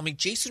 People are telling me,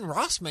 Jason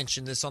Ross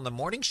mentioned this on the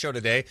morning show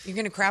today. You're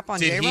going to crap on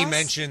J-Ross? Did he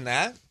mention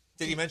that?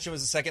 Did he mention it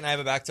was the second night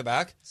of a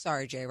back-to-back?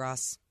 Sorry,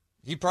 J-Ross.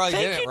 He probably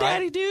didn't, Thank you, right?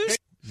 Daddy Deuce.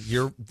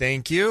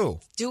 Thank you.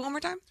 Do it one more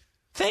time.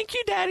 Thank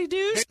you, Daddy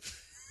Deuce.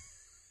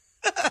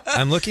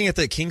 I'm looking at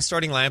the Kings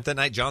starting lineup that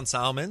night. John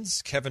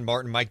Salmons, Kevin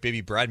Martin, Mike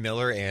Bibby, Brad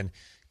Miller, and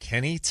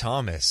Kenny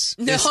Thomas.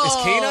 No. Is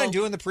K9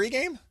 doing the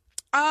pregame?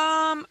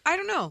 I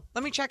don't know.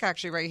 Let me check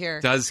actually right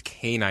here. Does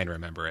K9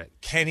 remember it?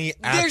 Kenny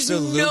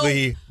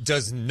absolutely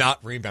does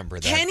not remember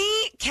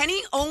that.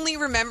 Kenny only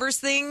remembers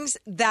things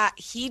that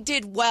he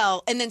did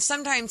well, and then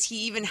sometimes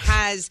he even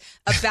has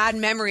a bad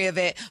memory of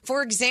it.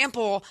 For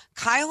example,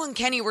 Kyle and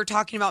Kenny were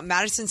talking about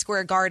Madison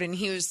Square Garden.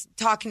 He was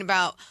talking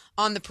about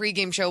on the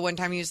pregame show one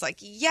time, he was like,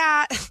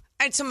 yeah,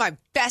 I had some of my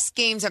best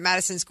games at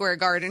Madison Square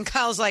Garden.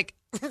 Kyle's like,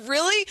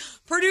 really?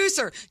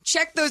 Producer,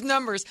 check those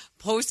numbers.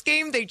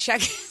 Post-game, they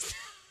check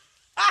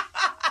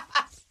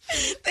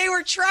they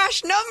were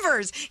trash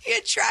numbers. He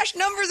had trash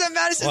numbers at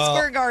Madison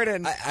Square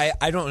Garden.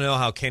 I don't know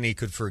how Kenny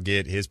could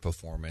forget his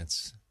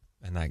performance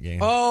in that game.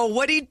 Oh,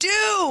 what'd he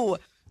do?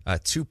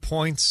 2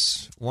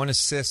 points, 1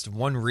 assist,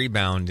 1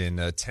 rebound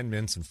in 10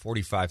 minutes and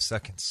 45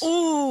 seconds.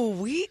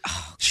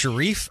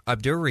 Sharif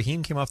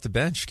Abdur-Rahim came off the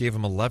bench, gave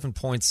him 11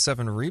 points,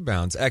 7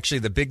 rebounds. Actually,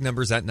 the big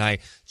numbers that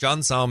night,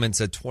 John Salmons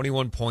had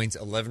 21 points,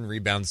 11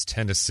 rebounds,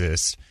 10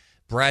 assists.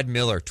 Brad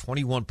Miller,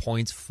 21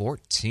 points,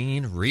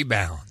 14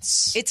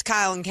 rebounds. It's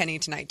Kyle and Kenny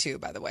tonight, too,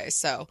 by the way.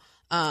 So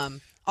I'll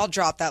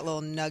drop that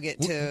little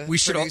nugget to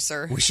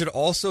producer. We should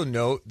also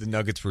note the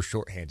Nuggets were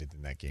shorthanded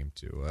in that game,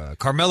 too.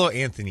 Carmelo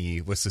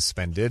Anthony was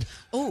suspended.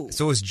 Oh.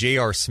 So was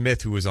J.R.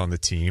 Smith, who was on the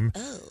team.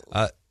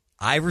 Oh.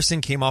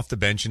 Iverson came off the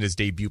bench in his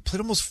debut,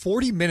 played almost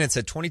 40 minutes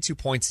at 22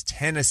 points,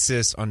 10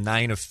 assists on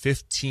 9 of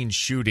 15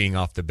 shooting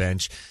off the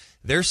bench.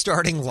 Their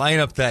starting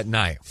lineup that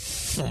night,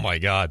 oh, my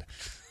God.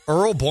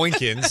 Earl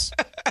Boykins,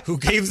 who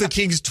gave the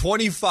Kings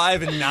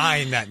 25 and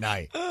 9 that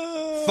night.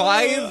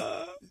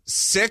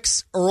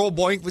 5'6" Earl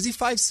Boink. Was he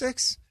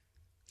 5'6"?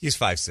 He's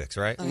 5'6",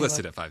 right?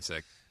 Listed at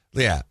 5'6".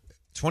 Yeah.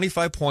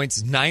 25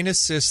 points, 9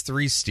 assists,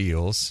 3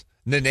 steals.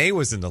 Nene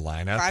was in the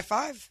lineup.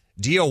 5'5".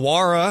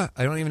 Diawara,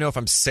 I don't even know if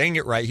I'm saying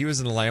it right. He was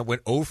in the lineup,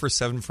 went 0 for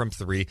 7 from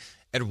 3.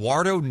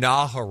 Eduardo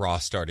Nahara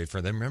started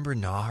for them. Remember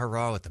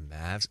Nahara with the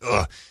Mavs?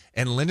 Ugh.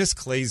 And Linus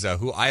Kleza,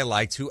 who I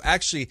liked, who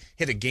actually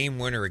hit a game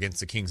winner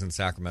against the Kings in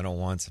Sacramento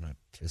once, and it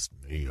pissed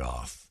me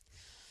off.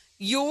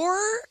 Your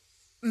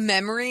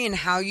memory and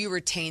how you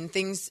retain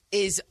things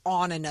is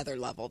on another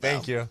level, though.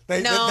 Thank you.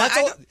 I'm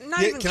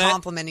not even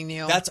complimenting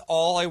you. That's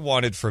all I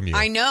wanted from you.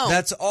 I know.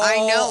 That's all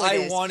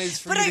I wanted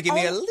for you to give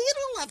me a little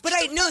love. But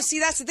I know, see,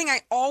 that's the thing.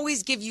 I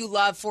always give you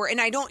love for, and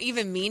I don't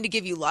even mean to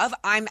give you love.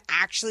 I'm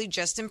actually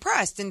just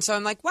impressed. And so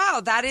I'm like,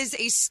 wow, that is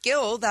a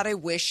skill that I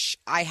wish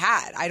I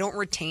had. I don't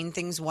retain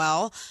things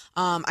well.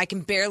 I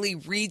can barely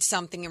read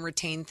something and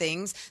retain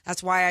things.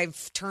 That's why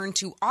I've turned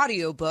to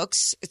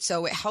audiobooks.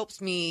 So it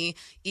helps me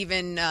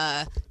even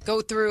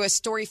go through a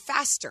story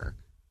faster.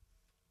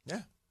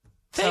 Yeah.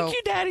 Thank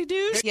you, Daddy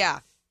Deuce. Yeah,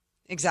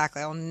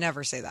 exactly. I'll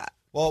never say that.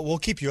 Well, we'll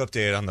keep you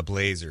updated on the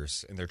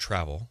Blazers and their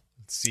travel.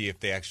 See if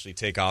they actually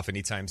take off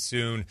anytime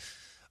soon.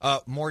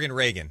 Morgan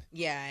Reagan.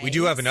 Yeah. We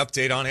do have an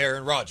update on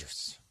Aaron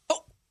Rodgers.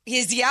 Oh,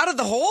 is he out of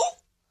the hole?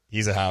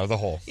 He's out of the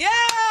hole. Yeah.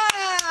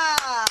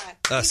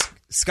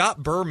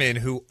 Scott Berman,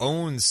 who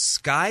owns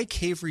Sky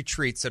Cave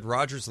Retreat, said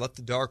Rodgers left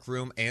the dark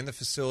room and the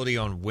facility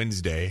on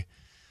Wednesday.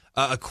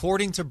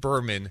 According to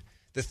Berman,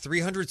 the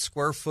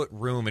 300-square-foot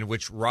room in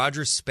which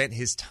Rodgers spent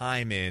his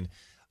time in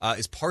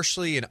is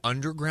partially an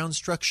underground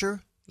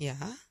structure.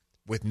 Yeah.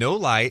 With no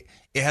light.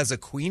 It has a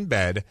queen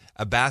bed,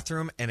 a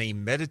bathroom, and a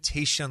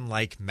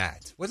meditation-like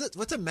mat.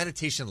 What's a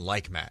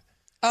meditation-like mat?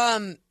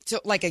 So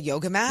like a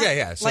yoga mat?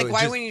 Yeah. So like,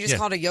 why wouldn't you just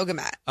call it a yoga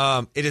mat?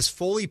 It is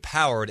fully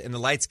powered, and the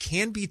lights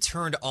can be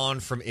turned on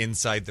from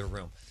inside the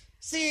room.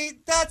 See,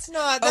 that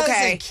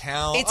doesn't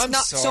count. It's I'm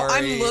not. sorry. So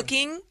I'm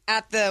looking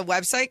at the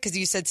website because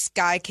you said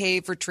Sky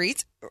Cave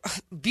Retreats.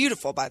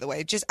 Beautiful, by the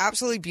way, just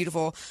absolutely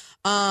beautiful.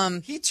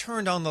 He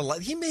turned on the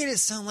light. He made it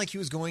sound like he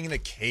was going in a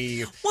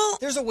cave. Well,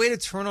 there's a way to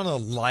turn on a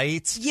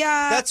light.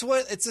 Yeah,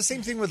 it's the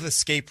same thing with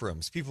escape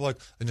rooms. People are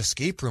like, an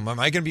escape room, am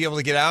I going to be able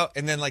to get out?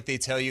 And then like they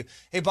tell you,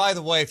 hey, by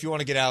the way, if you want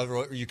to get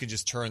out, you can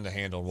just turn the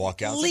handle and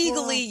walk out.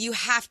 Legally, you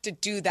have to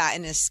do that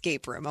in an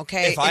escape room.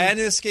 Okay, if I had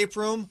an escape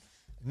room.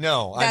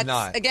 No, I'm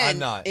not. Again, I'm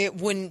not. It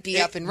wouldn't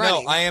be up and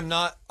running. No, I am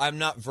not. I'm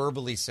not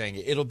verbally saying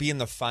it. It'll be in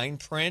the fine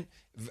print,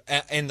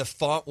 and the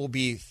font will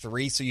be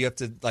 3, so you have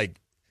to like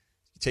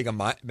take a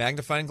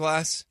magnifying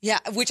glass. Yeah,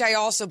 which I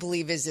also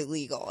believe is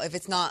illegal. If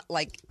it's not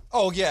like,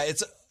 oh yeah,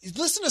 it's.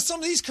 Listen to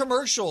some of these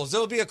commercials.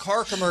 There'll be a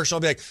car commercial.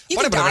 I'll be like, you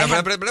can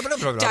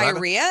have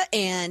diarrhea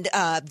and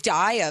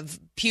die of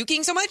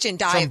puking so much and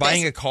die from of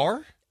buying a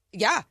car.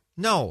 Yeah.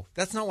 No,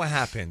 that's not what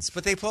happens.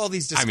 But they put all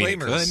these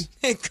disclaimers.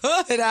 It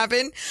could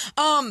happen.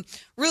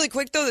 Really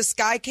quick though, the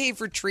Sky Cave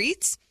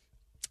Retreats.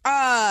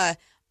 I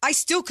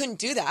still couldn't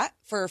do that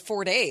for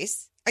 4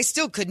 days. I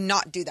still could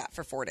not do that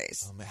for 4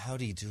 days. How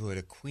do you do it?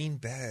 A queen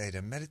bed,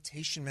 a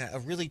meditation mat, a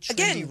really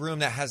trendy room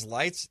that has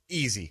lights.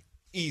 Easy.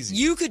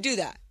 You could do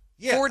that.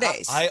 Yeah, 4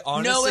 days. I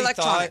honestly no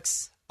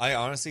electronics. I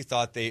honestly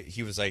thought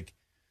he was like.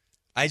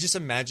 I just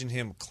imagine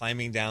him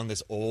climbing down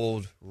this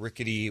old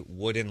rickety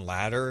wooden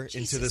ladder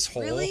into this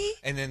hole, really?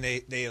 And then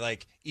they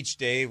like each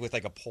day with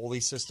like a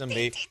pulley system,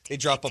 they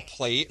drop a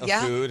plate of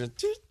food and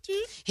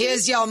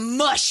here's your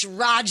mush,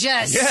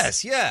 Rogers.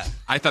 Yes, yeah.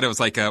 I thought it was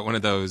like one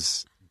of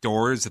those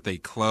doors that they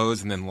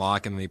close and then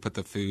lock, and they put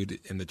the food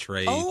in the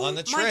tray. On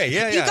the tray,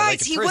 yeah. You guys,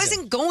 like he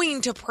wasn't going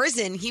to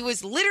prison. He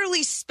was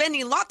literally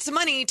spending lots of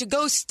money to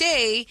go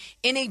stay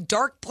in a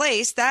dark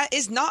place that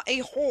is not a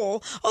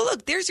hole. Oh,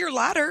 look, there's your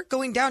ladder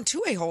going down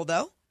to a hole,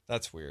 though.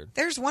 That's weird.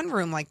 There's one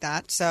room like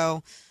that.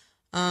 So,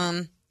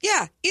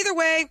 yeah, either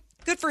way,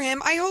 good for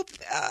him. I hope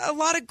a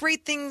lot of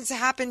great things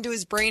happen to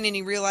his brain and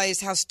he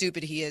realized how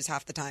stupid he is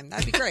half the time.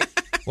 That'd be great.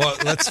 Well,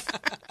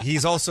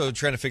 he's also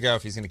trying to figure out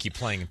if he's going to keep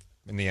playing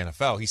in the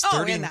NFL. He's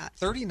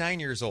 39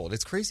 years old.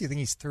 It's crazy to think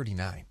he's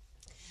 39.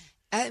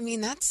 I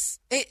mean,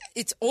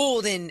 it's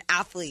old in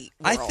athlete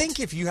world. I think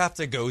if you have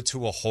to go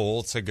to a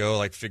hole to go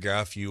like figure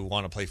out if you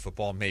want to play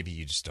football, maybe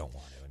you just don't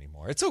want to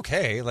anymore. It's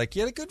okay. Like,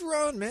 you had a good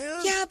run,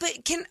 man. Yeah, but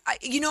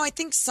I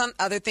think some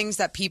other things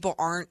that people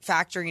aren't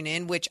factoring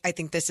in, which I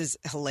think this is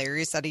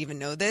hilarious that I even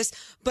know this,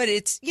 but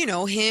it's,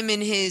 him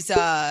and his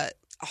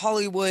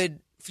Hollywood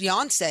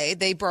fiance,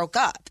 they broke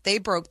up. They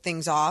broke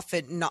things off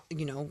at not,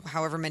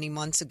 however many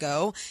months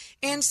ago.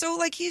 And so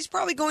like he's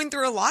probably going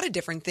through a lot of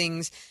different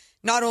things,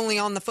 not only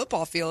on the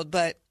football field,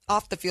 but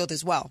off the field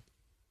as well.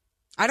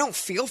 I don't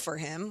feel for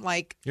him.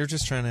 Like, you're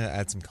just trying to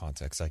add some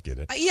context. I get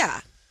it.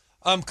 Yeah.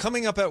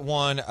 Coming up at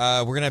 1,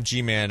 we're going to have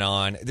G-Man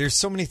on. There's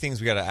so many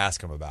things we got to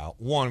ask him about.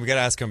 One, we got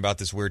to ask him about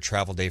this weird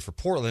travel day for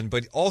Portland,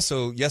 but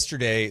also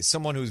yesterday,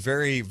 someone who's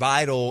very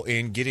vital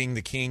in getting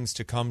the Kings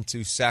to come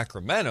to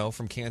Sacramento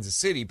from Kansas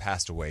City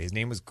passed away. His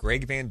name was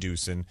Greg Van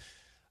Dusen.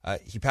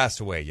 He passed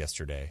away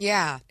yesterday.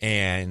 Yeah.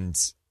 And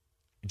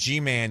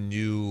G-Man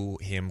knew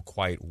him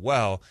quite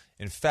well.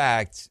 In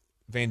fact,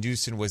 Van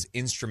Dusen was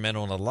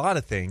instrumental in a lot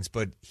of things,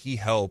 but he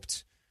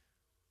helped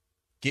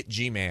get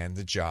G-Man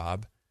the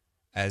job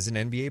as an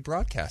NBA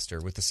broadcaster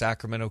with the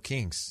Sacramento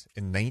Kings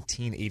in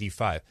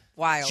 1985.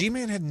 Wild.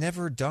 G-Man had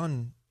never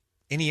done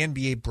any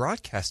NBA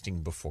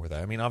broadcasting before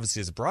that. I mean, obviously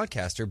as a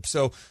broadcaster.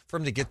 So for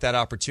him to get that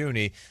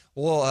opportunity,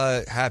 we'll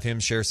have him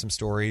share some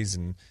stories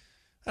and,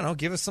 I don't know,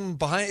 give us some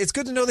behind. It's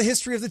good to know the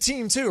history of the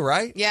team too,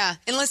 right? Yeah.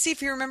 And let's see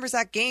if he remembers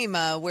that game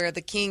where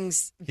the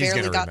Kings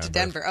barely got to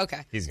Denver.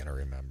 Okay. He's going to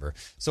remember.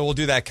 So we'll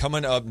do that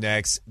coming up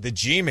next. The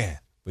G-Man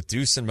with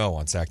Deuce and Mo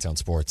on Sacktown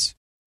Sports.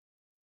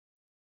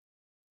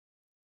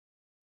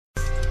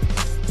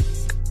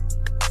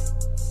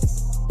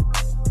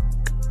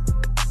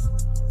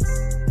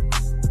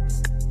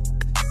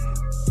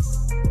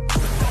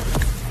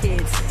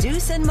 It's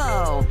Deuce and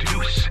Mo.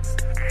 Deuce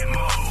and Mo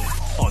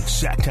on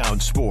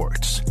Sacktown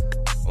Sports.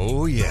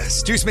 Oh,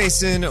 yes. Deuce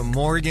Mason,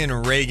 Morgan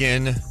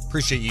Reagan.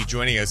 Appreciate you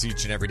joining us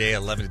each and every day,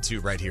 11 to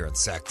 2, right here on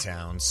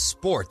Sacktown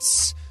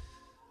Sports.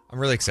 I'm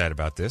really excited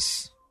about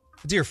this.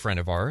 A dear friend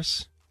of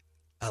ours,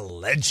 a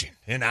legend,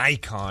 an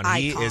icon.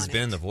 He has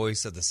been the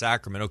voice of the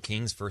Sacramento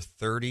Kings for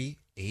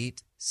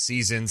 38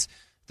 seasons.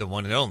 The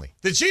one and only,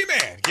 the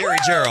G-Man, Gary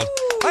Gerald.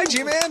 Hi,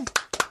 G-Man.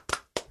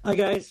 Hi,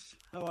 guys.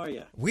 How are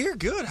you? We're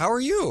good. How are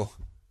you?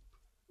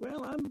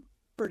 Well, I'm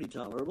pretty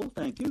tolerable,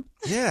 thank you.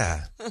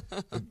 Yeah.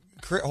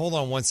 Hold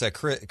on one sec.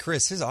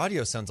 Chris, his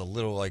audio sounds a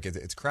little like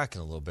it's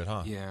cracking a little bit,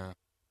 huh? Yeah.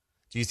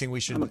 Do you think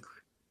we should...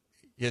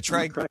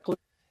 try... crackling.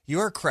 You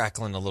are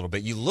crackling a little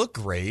bit. You look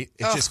great.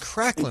 It's just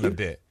crackling a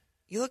bit.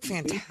 You look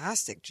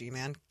fantastic,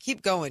 G-Man.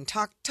 Keep going.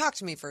 Talk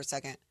to me for a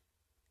second.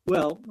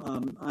 Well,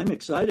 I'm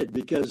excited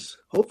because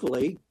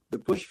hopefully the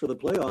push for the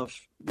playoffs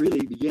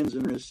really begins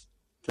in earnest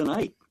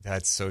tonight.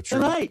 That's so true.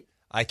 Tonight.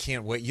 I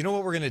can't wait. You know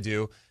what we're going to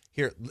do?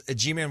 Here,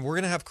 G-Man, we're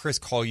going to have Chris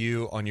call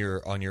you on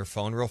your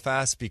phone real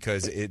fast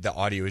because the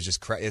audio is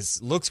just it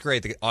looks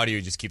great. The audio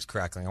just keeps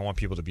crackling. I want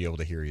people to be able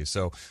to hear you.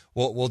 So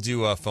we'll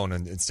do a phone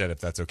instead if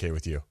that's okay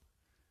with you.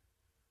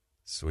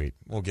 Sweet.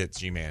 We'll get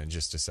G-Man in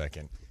just a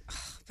second.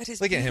 But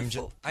his look at him.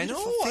 I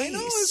know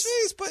his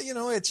face, but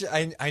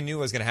I knew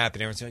it was going to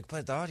happen. Everyone's like,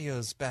 but the audio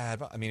is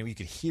bad. I mean, we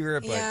could hear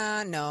it, but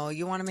yeah, no,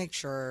 you want to make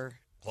sure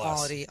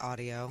quality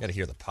audio. Got to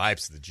hear the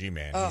pipes of the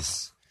G-Man.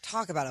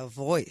 Talk about a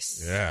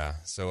voice. Yeah.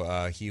 So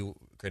I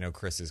know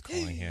Chris is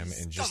calling him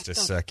in just a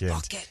second.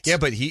 Yeah,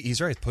 but he's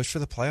right. Push for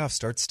the playoffs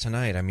starts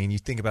tonight. I mean, you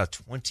think about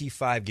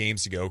 25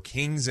 games ago,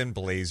 Kings and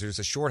Blazers,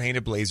 a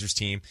shorthanded Blazers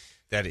team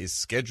that is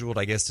scheduled,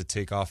 I guess, to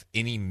take off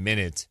any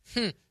minute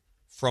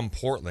from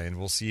Portland.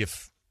 We'll see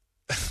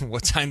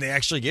what time they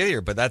actually get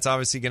here, but that's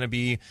obviously going to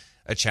be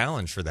a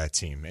challenge for that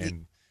team.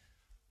 And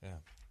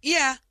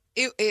yeah,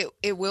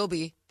 it will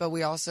be. But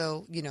we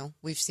also,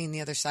 we've seen the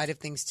other side of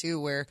things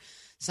too, where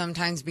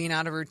sometimes being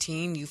out of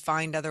routine, you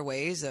find other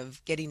ways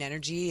of getting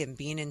energy and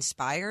being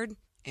inspired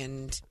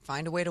and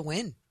find a way to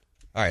win.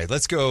 All right,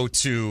 let's go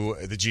to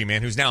the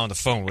G-Man, who's now on the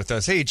phone with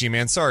us. Hey,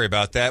 G-Man, sorry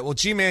about that. Well,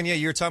 G-Man, yeah,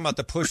 you're talking about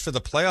the push for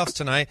the playoffs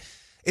tonight.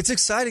 It's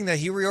exciting that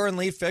here we are in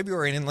late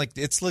February, and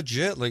it's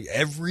legit. Like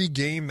every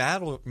game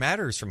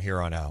matters from here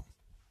on out.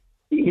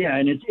 Yeah,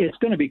 and it's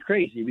going to be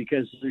crazy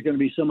because there's going to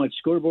be so much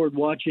scoreboard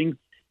watching.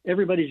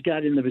 Everybody's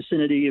got in the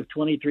vicinity of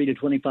 23 to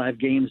 25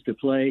 games to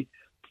play.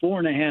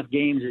 4.5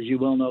 games, as you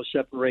well know,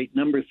 separate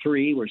number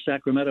 3, where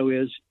Sacramento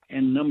is,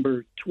 and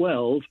number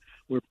 12,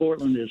 where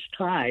Portland is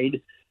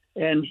tied.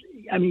 And,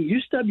 I mean,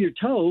 you stub your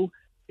toe,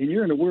 and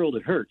you're in a world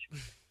of hurt.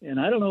 And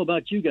I don't know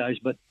about you guys,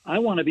 but I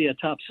want to be a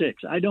top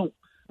 6. I don't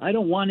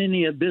want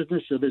any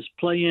business of this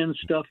play-in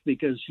stuff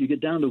because you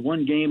get down to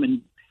one game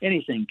and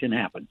anything can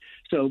happen.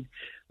 So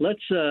let's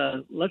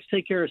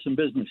take care of some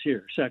business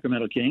here,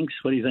 Sacramento Kings.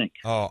 What do you think?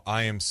 Oh,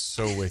 I am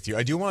so with you.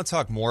 I do want to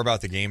talk more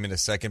about the game in a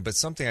second, but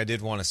something I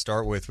did want to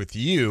start with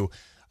you.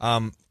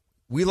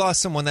 We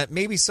lost someone that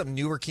maybe some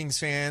newer Kings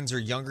fans or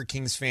younger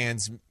Kings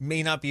fans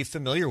may not be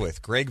familiar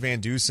with. Greg Van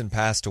Dusen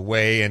passed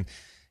away, and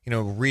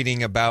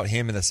reading about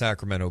him in the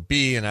Sacramento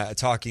Bee and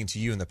talking to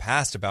you in the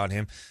past about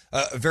him,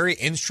 a very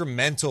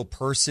instrumental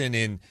person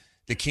in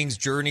the Kings'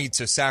 journey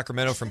to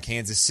Sacramento from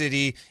Kansas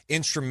City,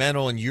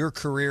 instrumental in your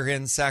career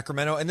in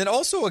Sacramento, and then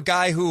also a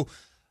guy who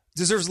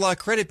deserves a lot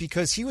of credit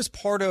because he was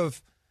part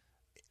of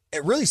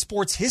really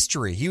sports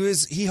history.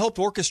 He helped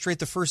orchestrate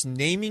the first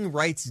naming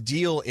rights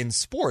deal in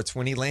sports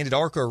when he landed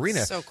Arco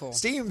Arena. So cool.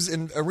 Stadiums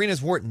and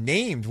arenas weren't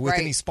named with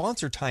any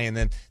sponsor tie-in.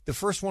 Then the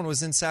first one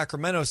was in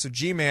Sacramento. So,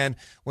 G-Man,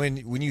 when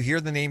you hear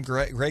the name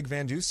Greg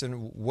Van Dusen,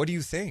 what do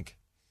you think?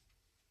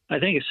 I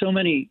think it's so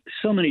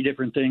many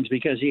different things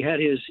because he had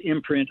his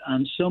imprint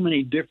on so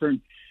many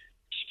different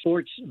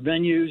sports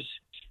venues.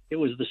 It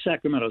was the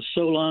Sacramento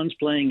Solons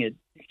playing at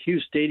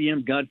Hughes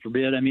Stadium, God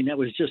forbid. I mean, that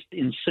was just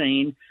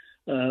insane.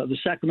 The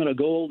Sacramento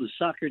Gold, the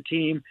soccer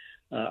team,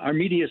 our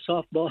media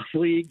softball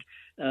league.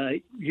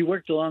 He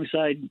worked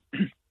alongside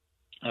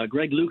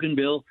Greg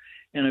Lukenbill,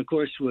 and of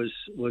course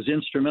was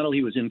instrumental.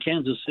 He was in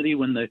Kansas City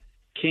when the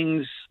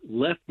Kings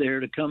left there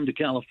to come to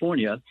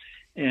California,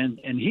 and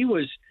he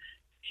was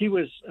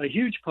a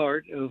huge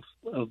part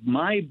of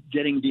my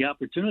getting the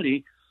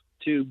opportunity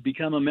to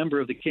become a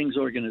member of the Kings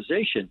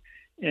organization.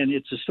 and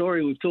it's a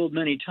story we've told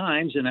many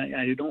times, and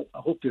I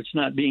hope it's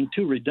not being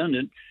too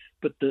redundant,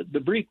 but the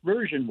brief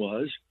version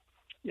was,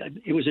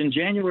 it was in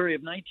January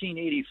of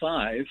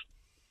 1985,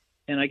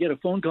 and I get a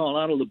phone call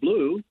out of the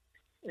blue,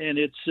 and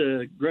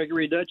it's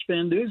Gregory Dutch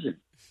Van Dusen.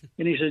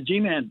 And he said,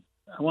 G-Man,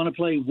 I want to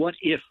play What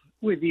If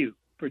with you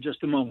for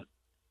just a moment.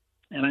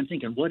 And I'm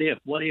thinking, what if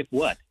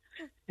what?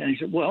 And he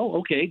said, well,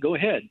 okay, go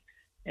ahead.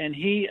 And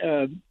he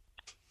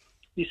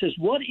says,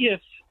 what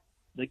if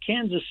the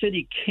Kansas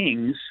City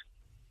Kings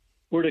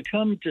were to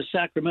come to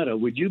Sacramento?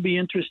 Would you be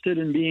interested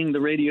in being the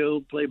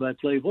radio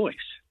play-by-play voice?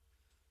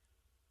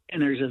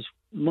 And there's this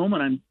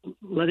moment I'm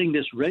letting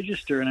this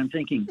register, and I'm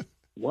thinking,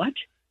 what?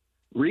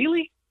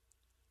 Really?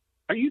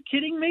 Are you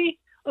kidding me?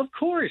 Of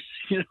course,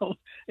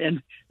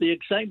 and the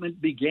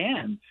excitement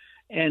began.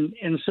 And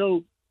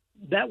so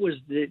that was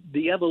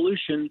the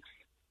evolution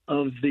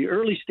of the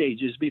early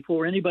stages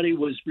before anybody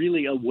was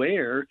really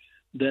aware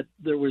that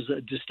there was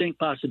a distinct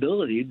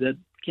possibility that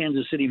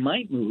Kansas City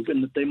might move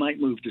and that they might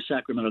move to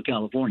Sacramento,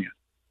 California.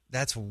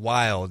 That's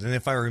wild. And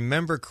if I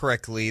remember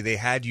correctly, they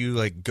had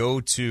you go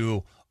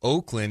to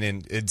Oakland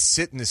and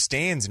sit in the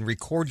stands and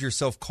record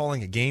yourself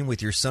calling a game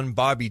with your son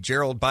Bobby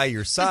Gerald by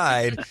your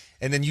side,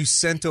 and then you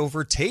sent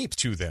over tape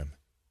to them.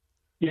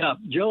 Yeah,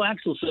 Joe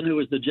Axelson, who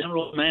was the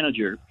general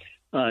manager,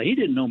 he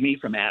didn't know me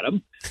from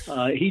Adam.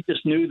 He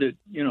just knew that,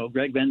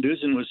 Greg Van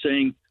Dusen was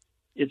saying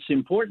it's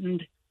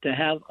important to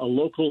have a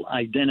local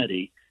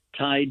identity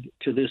tied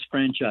to this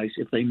franchise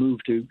if they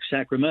move to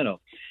Sacramento.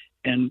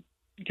 And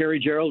Gary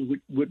Gerald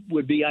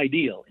would be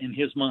ideal in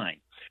his mind.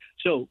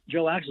 So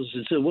Joe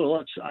Axelson said,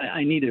 well,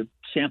 I need a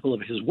sample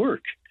of his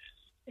work.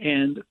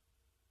 And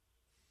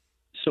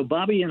so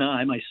Bobby and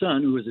I, my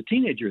son, who was a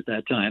teenager at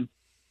that time,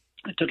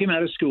 I took him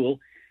out of school.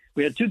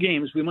 We had two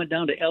games. We went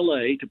down to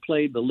L.A. to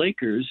play the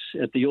Lakers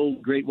at the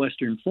old Great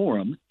Western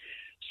Forum,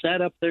 sat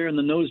up there in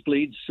the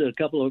nosebleeds, a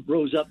couple of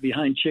rows up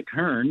behind Chick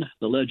Hearn,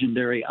 the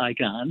legendary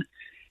icon,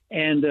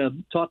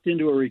 and talked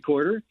into a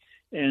recorder.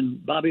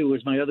 And Bobby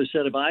was my other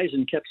set of eyes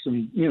and kept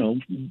some,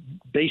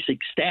 basic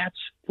stats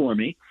for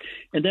me.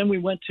 And then we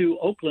went to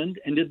Oakland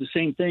and did the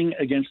same thing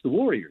against the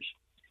Warriors.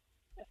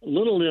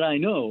 Little did I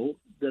know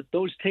that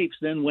those tapes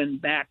then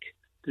went back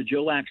to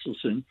Joe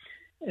Axelson.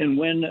 And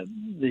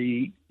when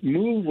the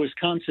move was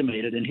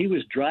consummated and he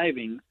was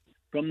driving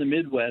from the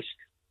Midwest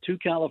to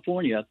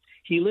California,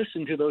 he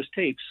listened to those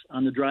tapes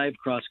on the drive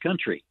cross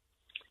country.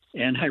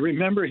 And I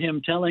remember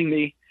him telling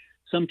me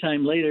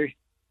sometime later,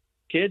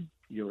 kid,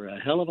 you were a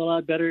hell of a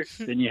lot better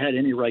than you had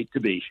any right to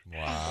be.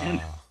 Wow. And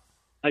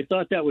I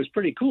thought that was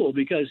pretty cool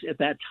because at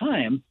that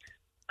time,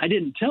 I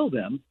didn't tell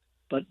them,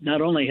 but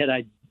not only had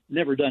I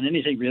never done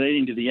anything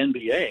relating to the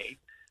NBA,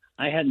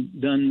 I hadn't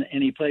done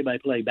any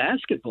play-by-play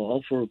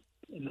basketball for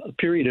a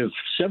period of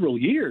several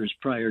years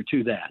prior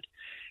to that.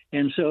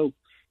 And so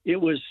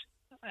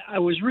I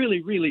was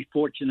really, really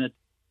fortunate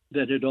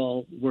that it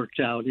all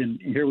worked out.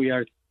 And here we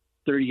are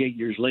 38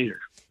 years later.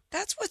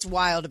 That's what's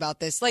wild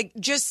about this.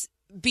 Just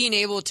being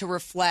able to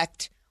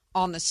reflect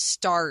on the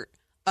start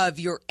of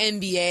your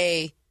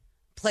NBA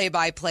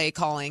play-by-play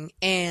calling,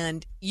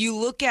 and you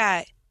look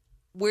at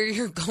where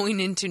you're going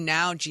into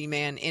now,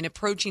 G-Man, in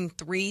approaching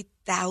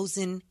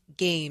 3,000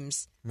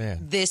 games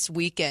this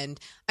weekend.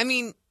 I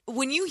mean,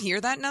 when you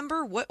hear that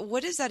number,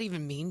 what does that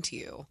even mean to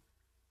you?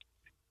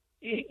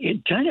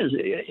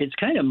 It's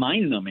kind of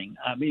mind-numbing.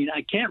 I mean,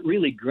 I can't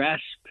really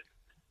grasp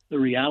the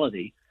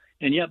reality,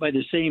 and yet by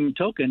the same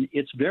token,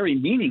 it's very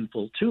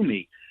meaningful to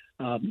me.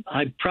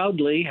 I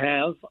proudly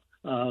have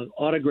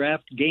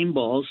autographed game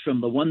balls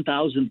from the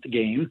 1,000th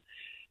game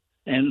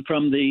and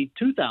from the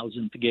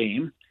 2,000th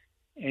game,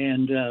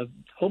 and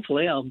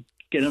hopefully I'll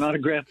get an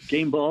autographed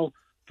game ball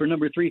for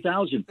number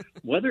 3,000.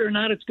 Whether or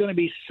not it's going to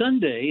be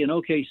Sunday in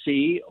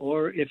OKC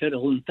or if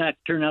it'll in fact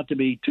turn out to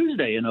be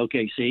Tuesday in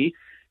OKC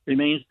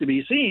remains to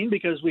be seen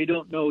because we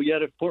don't know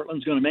yet if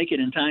Portland's going to make it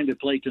in time to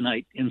play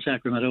tonight in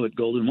Sacramento at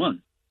Golden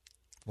One.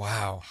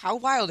 Wow. How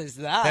wild is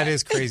that? That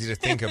is crazy to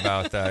think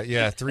about that.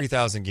 Yeah,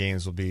 3,000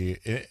 games will be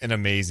an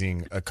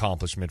amazing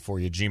accomplishment for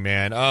you,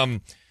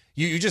 G-Man.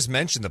 You just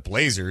mentioned the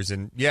Blazers,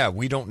 and yeah,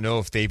 we don't know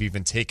if they've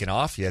even taken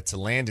off yet to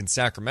land in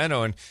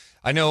Sacramento. And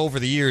I know over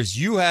the years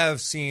you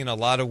have seen a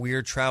lot of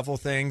weird travel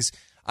things.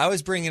 I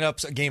was bringing up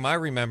a game I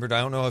remembered.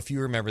 I don't know if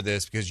you remember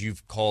this because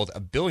you've called a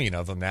billion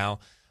of them now.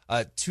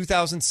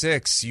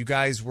 2006, you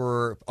guys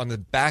were on the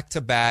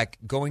back-to-back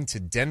going to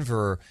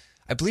Denver.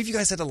 I believe you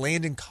guys had to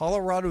land in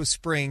Colorado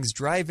Springs,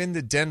 drive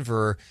into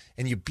Denver,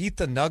 and you beat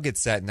the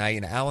Nuggets that night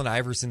in Allen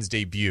Iverson's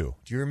debut.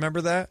 Do you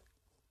remember that?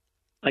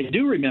 I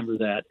do remember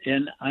that.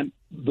 And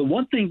the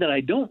one thing that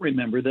I don't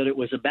remember that it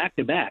was a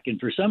back-to-back. And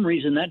for some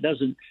reason that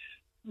doesn't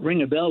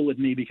ring a bell with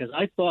me because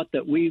I thought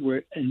that we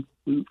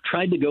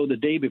tried to go the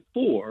day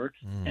before.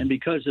 And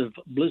because of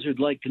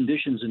blizzard-like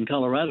conditions in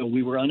Colorado,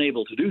 we were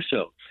unable to do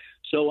so.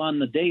 So on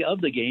the day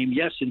of the game,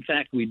 yes, in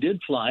fact, we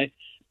did fly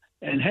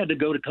and had to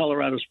go to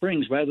Colorado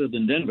Springs rather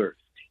than Denver,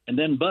 and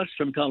then bus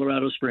from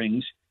Colorado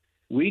Springs.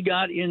 We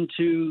got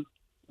into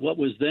what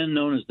was then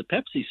known as the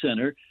Pepsi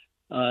Center,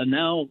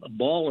 now a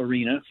ball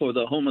arena for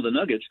the home of the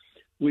Nuggets.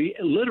 We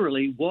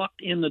literally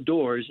walked in the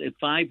doors at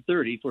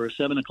 5:30 for a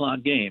 7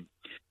 o'clock game.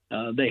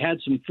 They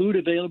had some food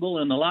available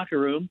in the locker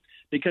room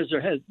because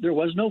there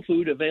was no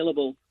food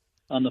available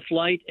on the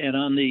flight and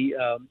on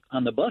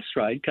the bus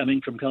ride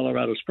coming from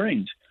Colorado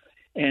Springs.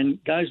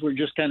 And guys were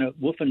just kind of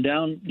woofing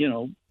down,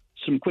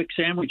 some quick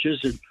sandwiches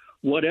and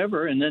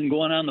whatever, and then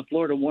going on the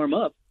floor to warm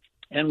up.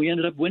 And we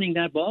ended up winning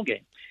that ball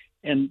game.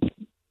 And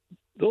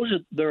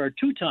there are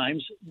 2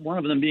 times, one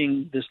of them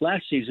being this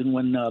last season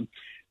when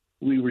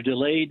we were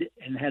delayed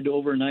and had to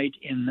overnight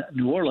in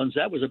New Orleans.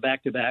 That was a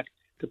back-to-back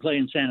to play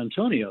in San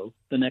Antonio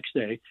the next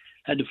day.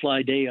 Had to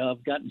fly day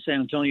of, got in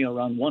San Antonio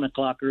around 1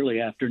 o'clock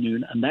early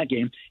afternoon on that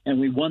game, and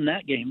we won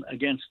that game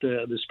against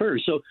the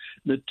Spurs. So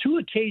the 2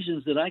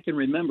 occasions that I can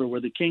remember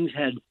where the Kings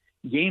had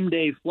game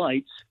day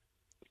flights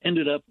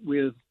ended up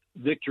with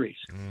victories.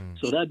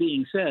 So that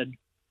being said,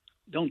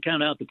 don't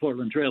count out the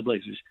Portland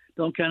Trailblazers.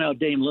 Don't count out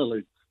Dame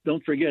Lillard.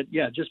 Don't forget,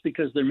 just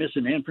because they're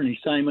missing Anthony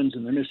Simons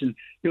and they're missing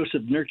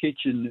Joseph Nurkic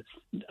and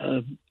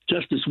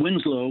Justice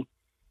Winslow,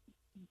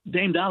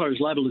 Dame Dollar is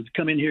liable to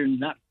come in here and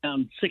knock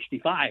down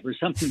 65 or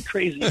something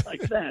crazy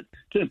like that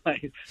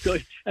tonight. So,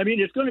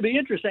 it's going to be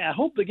interesting. I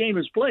hope the game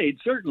is played,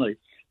 certainly,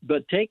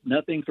 but take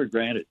nothing for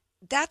granted.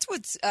 That's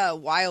what's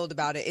wild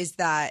about it, is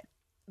that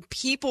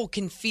people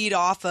can feed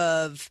off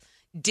of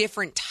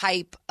different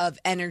type of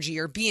energy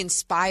or be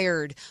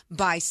inspired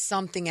by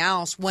something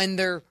else when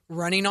they're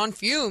running on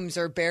fumes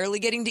or barely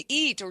getting to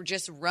eat or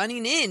just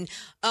running in.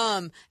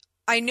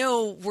 I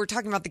know we're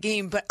talking about the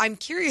game, but I'm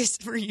curious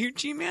for you,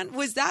 G-Man,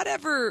 was that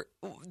ever,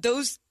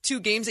 those 2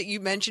 games that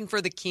you mentioned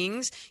for the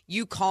Kings,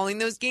 you calling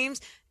those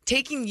games,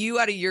 taking you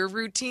out of your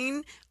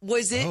routine,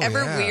 was it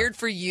ever weird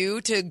for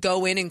you to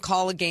go in and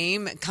call a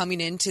game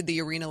coming into the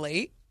arena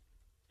late?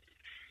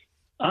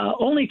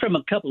 Only from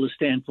a couple of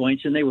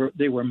standpoints, and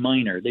they were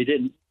minor. It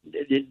didn't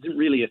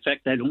really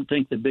affect, I don't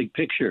think, the big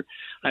picture.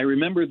 I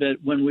remember that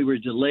when we were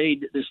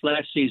delayed this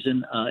last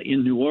season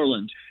in New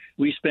Orleans,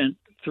 we spent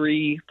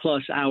 3+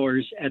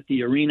 hours at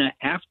the arena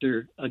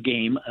after a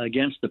game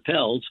against the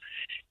Pels,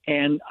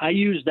 and I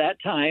used that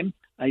time.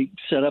 I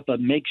set up a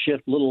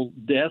makeshift little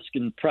desk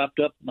and propped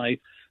up my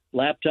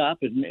laptop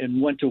and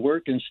went to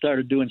work and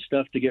started doing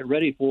stuff to get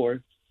ready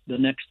for the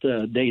next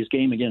day's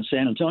game against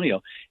San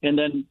Antonio, and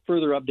then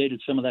further updated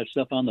some of that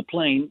stuff on the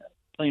plane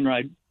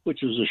ride, which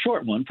was a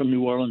short one from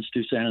New Orleans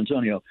to San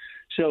Antonio.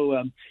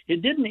 So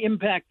it didn't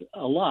impact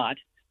a lot,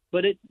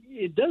 but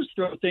it does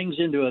throw things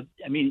into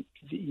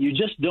you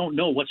just don't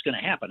know what's going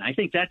to happen. I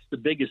think that's the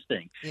biggest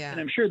thing. Yeah. And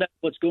I'm sure that's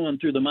what's going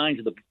through the minds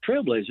of the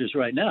Trailblazers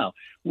right now.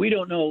 We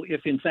don't know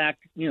if, in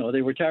fact,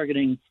 they were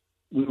targeting,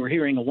 we were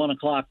hearing a 1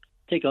 o'clock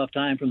takeoff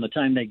time from the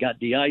time they got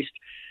de-iced.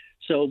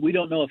 So we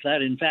don't know if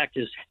that, in fact,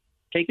 is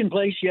taken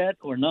place yet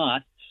or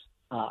not.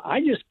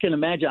 I just can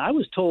imagine. I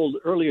was told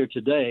earlier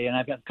today, and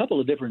I've got a couple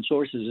of different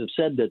sources have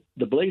said that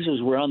the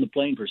Blazers were on the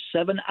plane for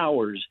 7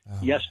 hours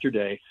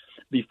yesterday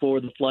before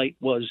the flight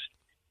was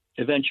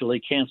eventually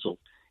canceled.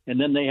 And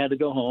then they had to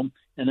go home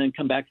and then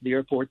come back to the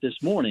airport this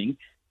morning.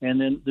 And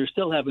then they're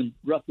still having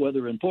rough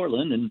weather in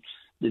Portland and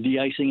the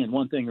de-icing and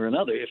one thing or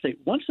another.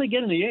 Once they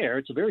get in the air,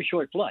 it's a very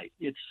short flight.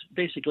 It's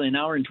basically an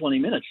hour and 20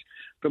 minutes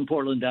from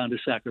Portland down to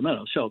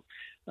Sacramento. So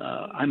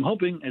I'm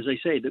hoping, as I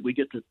say, that we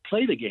get to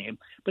play the game,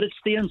 but it's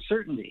the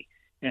uncertainty.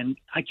 And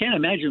I can't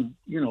imagine,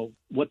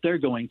 what they're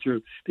going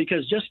through,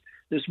 because just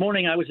this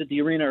morning I was at the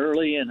arena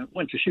early and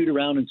went to shoot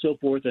around and so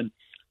forth. And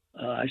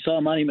I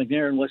saw Monty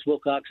McNair and Wes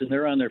Wilcox, and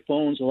they're on their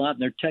phones a lot,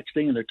 and they're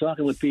texting and they're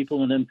talking with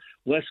people. And then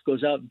Wes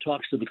goes out and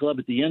talks to the club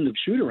at the end of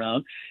shoot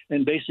around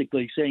and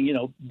basically saying,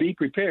 be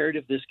prepared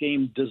if this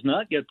game does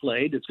not get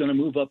played. It's going to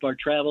move up our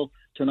travel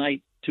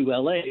tonight to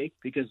L.A.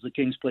 because the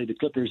Kings play the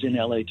Clippers in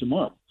L.A.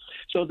 tomorrow.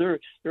 So there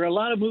are a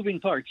lot of moving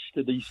parts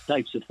to these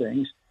types of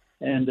things,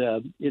 and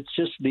it's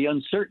just the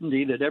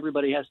uncertainty that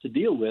everybody has to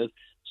deal with,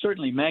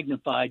 certainly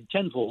magnified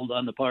tenfold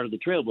on the part of the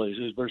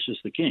Trailblazers versus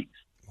the Kings.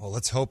 Well,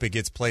 let's hope it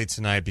gets played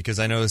tonight, because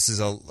I know this is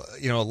a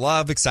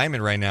lot of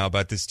excitement right now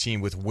about this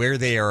team with where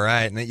they are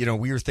at. And,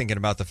 we were thinking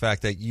about the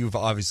fact that you've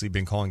obviously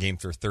been calling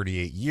games for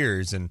 38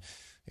 years, and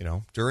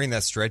during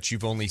that stretch,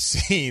 you've only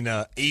seen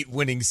 8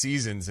 winning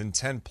seasons and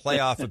 10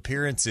 playoff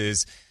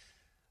appearances.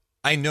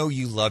 I know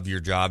you love your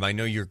job. I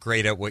know you're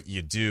great at what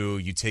you do.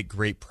 You take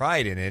great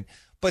pride in it.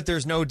 But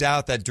there's no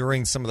doubt that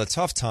during some of the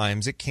tough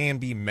times, it can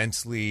be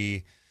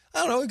mentally,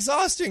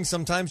 exhausting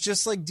sometimes,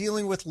 just like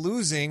dealing with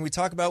losing. We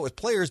talk about with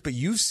players, but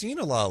you've seen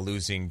a lot of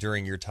losing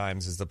during your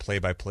times as the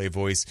play-by-play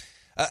voice.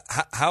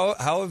 How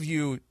have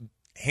you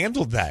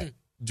handled that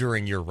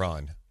during your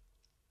run?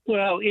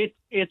 Well,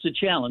 it's a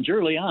challenge.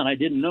 Early on, I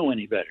didn't know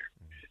any better.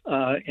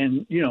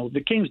 And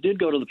the Kings did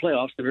go to the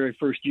playoffs the very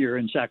first year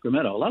in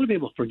Sacramento. A lot of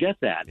people forget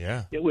that.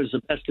 Yeah. It was a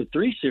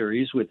best-of-3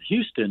 series with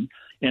Houston,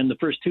 and the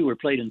first 2 were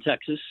played in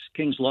Texas.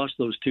 Kings lost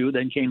those 2,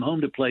 then came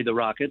home to play the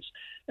Rockets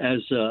as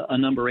a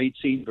number 8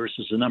 seed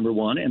versus a number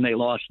 1, and they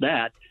lost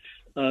that.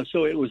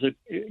 So it was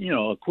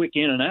a quick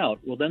in and out.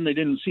 Well, then they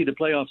didn't see the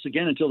playoffs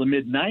again until the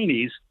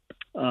mid-'90s,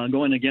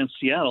 going against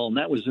Seattle, and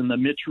that was in the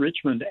Mitch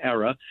Richmond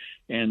era.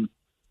 And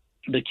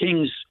the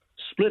Kings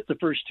split the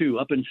first 2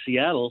 up in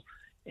Seattle,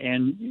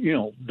 And,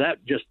 that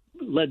just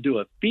led to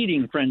a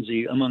feeding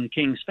frenzy among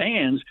Kings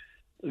fans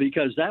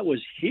because that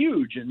was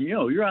huge. And,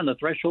 you're on the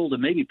threshold of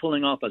maybe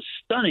pulling off a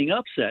stunning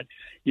upset.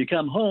 You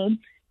come home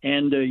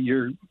and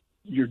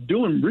you're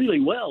doing really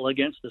well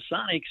against the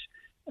Sonics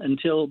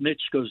until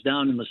Mitch goes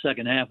down in the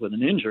second half with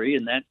an injury,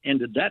 and that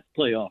ended that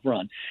playoff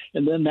run.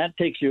 And then that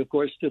takes you, of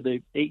course, to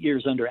the 8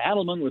 years under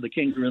Adelman where the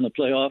Kings were in the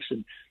playoffs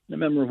and the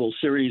memorable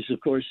series,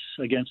 of course,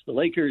 against the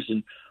Lakers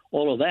and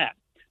all of that.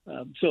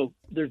 So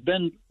there've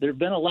been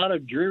a lot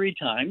of dreary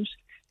times.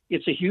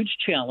 It's a huge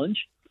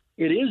challenge.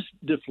 It is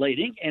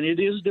deflating and it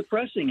is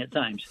depressing at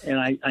times. And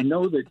I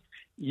know that,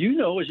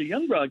 as a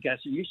young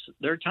broadcaster,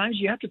 there are times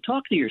you have to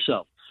talk to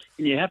yourself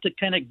and you have to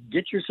kind of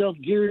get yourself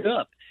geared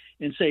up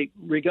and say,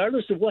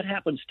 regardless of what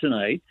happens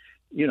tonight,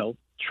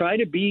 try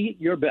to be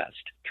your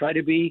best, try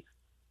to be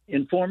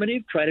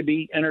informative, try to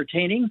be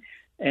entertaining,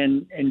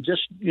 and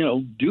just,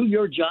 do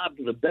your job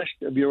to the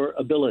best of your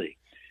ability.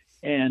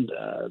 And,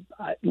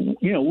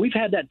 we've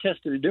had that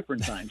tested at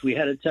different times. We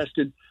had it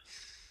tested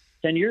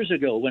 10 years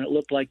ago when it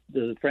looked like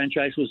the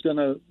franchise was going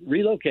to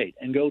relocate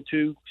and go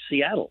to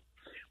Seattle.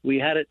 We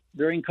had it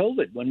during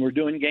COVID when we're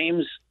doing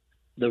games,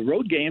 the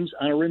road games,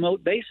 on a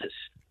remote basis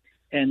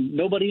and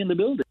nobody in the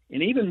building.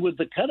 And even with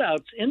the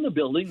cutouts in the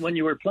building when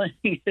you were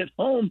playing at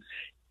home,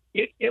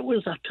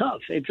 it's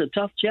a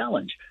tough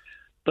challenge.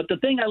 But the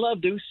thing I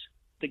love, Deuce,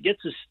 that gets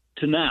us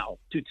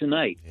to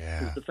tonight,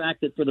 is the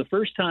fact that for the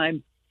first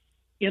time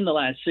in the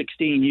last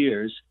 16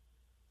 years,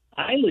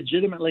 I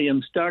legitimately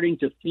am starting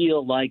to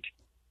feel like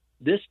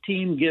this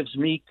team gives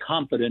me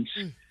confidence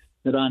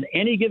that on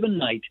any given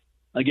night,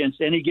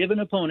 against any given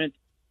opponent,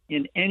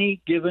 in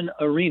any given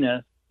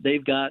arena,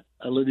 they've got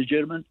a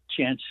legitimate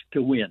chance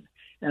to win.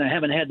 And I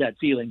haven't had that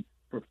feeling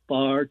for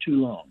far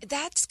too long.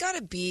 That's got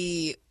to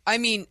be,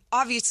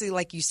 obviously,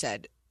 like you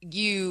said,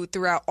 you,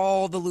 throughout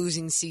all the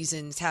losing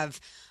seasons, have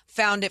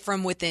found it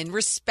from within,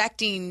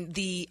 respecting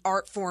the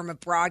art form of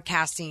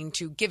broadcasting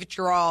to give it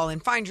your all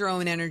and find your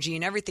own energy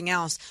and everything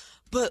else.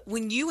 But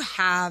when you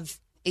have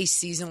a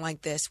season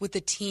like this with a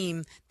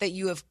team that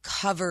you have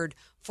covered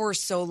for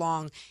so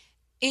long,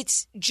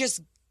 it's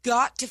just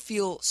got to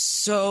feel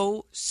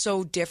so,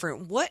 so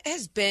different. What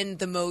has been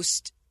the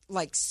most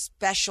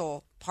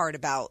special part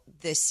about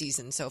this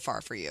season so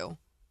far for you?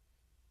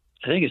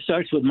 I think it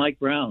starts with Mike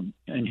Brown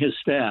and his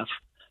staff.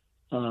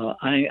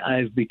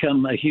 I've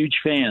become a huge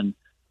fan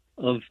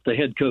of the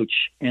head coach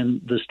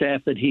and the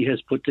staff that he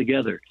has put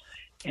together.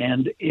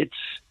 And it's,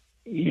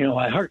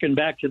 I hearken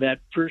back to that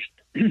first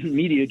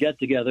media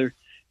get-together,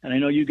 and I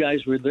know you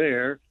guys were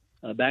there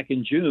back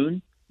in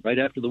June, right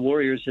after the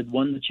Warriors had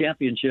won the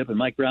championship, and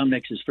Mike Brown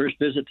makes his first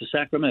visit to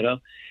Sacramento.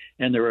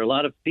 And there were a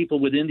lot of people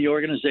within the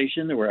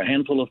organization. There were a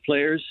handful of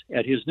players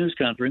at his news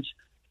conference,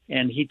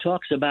 and he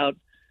talks about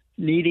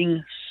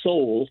needing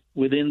soul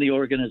within the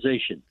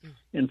organization.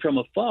 And from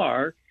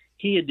afar,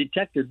 he had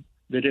detected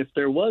that if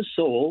there was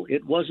soul,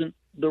 it wasn't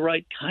the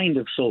right kind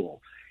of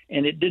soul,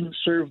 and it didn't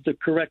serve the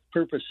correct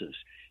purposes,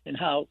 and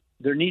how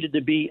there needed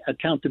to be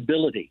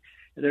accountability.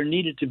 There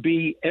needed to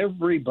be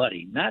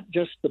everybody, not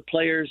just the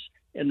players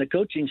and the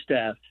coaching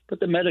staff, but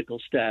the medical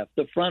staff,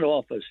 the front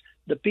office,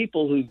 the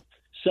people who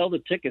sell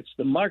the tickets,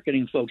 the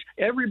marketing folks.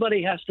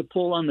 Everybody has to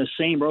pull on the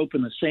same rope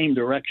in the same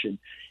direction,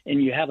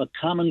 and you have a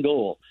common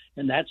goal,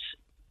 and that's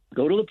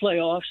go to the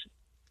playoffs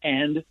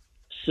and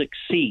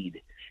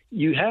succeed.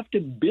 You have to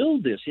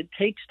build this. It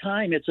takes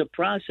time. It's a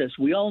process.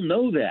 We all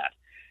know that,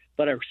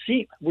 but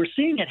we're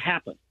seeing it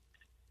happen.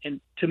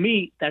 And to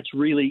me, that's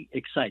really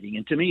exciting.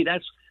 And to me,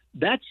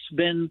 that's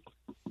been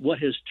what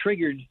has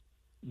triggered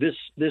this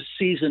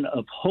season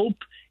of hope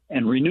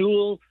and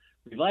renewal,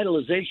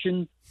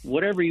 revitalization,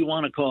 whatever you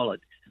want to call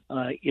it.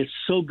 It's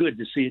so good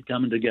to see it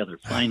coming together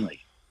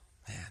finally.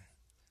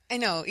 I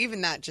know,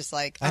 even that, just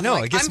I know,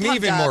 it gets me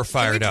even more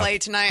fired up. Play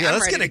tonight? Yeah,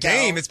 let's get a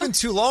game. It's been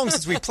too long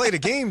since we played a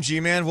game,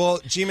 G-Man. Well,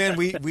 G-Man,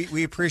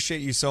 we appreciate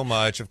you so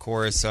much, of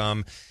course.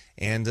 And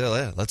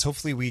let's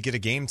hopefully we get a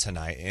game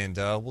tonight, and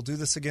we'll do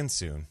this again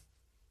soon.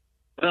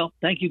 Well,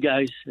 thank you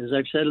guys. As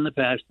I've said in the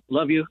past,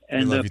 love you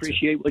and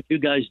appreciate what you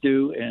guys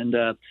do,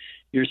 and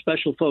you're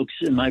special folks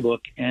in my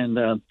book.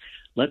 And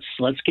let's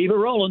keep it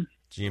rolling.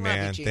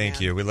 G-Man,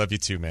 thank you. We love you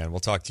too, man. We'll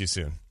talk to you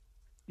soon.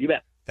 You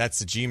bet. That's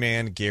the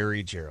G-Man,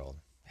 Gary Gerald.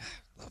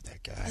 Love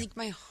that guy.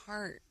 My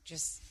heart,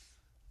 just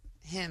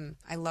him.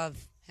 I love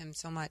him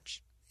so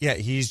much. Yeah,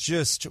 he's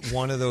just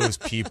one of those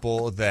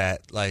people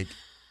that,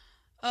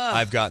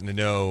 I've gotten to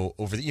know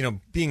over the,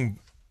 being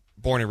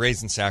born and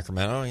raised in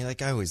Sacramento.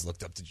 I always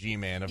looked up to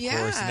G-Man, of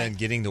course, and then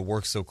getting to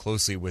work so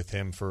closely with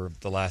him for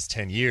the last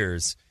 10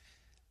 years,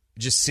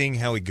 just seeing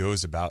how he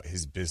goes about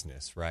his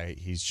business, right?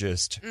 He's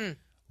just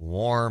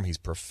warm. He's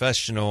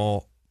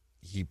professional.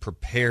 He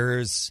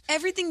prepares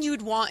everything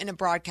you'd want in a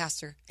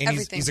broadcaster. And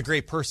everything. He's a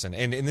great person.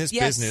 And in this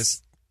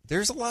business,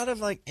 there's a lot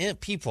of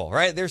people,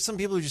 right? There's some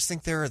people who just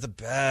think they're the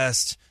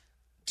best.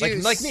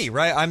 Like me,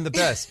 right? I'm the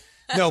best.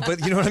 No, but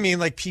you know what I mean?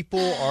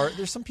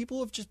 There's some people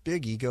with just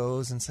big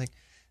egos, and it's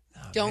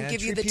don't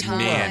give you the time.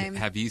 Man,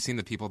 have you seen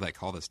the people that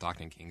call the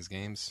Stockton Kings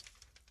games?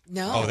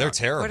 No. Oh, they're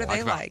terrible. What are they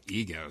Talk about like?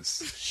 egos.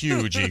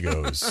 Huge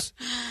egos.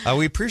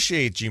 We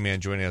appreciate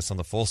G-Man joining us on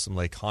the Folsom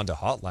Lake Honda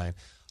hotline.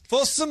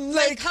 Folsom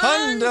Lake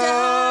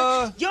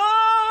Honda.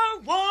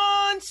 Your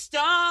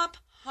one-stop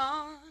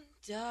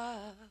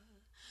Honda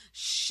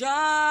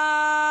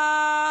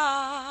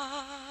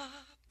shop.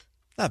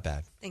 Not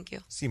bad. Thank you.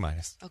 C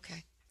minus.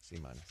 Okay. C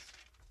minus.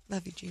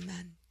 Love you,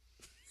 G-Man.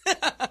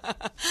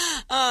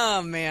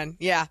 Oh, man.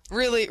 Yeah.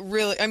 Really,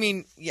 really. I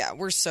mean, yeah,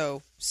 we're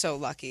so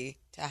lucky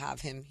to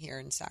have him here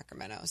in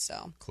Sacramento.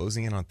 So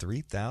Closing in on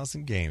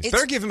 3,000 games. It's-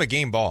 Better give him a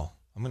game ball.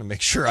 I'm going to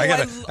make sure. I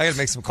gotta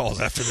make some calls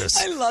after this.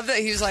 I love that.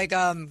 He's like,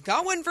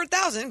 got one for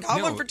 1,000, got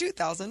No. one for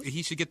 2,000.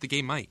 He should get the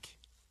game mic.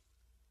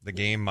 The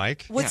game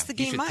mic? What's Yeah, the he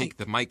game should mic? take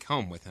the mic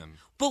home with him.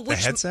 But The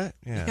which headset?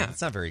 Yeah, Yeah.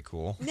 that's not very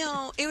cool.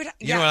 No, it would.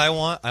 You know what I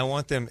want? I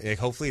want them.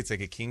 Hopefully, it's like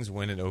a Kings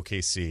win at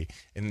OKC,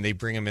 and they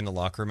bring him in the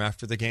locker room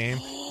after the game.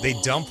 They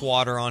dump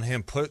water on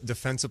him, put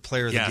defensive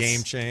player of Yes. the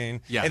game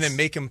chain, Yes. and then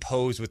make him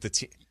pose with the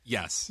team.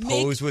 Yes.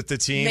 Pose with the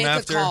team make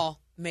after. a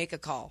call. Make a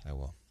call. I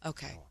will.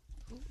 Okay.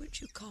 Who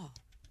would you call?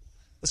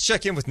 Let's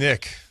check in with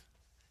Nick.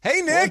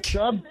 Hey, Nick.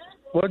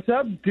 What's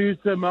up, Deuce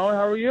and Mo?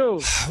 How are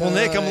you? Well,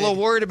 Nick, I'm a little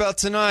worried about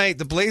tonight.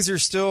 The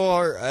Blazers still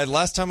are.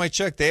 Last time I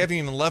checked, they haven't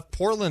even left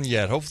Portland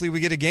yet. Hopefully,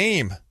 we get a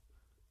game.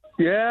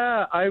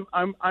 Yeah,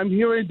 I'm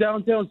here in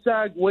downtown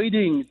Sac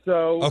waiting.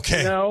 So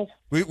Okay. you know,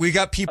 We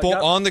got people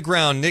on the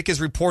ground. Nick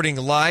is reporting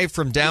live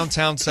from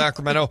downtown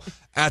Sacramento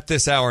at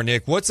this hour.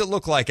 Nick, what's it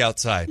look like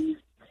outside?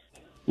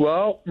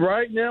 well,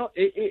 right now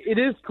it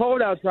is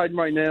cold outside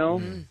right now,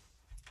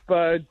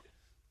 but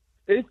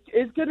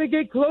it's gonna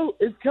get close.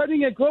 It's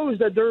cutting it close.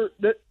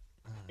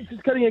 It's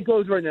just cutting it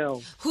close right now.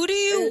 Who do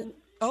you?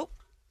 Oh,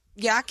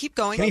 yeah. Keep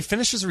going. Can he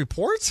finish his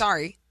report?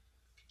 Sorry.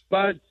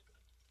 But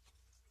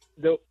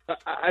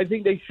I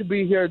think they should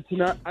be here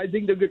tonight. I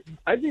think they're going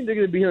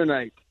to be here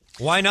tonight.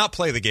 Why not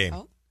play the game?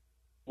 Oh.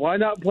 Why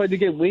not play the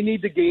game? We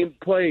need the game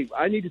played.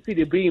 I need to see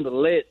the beam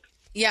lit.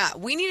 Yeah,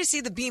 we need to see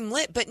the beam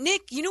lit. But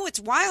Nick, you know what's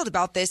wild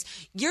about this?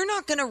 You're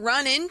not going to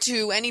run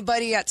into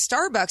anybody at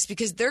Starbucks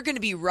because they're going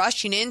to be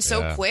rushing in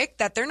so quick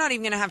that they're not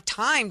even going to have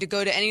time to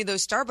go to any of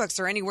those Starbucks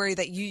or anywhere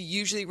that you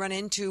usually run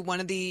into one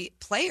of the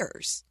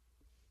players.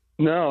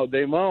 No,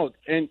 they won't.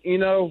 And you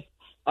know,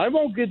 I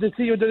won't get to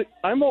see you.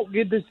 I won't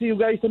get to see you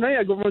guys tonight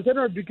at Goldman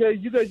Center because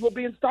you guys will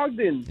be in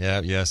Stockton.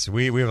 Yeah, yes.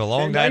 We have a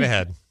long night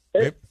ahead.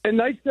 And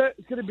night set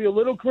is going to be a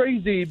little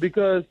crazy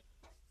because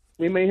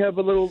we may have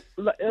a little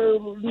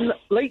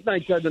late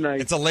night chat tonight.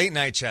 It's a late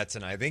night chat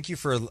tonight. Thank you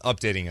for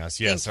updating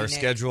us. Yes, Thank you, our Nick.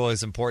 schedule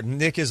is important.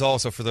 Nick is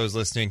also, for those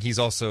listening, he's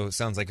also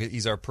sounds like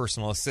he's our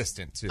personal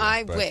assistant too.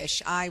 I But-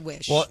 wish.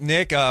 Well,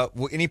 Nick,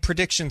 any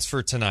predictions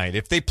for tonight?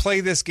 If they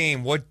play this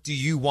game, what do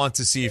you want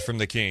to see from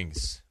the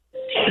Kings?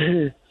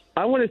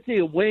 I want to see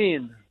a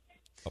win.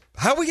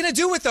 How are we going to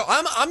do it though?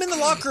 I'm in the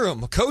locker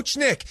room, Coach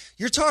Nick.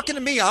 You're talking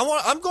to me.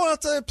 I'm going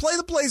out to play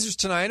the Blazers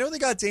tonight. I know they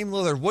got Dame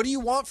Lillard. What do you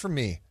want from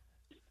me?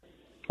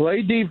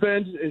 Play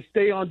defense and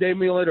stay on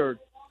Damian Lillard.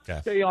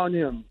 Okay. Stay on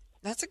him.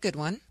 That's a good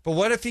one. But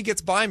what if he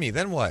gets by me?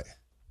 Then what?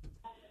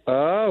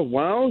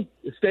 Well,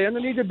 stay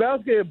underneath the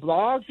basket.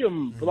 Block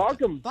him.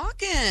 Block him.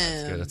 Block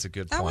him. That's a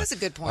good point. That was a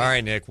good point. All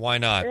right, Nick. Why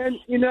not? And,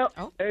 you know,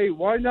 hey,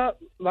 why not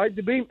light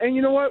the beam? And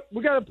you know what?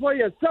 We got to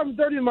play at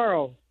 7:30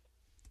 tomorrow.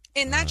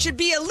 And that should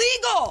be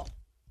illegal.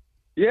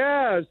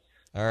 Yes.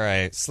 All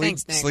right.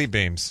 Thanks, Nick. Sleep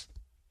beams.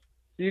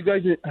 See you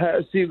guys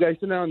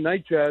tonight on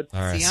night chat.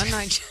 All right. See you on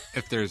night.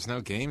 If there's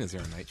no game, is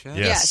there a night chat?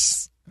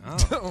 Yes.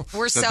 Oh.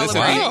 We're So this would be-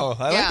 celebrating. Oh,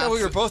 I like how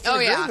we were both in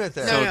agreement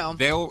there. No,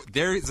 So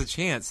there is a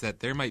chance that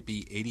there might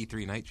be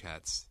 83 night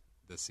chats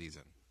this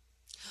season.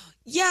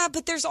 Yeah,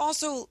 but there's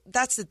also,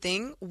 that's the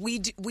thing.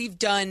 We've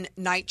done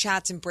night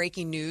chats and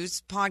breaking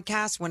news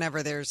podcasts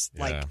whenever there's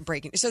like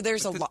breaking. So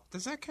there's a lot.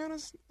 Does that count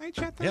as night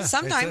chat? Yeah,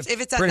 Sometimes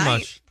if it's at pretty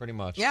night. Pretty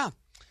much. Yeah.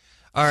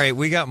 All right,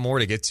 we got more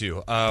to get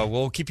to.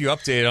 We'll keep you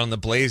updated on the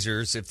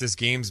Blazers if this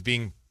game's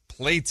being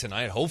played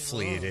tonight.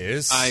 Hopefully it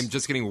is. I'm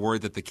just getting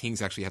word that the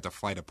Kings actually have to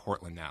fly to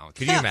Portland now.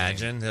 Could you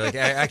imagine? They're like,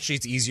 actually,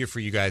 it's easier for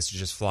you guys to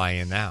just fly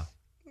in now.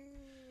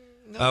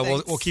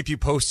 We'll keep you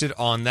posted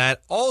on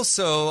that.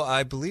 Also,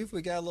 I believe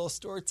we got a little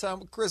story time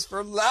with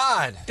Christopher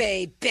Ladd.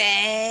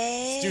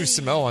 Baby. Deuce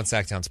and Mo on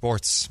Sacktown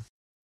Sports.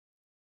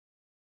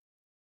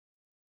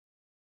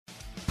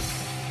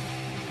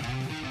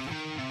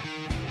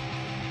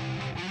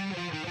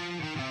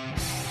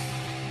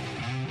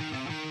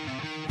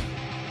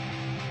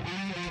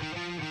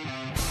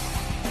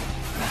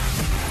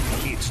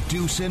 It's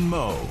Deuce and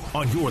Mo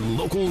on your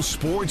local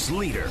sports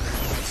leader.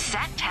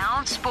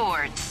 Sacktown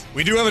Sports.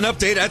 We do have an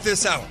update at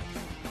this hour.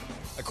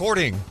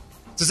 According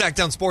to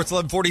Sacktown Sports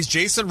 1140's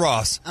Jason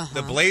Ross,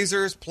 the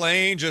Blazers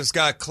plane just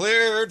got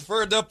cleared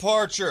for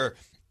departure.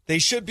 They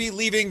should be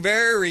leaving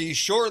very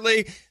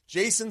shortly.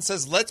 Jason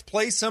says, let's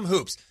play some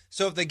hoops.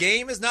 So if the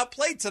game is not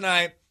played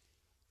tonight,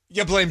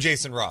 you blame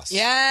Jason Ross.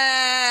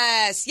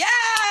 Yes. Yes.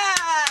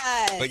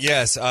 But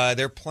yes,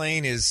 their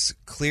plane is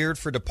cleared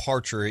for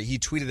departure. He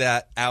tweeted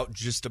that out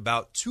just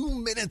about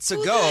 2 minutes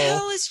ago. Who the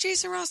hell is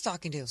Jason Ross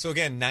talking to? So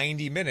again,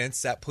 90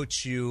 minutes, that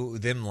puts you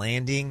them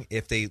landing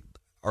if they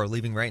are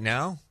leaving right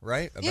now,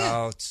 right?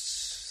 About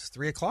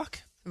 3 o'clock.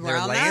 They're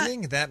Around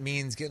landing. That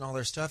means getting all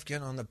their stuff,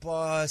 getting on the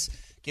bus,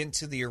 getting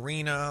to the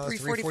arena,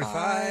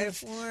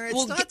 3:45.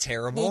 It's not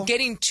terrible. Well,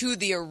 getting to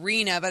the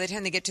arena, by the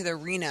time they get to the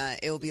arena,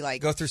 it will be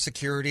like... Go through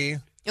security.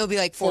 It'll be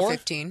like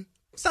 4:15.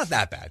 It's not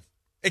that bad.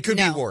 It could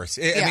be worse.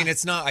 I mean,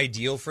 it's not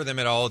ideal for them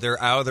at all.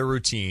 They're out of their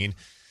routine.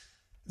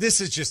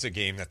 This is just a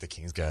game that the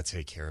Kings got to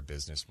take care of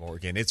business,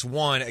 Morgan. It's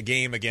a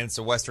game against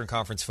a Western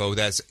Conference foe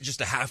that's just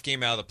a half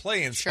game out of the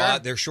play-in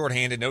spot. They're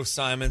shorthanded. No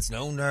Simons,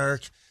 no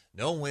Nurk,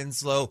 no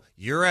Winslow.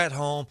 You're at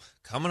home,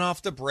 coming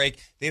off the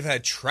break. They've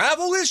had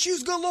travel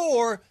issues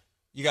galore.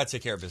 You got to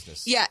take care of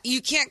business. Yeah,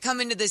 you can't come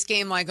into this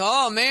game like,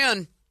 oh,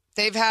 man,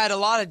 they've had a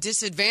lot of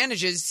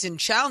disadvantages and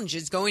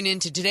challenges going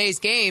into today's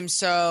game,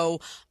 so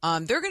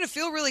they're going to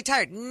feel really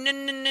tired.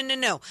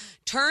 No.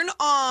 Turn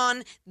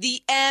on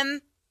the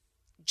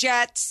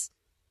Jets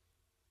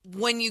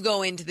when you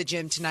go into the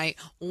gym tonight,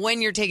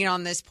 when you're taking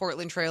on this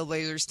Portland Trail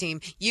Blazers team.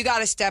 You got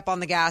to step on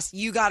the gas.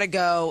 You got to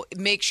go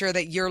make sure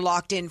that you're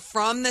locked in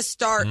from the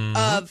start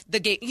of the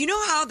game. You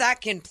know how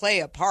that can play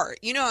a part.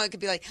 You know, it could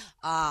be like,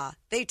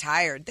 they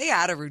tired. They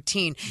out of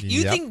routine.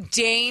 You think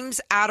Dame's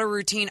out of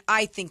routine?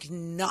 I think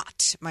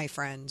not, my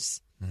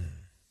friends.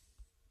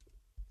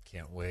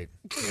 Can't wait.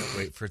 Can't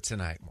wait for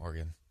tonight,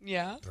 Morgan.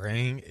 Yeah.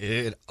 Bring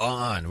it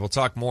on. We'll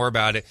talk more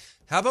about it.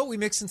 How about we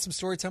mix in some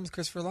story time with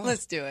Christopher Long?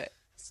 Let's do it.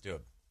 Let's do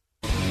it.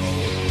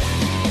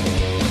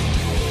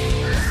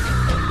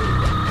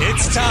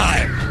 It's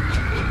time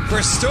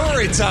for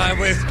story time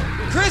with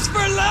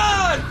Christopher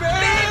Long,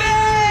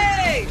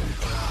 baby!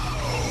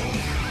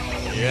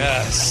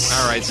 Yes.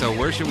 All right, so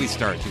where should we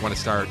start? Do you want to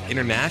start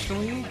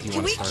internationally?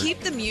 Can we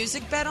keep the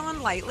music bed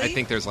on lightly? I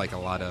think there's like a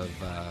lot of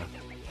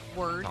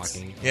words.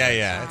 Talking.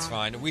 Yeah, it's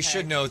fine. We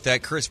should note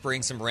that Chris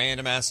brings some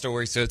random-ass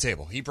stories to the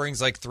table. He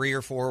brings like 3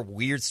 or 4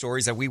 weird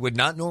stories that we would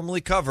not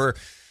normally cover.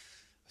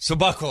 So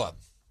buckle up.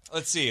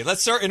 Let's see.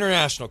 Let's start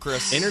international,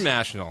 Chris.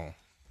 International.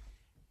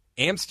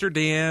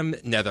 Amsterdam,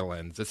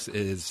 Netherlands. This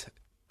is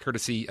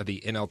courtesy of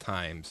the NL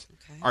Times.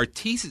 Okay.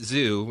 Artis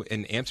Zoo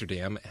in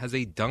Amsterdam has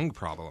a dung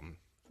problem.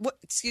 What?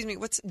 Excuse me,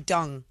 what's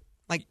dung?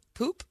 Like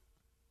poop?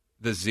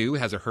 The zoo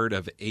has a herd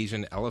of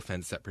Asian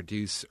elephants that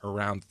produce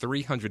around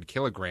 300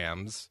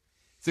 kilograms,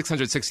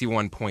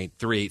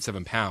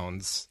 661.387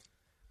 pounds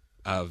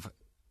of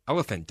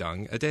elephant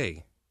dung a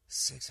day.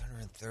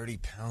 630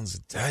 pounds a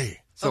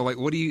day. So, like,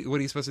 what are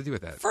you supposed to do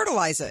with that?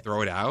 Fertilize it.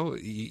 Throw it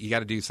out? You got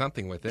to do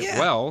something with it. Yeah.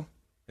 Well,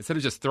 instead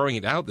of just throwing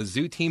it out, the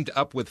zoo teamed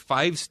up with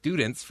 5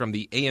 students from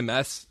the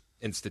AMS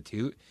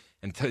Institute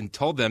and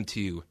told them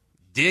to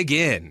dig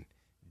in,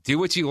 do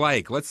what you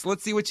like. Let's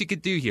see what you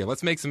could do here.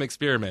 Let's make some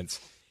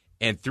experiments.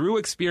 And through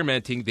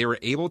experimenting, they were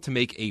able to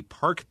make a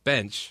park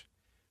bench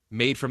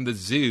made from the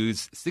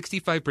zoo's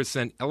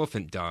 65%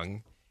 elephant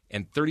dung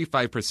and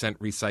 35%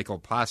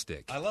 recycled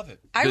plastic. I love it.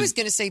 I was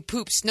going to say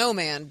poop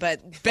snowman,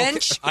 but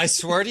bench. Okay. I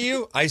swear to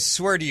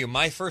you,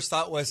 my first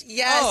thought was,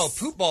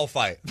 poop ball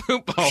fight.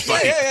 Poop ball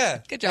fight.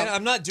 Yeah. Good job. And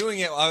I'm not doing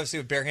it, obviously,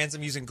 with bare hands.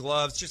 I'm using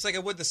gloves, just like I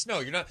would the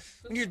snow.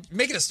 When you're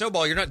making a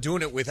snowball, you're not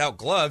doing it without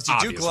gloves. You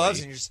do gloves,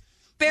 and you're just...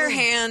 Bare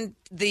hand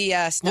the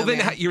snowman.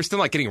 Well, then you're still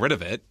not getting rid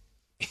of it.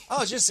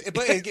 Oh,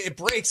 it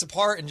breaks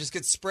apart and just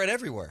gets spread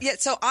everywhere. Yeah,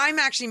 so I'm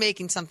actually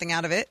making something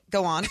out of it.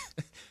 Go on.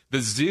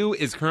 The zoo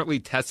is currently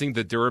testing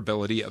the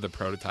durability of the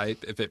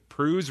prototype. If it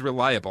proves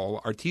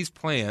reliable, Artis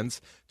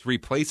plans to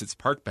replace its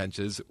park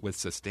benches with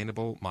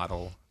sustainable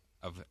model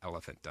of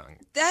elephant dung.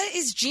 That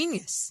is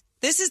genius.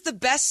 This is the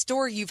best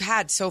story you've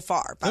had so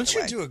far, by Don't the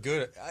way. you do a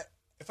good...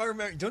 If I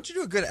remember, don't you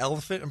do a good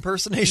elephant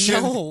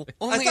impersonation? No,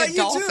 only a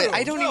dolphin.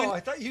 I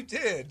thought you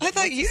did. I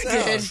thought you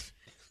did.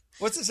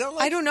 What's it sound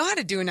like? I don't know how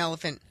to do an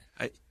elephant.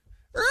 Yeah,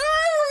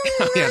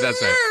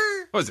 that's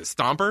right. What is it,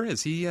 Stomper?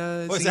 Is he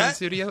What's in that?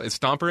 studio? Is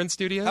Stomper in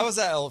studio? How was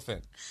that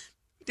elephant?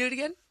 Do it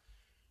again.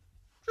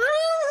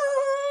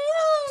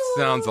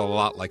 Sounds a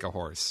lot like a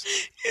horse.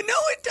 You know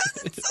it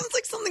doesn't. It sounds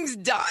like something's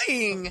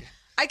dying.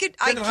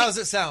 How's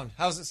it sound?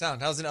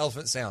 How's an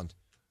elephant sound?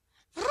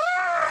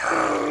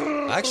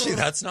 Actually,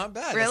 that's not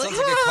bad. Really? That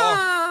sounds like a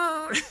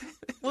call.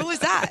 What was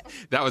that?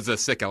 That was a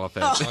sick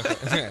elephant.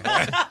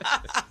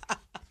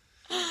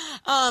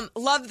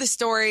 Love the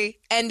story.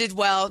 Ended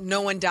well.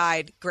 No one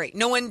died. Great.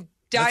 No one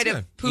died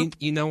of poop.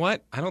 You know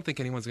what? I don't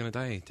think anyone's going to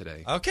die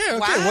today. Okay.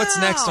 Wow. What's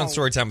next on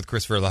Storytime with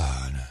Christopher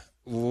Long?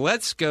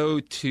 Let's go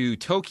to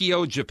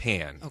Tokyo,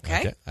 Japan.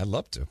 Okay. I'd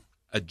love to.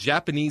 A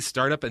Japanese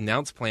startup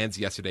announced plans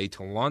yesterday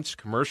to launch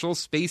commercial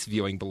space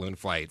viewing balloon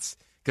flights.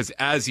 Because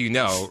as you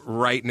know,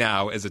 right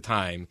now is a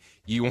time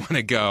you want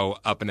to go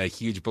up in a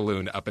huge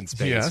balloon up in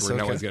space where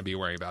no one's going to be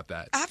worrying about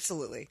that.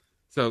 Absolutely.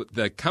 So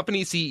the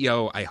company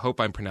CEO, I hope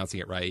I'm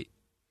pronouncing it right,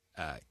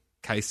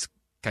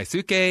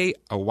 Kaisuke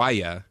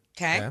Awaya.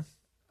 Okay.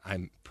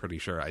 I'm pretty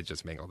sure I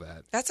just mangled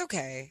that. That's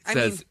okay.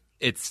 Says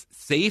it's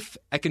safe,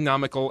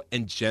 economical,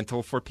 and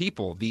gentle for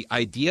people. The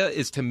idea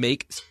is to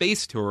make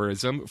space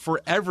tourism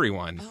for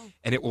everyone,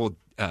 and it will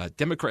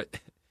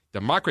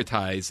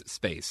democratize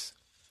space.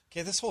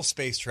 Okay, this whole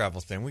space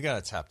travel thing, we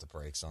got to tap the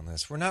brakes on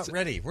this. We're not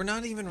ready. We're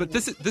not even. But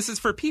this is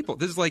for people.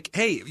 This is like,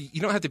 hey, you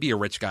don't have to be a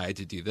rich guy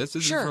to do this.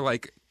 This is for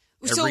like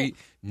every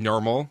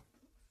normal.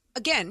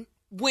 Again,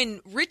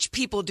 when rich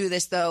people do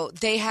this, though,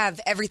 they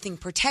have everything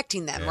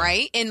protecting them,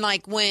 right? And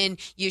like when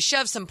you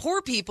shove some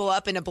poor people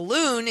up in a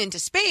balloon into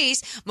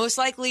space, most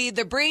likely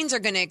their brains are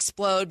going to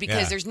explode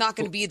because there's not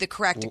going to be the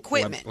correct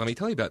equipment. Let me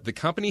tell you about it. The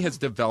company has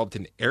developed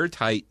an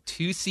airtight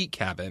 2-seat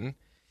cabin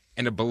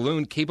and a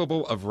balloon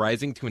capable of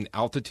rising to an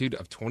altitude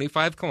of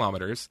 25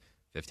 kilometers,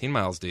 15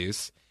 miles,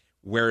 Deuce,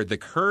 where the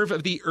curve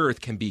of the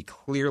Earth can be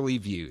clearly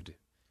viewed.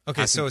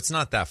 Okay, so it's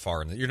not that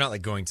far. You're not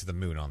like going to the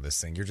moon on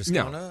this thing. You're just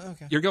going,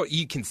 okay.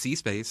 You can see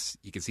space.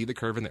 You can see the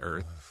curve in the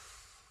Earth.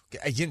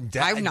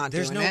 I'm not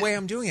There's doing no it. way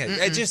I'm doing it.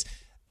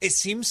 It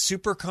seems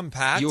super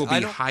compact. You will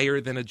be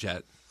higher than a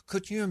jet.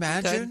 Could you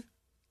imagine?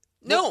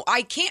 No,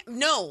 I can't.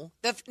 No.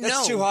 That's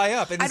too high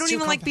up. And I it's don't too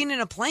even like being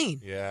in a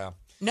plane. Yeah.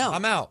 No.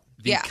 I'm out.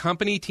 The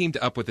company teamed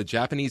up with a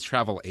Japanese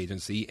travel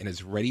agency and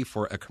is ready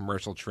for a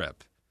commercial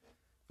trip.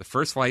 The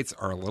first flights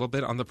are a little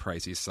bit on the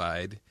pricey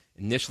side.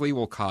 Initially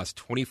will cost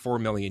 24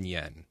 million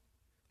yen,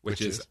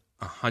 which is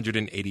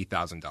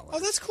 $180,000. Oh,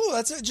 that's cool.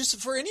 That's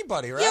just for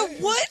anybody, right? Yeah,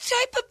 what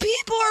type of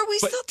people are we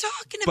still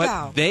talking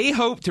about? But they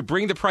hope to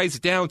bring the price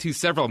down to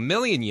several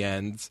million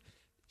yens,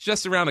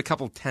 just around a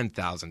couple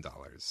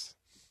 $10,000.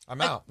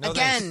 I'm out. No,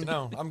 again. thanks.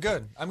 No, I'm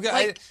good. I'm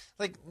good.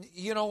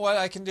 You know what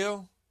I can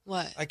do?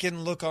 What? I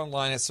can look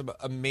online at some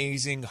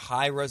amazing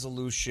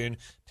high-resolution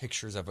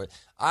pictures of it.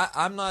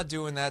 I'm not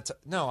doing that.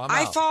 I'm out.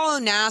 I follow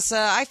NASA.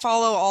 I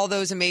follow all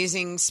those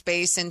amazing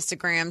space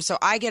Instagrams, so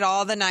I get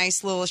all the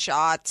nice little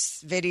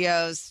shots,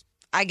 videos.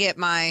 I get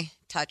my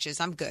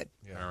touches. I'm good.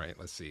 Yeah. All right,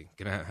 let's see.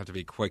 Gonna have to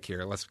be quick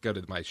here. Let's go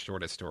to my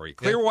shortest story.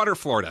 Clearwater,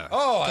 Florida.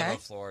 Oh, okay. I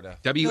love Florida.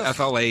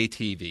 WFLA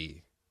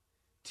TV.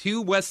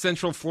 2 West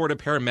Central Florida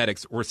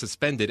paramedics were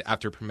suspended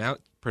after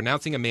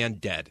pronouncing a man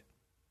dead.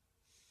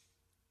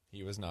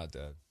 He was not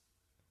dead.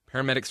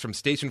 Paramedics from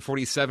Station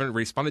 47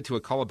 responded to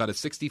a call about a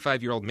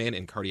 65-year-old man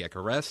in cardiac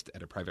arrest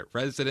at a private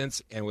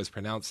residence and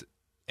pronounced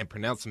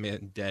the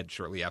man dead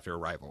shortly after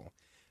arrival.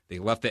 They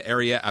left the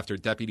area after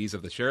deputies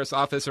of the sheriff's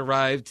office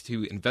arrived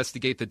to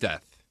investigate the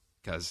death.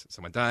 Because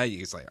someone died,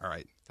 he's like, all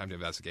right, time to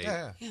investigate.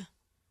 Yeah.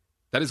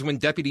 That is when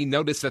deputy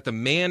noticed that the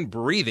man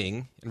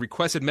breathing and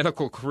requested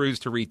medical crews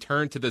to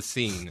return to the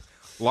scene.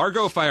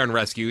 Largo Fire and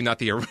Rescue, not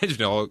the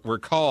original, were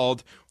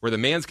called where the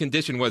man's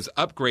condition was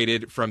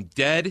upgraded from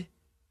dead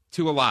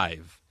to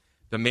alive.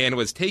 The man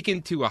was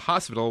taken to a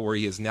hospital where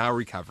he is now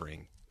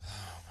recovering.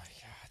 Oh, my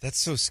God. That's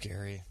so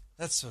scary.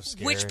 That's so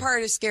scary. Which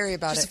part is scary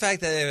about Just it? the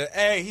fact that,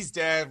 hey, he's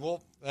dead.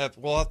 We'll have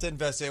to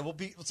investigate. We'll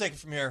take it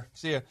from here.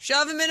 See ya.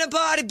 Shove him in a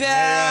body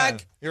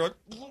bag. Yeah. You're like,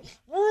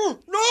 no!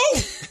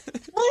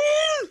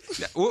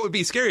 What would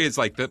be scary is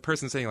like the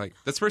person saying like,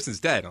 this person's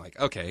dead. I'm like,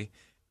 okay.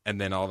 And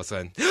then all of a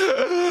sudden,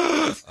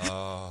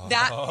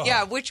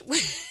 which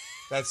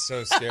that's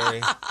so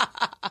scary.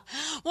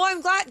 Well,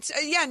 I'm glad.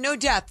 No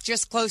death,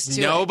 just close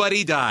to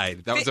nobody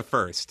died. That was a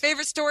first.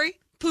 Favorite story?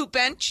 Poop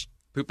bench.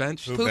 Poop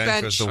bench? Poop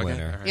bench was the Okay,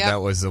 winner. right. Yep.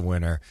 That was the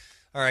winner.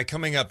 All right,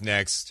 coming up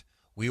next,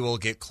 we will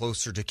get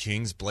closer to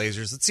Kings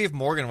Blazers. Let's see if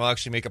Morgan will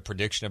actually make a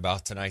prediction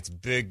about tonight's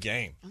big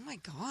game. Oh, my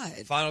God.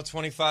 Final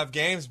 25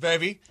 games,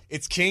 baby.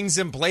 It's Kings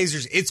and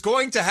Blazers. It's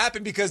going to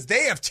happen because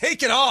they have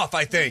taken off,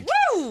 I think,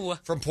 Woo!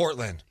 from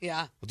Portland.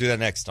 Yeah. We'll do that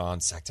next on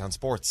Sacktown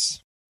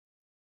Sports.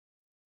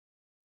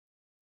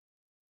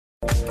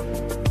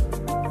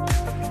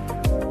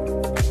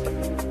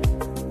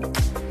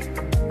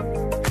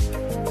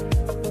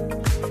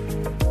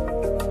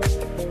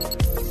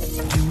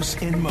 Deuce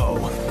and Mo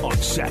on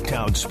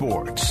Sacktown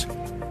Sports.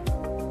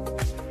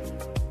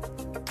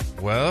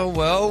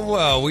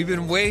 Well, we've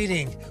been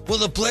waiting. Will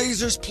the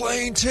Blazers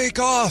plane take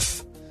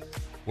off?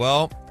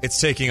 Well, it's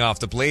taking off.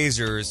 The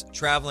Blazers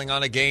traveling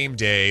on a game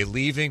day,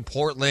 leaving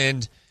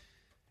Portland,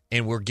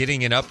 and we're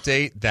getting an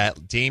update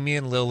that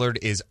Damian Lillard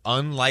is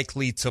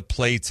unlikely to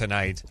play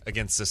tonight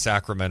against the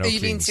Sacramento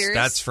Kings. being serious?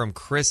 That's from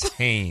Chris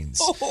Haynes.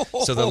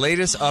 So the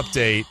latest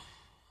update,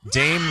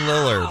 Dame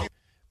Lillard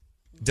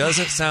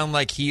doesn't sound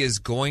like he is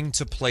going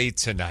to play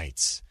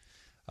tonight.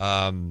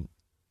 The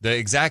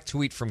exact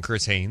tweet from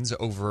Chris Haynes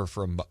over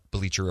from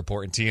Bleacher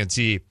Report and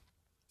TNT.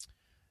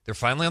 They're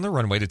finally on the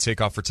runway to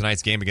take off for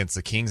tonight's game against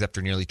the Kings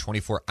after nearly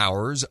 24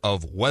 hours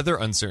of weather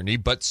uncertainty.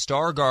 But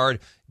star guard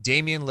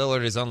Damian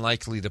Lillard is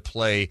unlikely to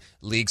play,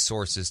 league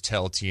sources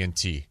tell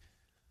TNT.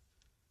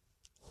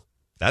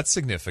 That's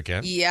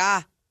significant.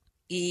 Yeah.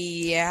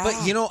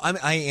 But, you know,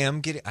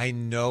 I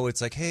know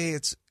it's like, hey,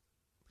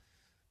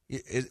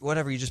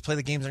 whatever, you just play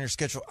the games on your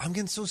schedule. I'm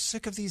getting so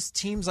sick of these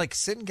teams like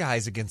sitting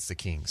guys against the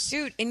Kings.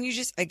 Dude, and you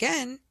just,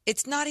 again,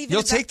 it's not even.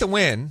 You'll take the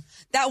win.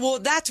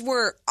 That's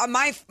where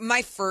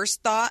my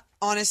first thought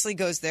honestly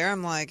goes there.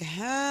 I'm like,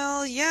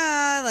 hell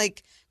yeah.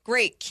 Like,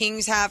 great,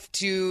 Kings have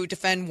to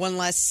defend one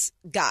less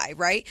guy,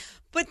 right?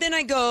 But then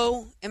I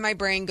go, and my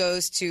brain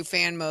goes to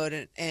fan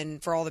mode,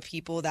 and for all the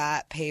people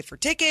that pay for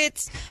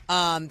tickets,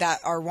 that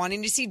are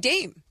wanting to see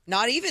Dame.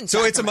 Not even So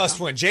Sacramento. it's a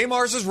must-win. Jay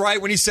Mars was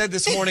right when he said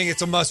this morning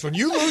it's a must-win.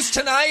 You lose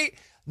tonight,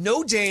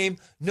 no Dame,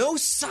 no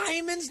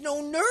Simons,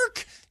 no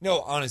Nurk.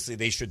 No, honestly,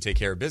 they should take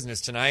care of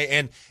business tonight.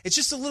 And it's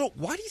just a little,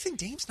 why do you think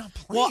Dame's not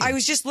playing? Well, I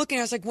was just looking.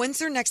 I was like, when's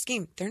their next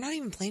game? They're not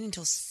even playing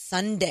until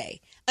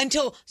Sunday.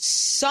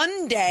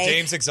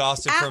 Dame's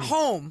exhausted at from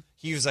home.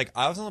 He was like,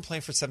 I was on the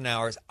plane for 7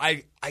 hours.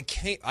 I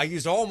can't. I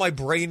used all my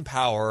brain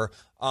power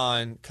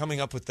on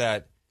coming up with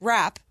that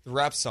rap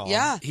song.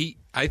 Yeah.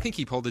 I think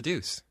he pulled a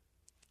Deuce.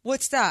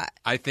 What's that?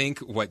 I think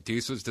what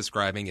Deuce was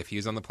describing, if he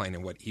was on the plane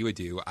and what he would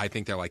do, I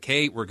think they're like,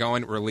 hey, we're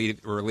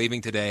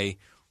leaving today.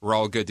 We're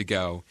all good to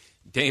go.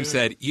 Dame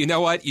said, you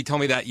know what? You told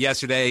me that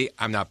yesterday.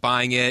 I'm not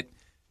buying it.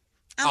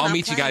 I'll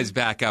meet you guys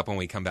back up when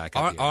we come back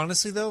up here.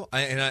 Honestly, though,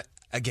 I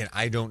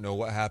don't know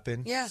what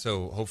happened. Yeah.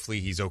 So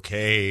hopefully he's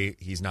okay.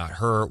 He's not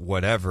hurt,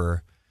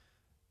 whatever.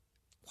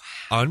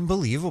 Wow.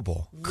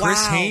 Unbelievable. Wow.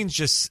 Chris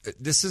Haynes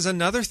this is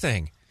another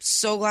thing.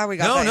 So glad we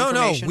got that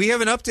information. No. We have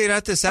an update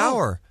at this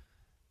hour.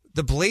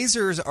 The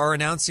Blazers are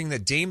announcing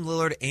that Dame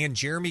Lillard and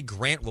Jeremy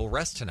Grant will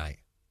rest tonight.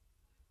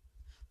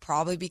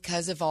 Probably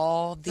because of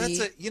all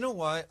the... You know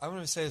what? I'm going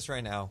to say this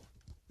right now.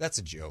 That's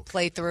a joke.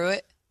 Play through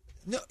it?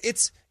 No,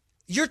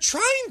 you're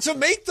trying to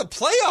make the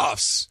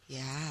playoffs.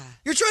 Yeah.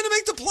 You're trying to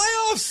make the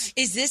playoffs.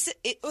 Is this...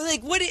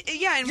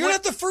 And you're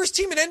not the first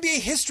team in NBA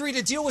history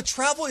to deal with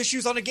travel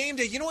issues on a game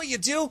day. You know what you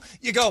do?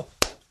 You go...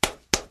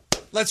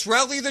 Let's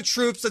rally the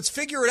troops. Let's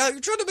figure it out. You're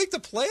trying to make the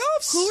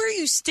playoffs? Who are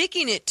you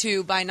sticking it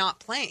to by not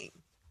playing?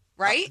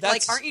 Right?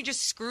 Aren't you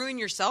just screwing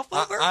yourself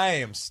over? I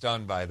am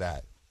stunned by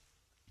that.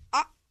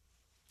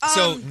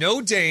 So,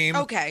 no Dame.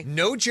 Okay.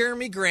 No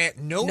Jeremy Grant.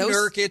 No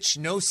Nurkic.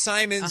 No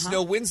Simons.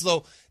 No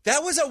Winslow.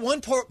 That was at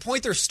one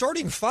point their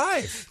starting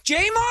five.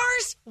 J.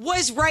 Mars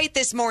was right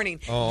this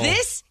morning. Oh.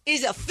 This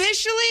is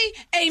officially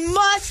a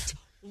must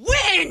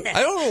win.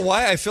 I don't know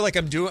why I feel like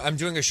I'm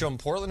doing a show in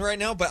Portland right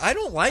now, but I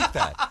don't like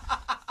that.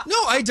 No,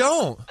 I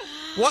don't.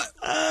 What?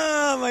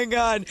 Oh, my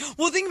God.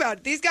 Well, think about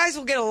it. These guys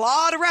will get a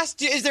lot of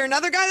rest. Is there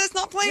another guy that's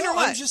not playing or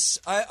what?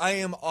 I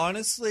am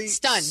honestly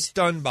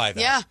stunned by that.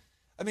 Yeah.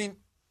 I mean,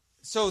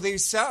 so they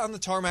sat on the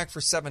tarmac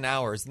for 7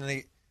 hours,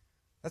 and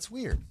that's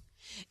weird.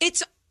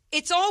 It's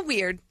all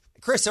weird.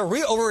 Chris, are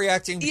we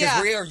overreacting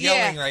because we are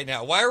yelling right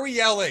now? Why are we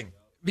yelling?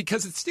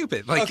 Because it's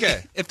stupid.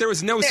 If there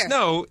was no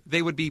snow,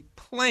 they would be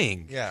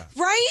playing. Yeah.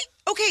 Right?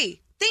 Okay.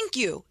 Thank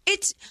you.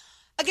 It's,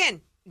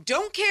 again...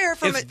 Don't care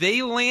if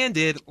they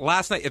landed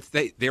last night. If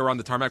they were on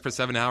the tarmac for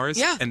 7 hours,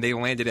 and they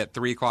landed at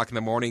 3:00 in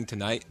the morning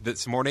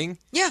this morning,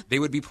 they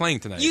would be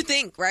playing tonight. You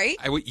think, right?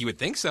 You would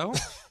think so.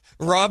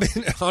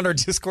 Robin on our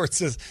Discord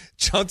says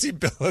Chauncey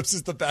Billups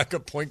is the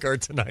backup point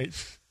guard tonight.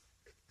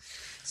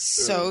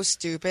 So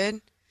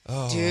stupid.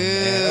 Oh, dude.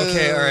 Man.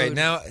 Okay, all right.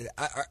 Now,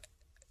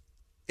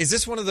 is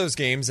this one of those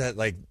games that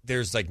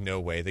there's no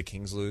way the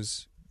Kings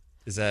lose?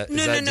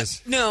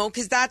 No,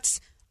 because that's.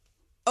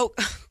 Oh,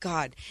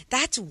 God,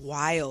 that's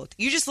wild.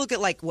 You just look at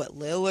what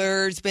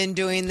Lillard's been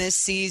doing this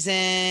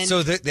season.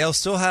 So they'll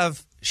still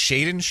have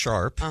Shaedon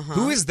Sharp.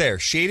 Who is there?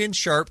 Shaedon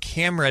Sharp,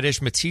 Cam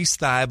Reddish, Matisse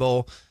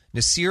Thybulle,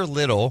 Nasir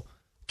Little,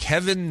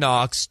 Kevin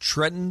Knox,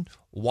 Trenton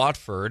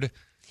Watford,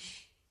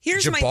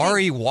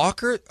 Jabari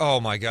Walker.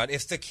 Oh, my God.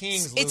 If the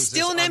Kings lose it's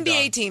still an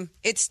NBA team.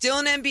 It's still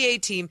an NBA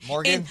team.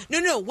 Morgan?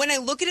 And no. When I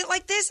look at it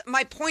like this,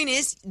 my point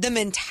is the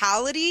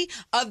mentality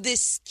of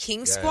this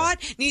Kings squad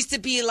needs to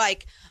be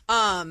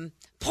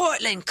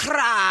Portland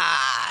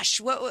Crash.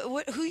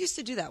 What? Who used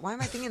to do that? Why am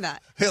I thinking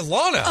that?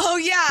 Lana. Oh,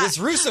 yeah. It's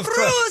Rusev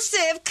Crash.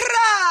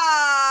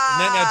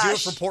 Now do it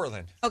for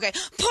Portland. Okay.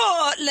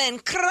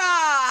 Portland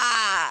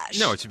Crash.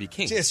 No, it should be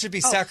Kings. It should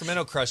be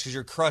Sacramento Crush because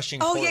you're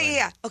crushing Portland.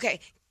 Yeah. Okay.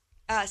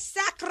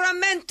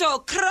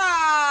 Sacramento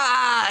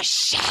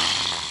Crush.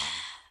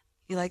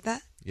 You like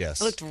that?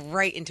 Yes. I looked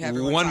right into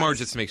everyone's One more eyes.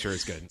 just to make sure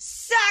it's good.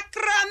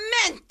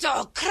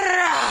 Sacramento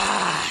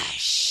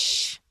Crush.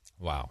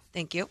 Wow.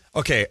 Thank you.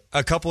 Okay,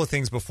 a couple of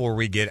things before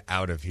we get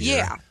out of here.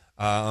 Yeah.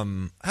 How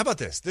about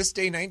this? This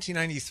day,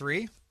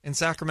 1993, in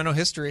Sacramento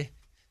history,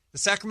 the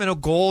Sacramento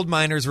Gold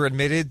Miners were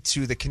admitted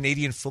to the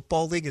Canadian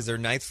Football League as their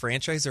 9th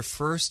franchise, their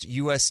first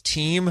U.S.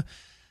 team.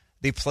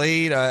 They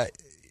played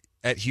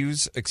they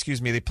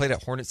played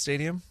at Hornet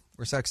Stadium,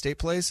 where Sac State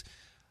plays.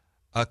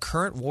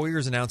 Current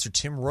Warriors announcer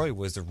Tim Roy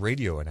was the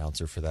radio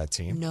announcer for that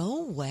team.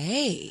 No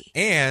way.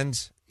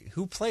 And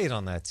who played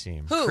on that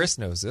team? Who? Chris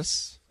knows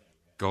this.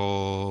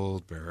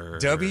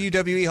 Goldberg.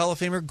 WWE Hall of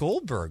Famer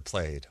Goldberg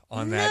played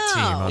on that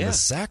team, on the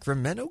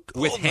Sacramento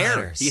Gold With hair.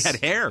 Miners. He had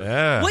hair.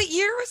 Yeah. What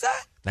year was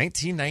that?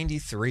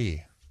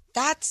 1993.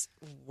 That's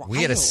wild.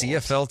 We had a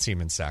CFL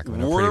team in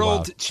Sacramento.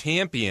 World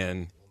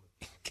champion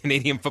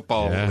Canadian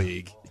Football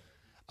League.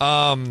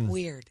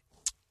 Weird.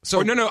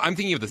 So no, I'm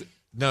thinking of the...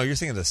 No, you're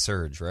thinking of the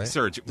Surge, right?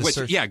 Surge.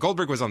 Surge. Yeah,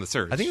 Goldberg was on the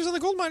Surge. I think he was on the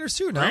Gold Miners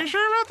too, no? Are you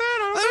sure about that? I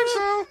don't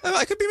think so.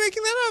 I could be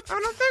making that up. I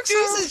don't think so.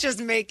 Deuce is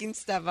just making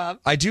stuff up.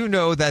 I do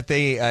know that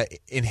they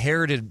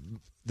inherited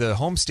the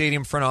home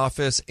stadium front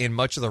office and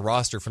much of the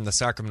roster from the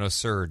Sacramento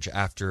Surge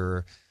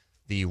after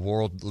the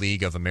World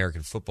League of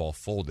American Football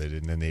folded,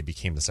 and then they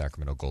became the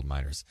Sacramento Gold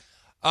Miners.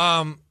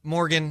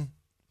 Morgan,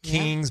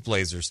 Kings,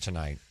 Blazers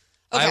tonight.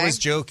 Okay. I was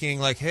joking,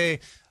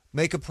 hey,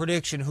 make a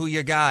prediction who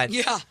you got.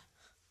 Yeah.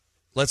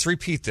 let's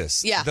repeat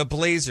this. Yeah. The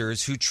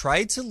Blazers, who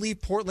tried to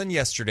leave Portland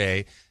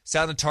yesterday,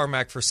 sat on the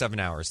tarmac for 7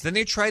 hours. Then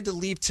they tried to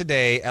leave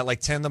today at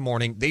like 10 in the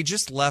morning. They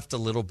just left a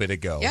little bit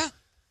ago. Yeah.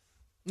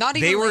 Not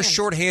even They were land.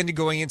 shorthanded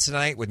going in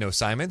tonight with no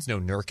Simons, no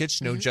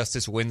Nurkic, no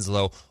Justice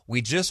Winslow.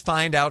 We just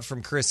find out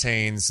from Chris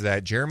Haynes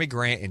that Jeremy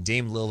Grant and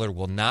Dame Lillard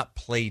will not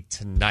play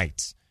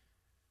tonight.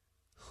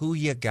 Who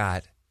you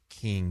got,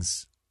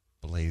 Kings,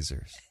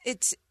 Blazers?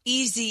 It's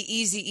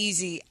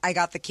easy. I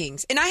got the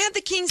Kings. And I had the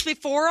Kings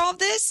before all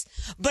this,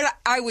 but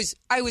I was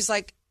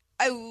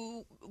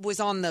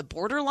on the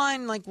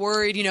borderline, like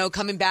worried,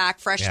 coming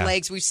back, fresh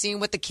legs. We've seen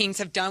what the Kings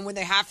have done when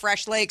they have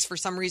fresh legs for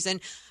some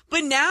reason.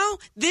 But now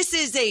this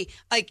is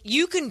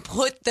you can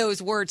put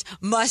those words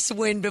must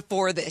win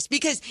before this.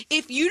 Because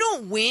if you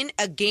don't win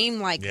a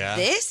game like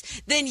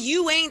this, then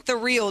you ain't the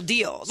real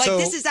deal.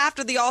 This is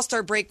after the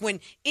All-Star break when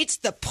it's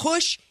the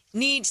push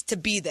needs to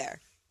be there.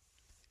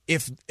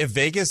 If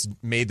Vegas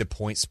made the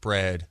point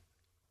spread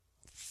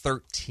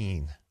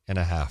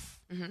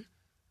 13.5,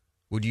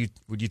 would you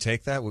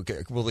take that?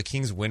 Will the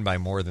Kings win by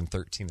more than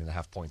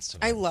 13.5 points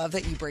tonight? I love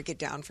that you break it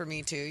down for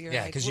me too. You're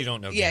because you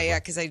don't know. Yeah, gambling.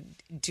 because I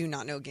do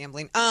not know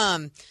gambling.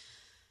 I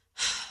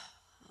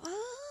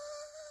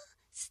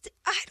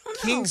don't know.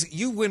 Kings,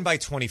 you win by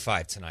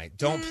 25 tonight.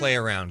 Don't play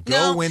around.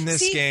 Go win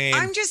this game.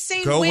 I'm just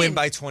saying go win. win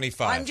by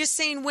 25. I'm just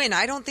saying win.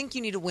 I don't think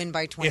you need to win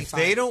by 25. If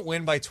they don't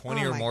win by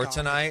 20 or more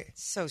tonight.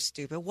 So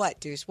stupid. What,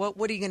 Deuce? What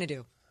are you going to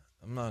do?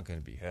 I'm not going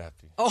to be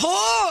happy.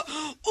 Oh!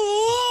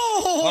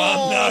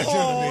 I'm not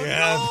going to be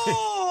happy.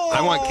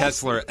 I want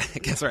Kessler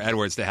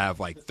Edwards to have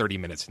 30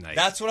 minutes tonight.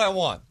 That's what I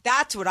want.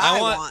 That's what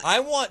I want. I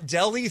want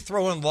Delly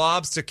throwing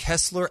lobs to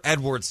Kessler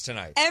Edwards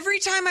tonight. Every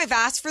time I've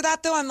asked for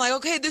that, though, I'm like,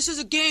 okay, this is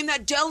a game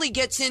that Delly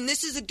gets in.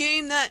 This is a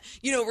game that,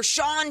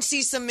 Rashawn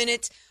sees some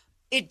minutes.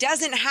 It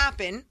doesn't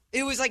happen.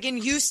 It was in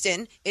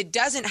Houston. It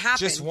doesn't happen.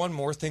 Just one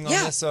more thing on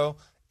this, though.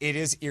 It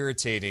is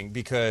irritating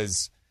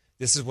because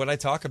this is what I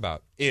talk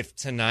about. If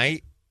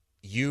tonight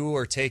you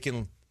are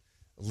taking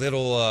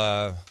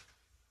little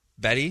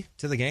Betty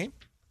to the game,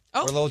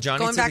 or little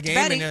Johnny to the game,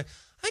 and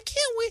I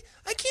can't wait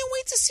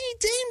to see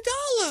Dame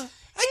Dollar.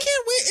 I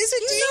can't wait. Is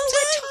it Dame time?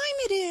 What time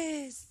it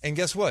is. And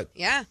guess what?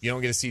 Yeah. You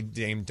don't get to see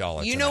Dame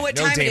Dollar You tonight. know what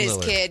no time Dame it is,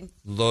 Lillard. kid.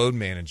 Load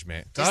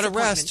management. Gotta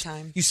Disappointment rest.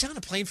 time. You sat on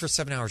a plane for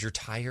 7 hours. You're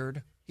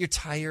tired.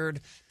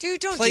 Dude,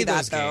 don't play do that,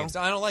 those though. games.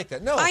 I don't like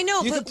that. No, I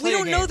know, you but can we play a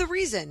don't know game. the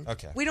reason.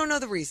 Okay. We don't know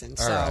the reason. All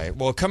So. right.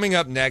 Well, coming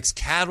up next,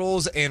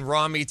 Cattles and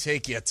Rami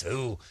take you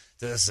 2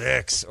 to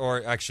 6.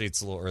 Or actually,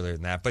 it's a little earlier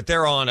than that. But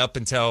they're on up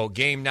until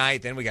game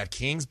night. Then we got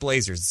Kings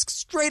Blazers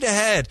straight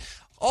ahead.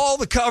 All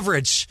the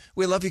coverage.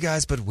 We love you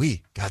guys, but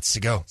we got to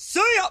go. See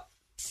ya.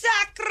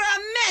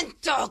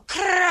 Sacramento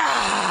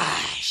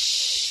Crush.